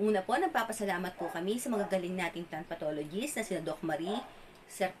 Una po, nagpapasalamat po kami sa mga galing nating plant pathologists na sina Doc Marie,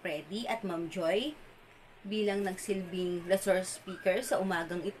 Sir Freddy at Ma'am Joy bilang nagsilbing resource speaker sa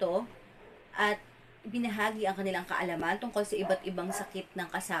umagang ito at binahagi ang kanilang kaalaman tungkol sa iba't ibang sakit ng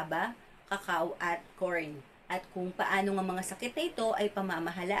kasaba, kakao at corn at kung paano ng mga sakit na ito ay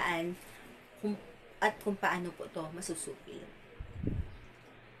pamamahalaan at kung paano po ito masusupil.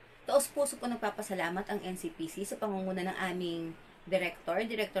 Taos puso po nagpapasalamat ang NCPC sa pangunguna ng aming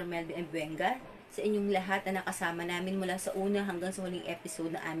Director Melvin Embuenga, sa inyong lahat na nakasama namin mula sa una hanggang sa huling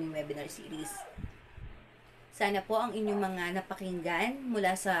episode ng aming webinar series. Sana po ang inyong mga napakinggan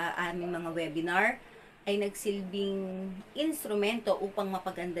mula sa aming mga webinar ay nagsilbing instrumento upang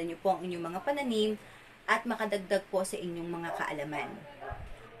mapaganda niyo po ang inyong mga pananim at makadagdag po sa inyong mga kaalaman.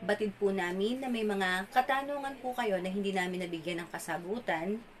 Batid po namin na may mga katanungan po kayo na hindi namin nabigyan ng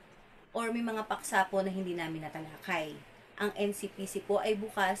kasagutan or may mga paksa po na hindi namin natalakay. Ang NCPC po ay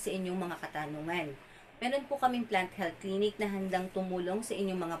bukas sa inyong mga katanungan. Meron po kaming plant health clinic na handang tumulong sa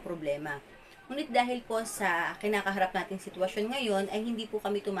inyong mga problema. Ngunit dahil po sa kinakaharap nating sitwasyon ngayon ay hindi po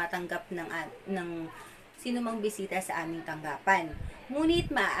kami tumatanggap ng sinumang bisita sa aming tanggapan.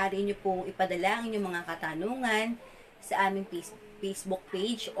 Ngunit maaari nyo pong ipadala ang inyong mga katanungan sa aming Facebook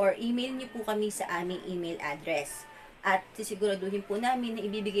page or email nyo po kami sa aming email address. At sisiguraduhin po namin na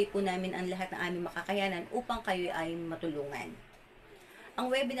ibibigay po namin ang lahat ng aming makakayanan upang kayo ay matulungan. Ang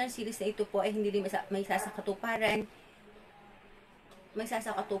webinar series na ito po ay hindi rin may sasakatuparan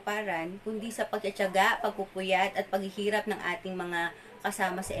kundi sa pagtsatsaga, pagpupuyat at paghihirap ng ating mga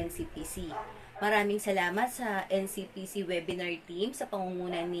kasama sa NCPC. Maraming salamat sa NCPC webinar team sa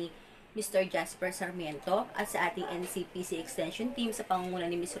pangunguna ni Mr. Jasper Sarmiento at sa ating NCPC Extension Team sa pangunguna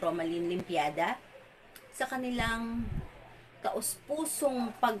ni Ms. Romalyn Limpiada sa kanilang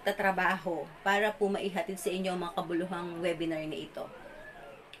taus-pusong pagtatrabaho para po maihatid sa inyo ang mga kabuluhang webinar na ito.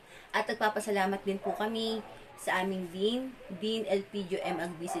 At nagpapasalamat din po kami sa aming Dean Elpidio M.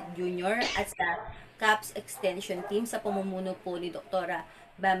 Agbisit Jr. at sa CAPS Extension Team sa pamumuno po ni Dr.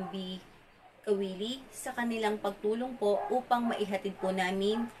 Bambi Kawili sa kanilang pagtulong po upang maihatid po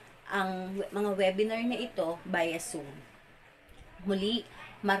namin ang mga webinar na ito via Zoom. Muli,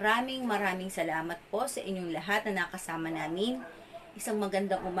 maraming salamat po sa inyong lahat na nakasama namin. Isang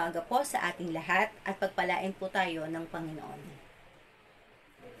magandang umaga po sa ating lahat at pagpalain po tayo ng Panginoon.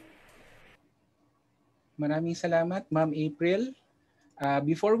 Maraming salamat, Ma'am April.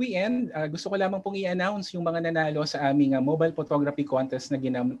 Before we end, gusto ko lamang pong i-announce yung mga nanalo sa aming mobile photography contest na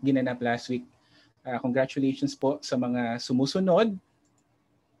ginanap last week. Congratulations po sa mga sumusunod.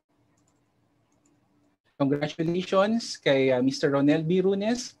 Congratulations kay Mr. Ronel B.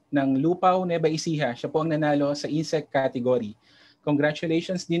 Runes ng Lupaw, Nueva Ecija. Siya po ang nanalo sa insect category.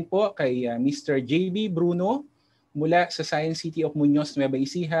 Congratulations din po kay Mr. JB Bruno mula sa Science City of Muñoz, Nueva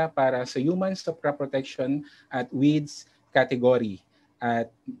Ecija para sa Human Crop Protection at Weeds category.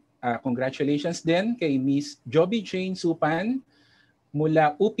 At congratulations din kay Miss Joby Jane Supan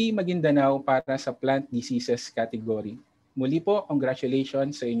mula UP Maguindanao para sa Plant Diseases category. Muli po,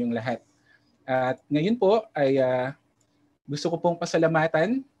 congratulations sa inyong lahat. At ngayon po ay gusto ko pong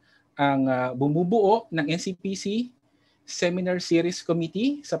pasalamatan ang bumubuo ng NCPC Seminar Series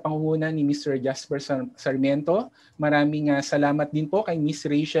Committee sa pangunguna ni Mr. Jasper Sarmiento. Maraming salamat din po kay Miss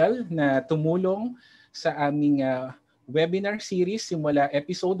Rachel na tumulong sa aming webinar series simula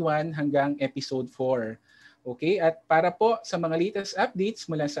episode 1 hanggang episode 4. Okay, at para po sa mga latest updates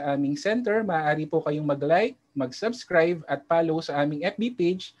mula sa aming center, maaari po kayong mag-like, mag-subscribe at follow sa aming FB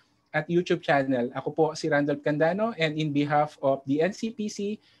page at YouTube channel. Ako po si Randolph Candano, and in behalf of the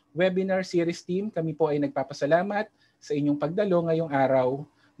NCPC Webinar Series team, kami po ay nagpapasalamat sa inyong pagdalo ngayong araw.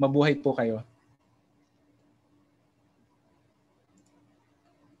 Mabuhay po kayo.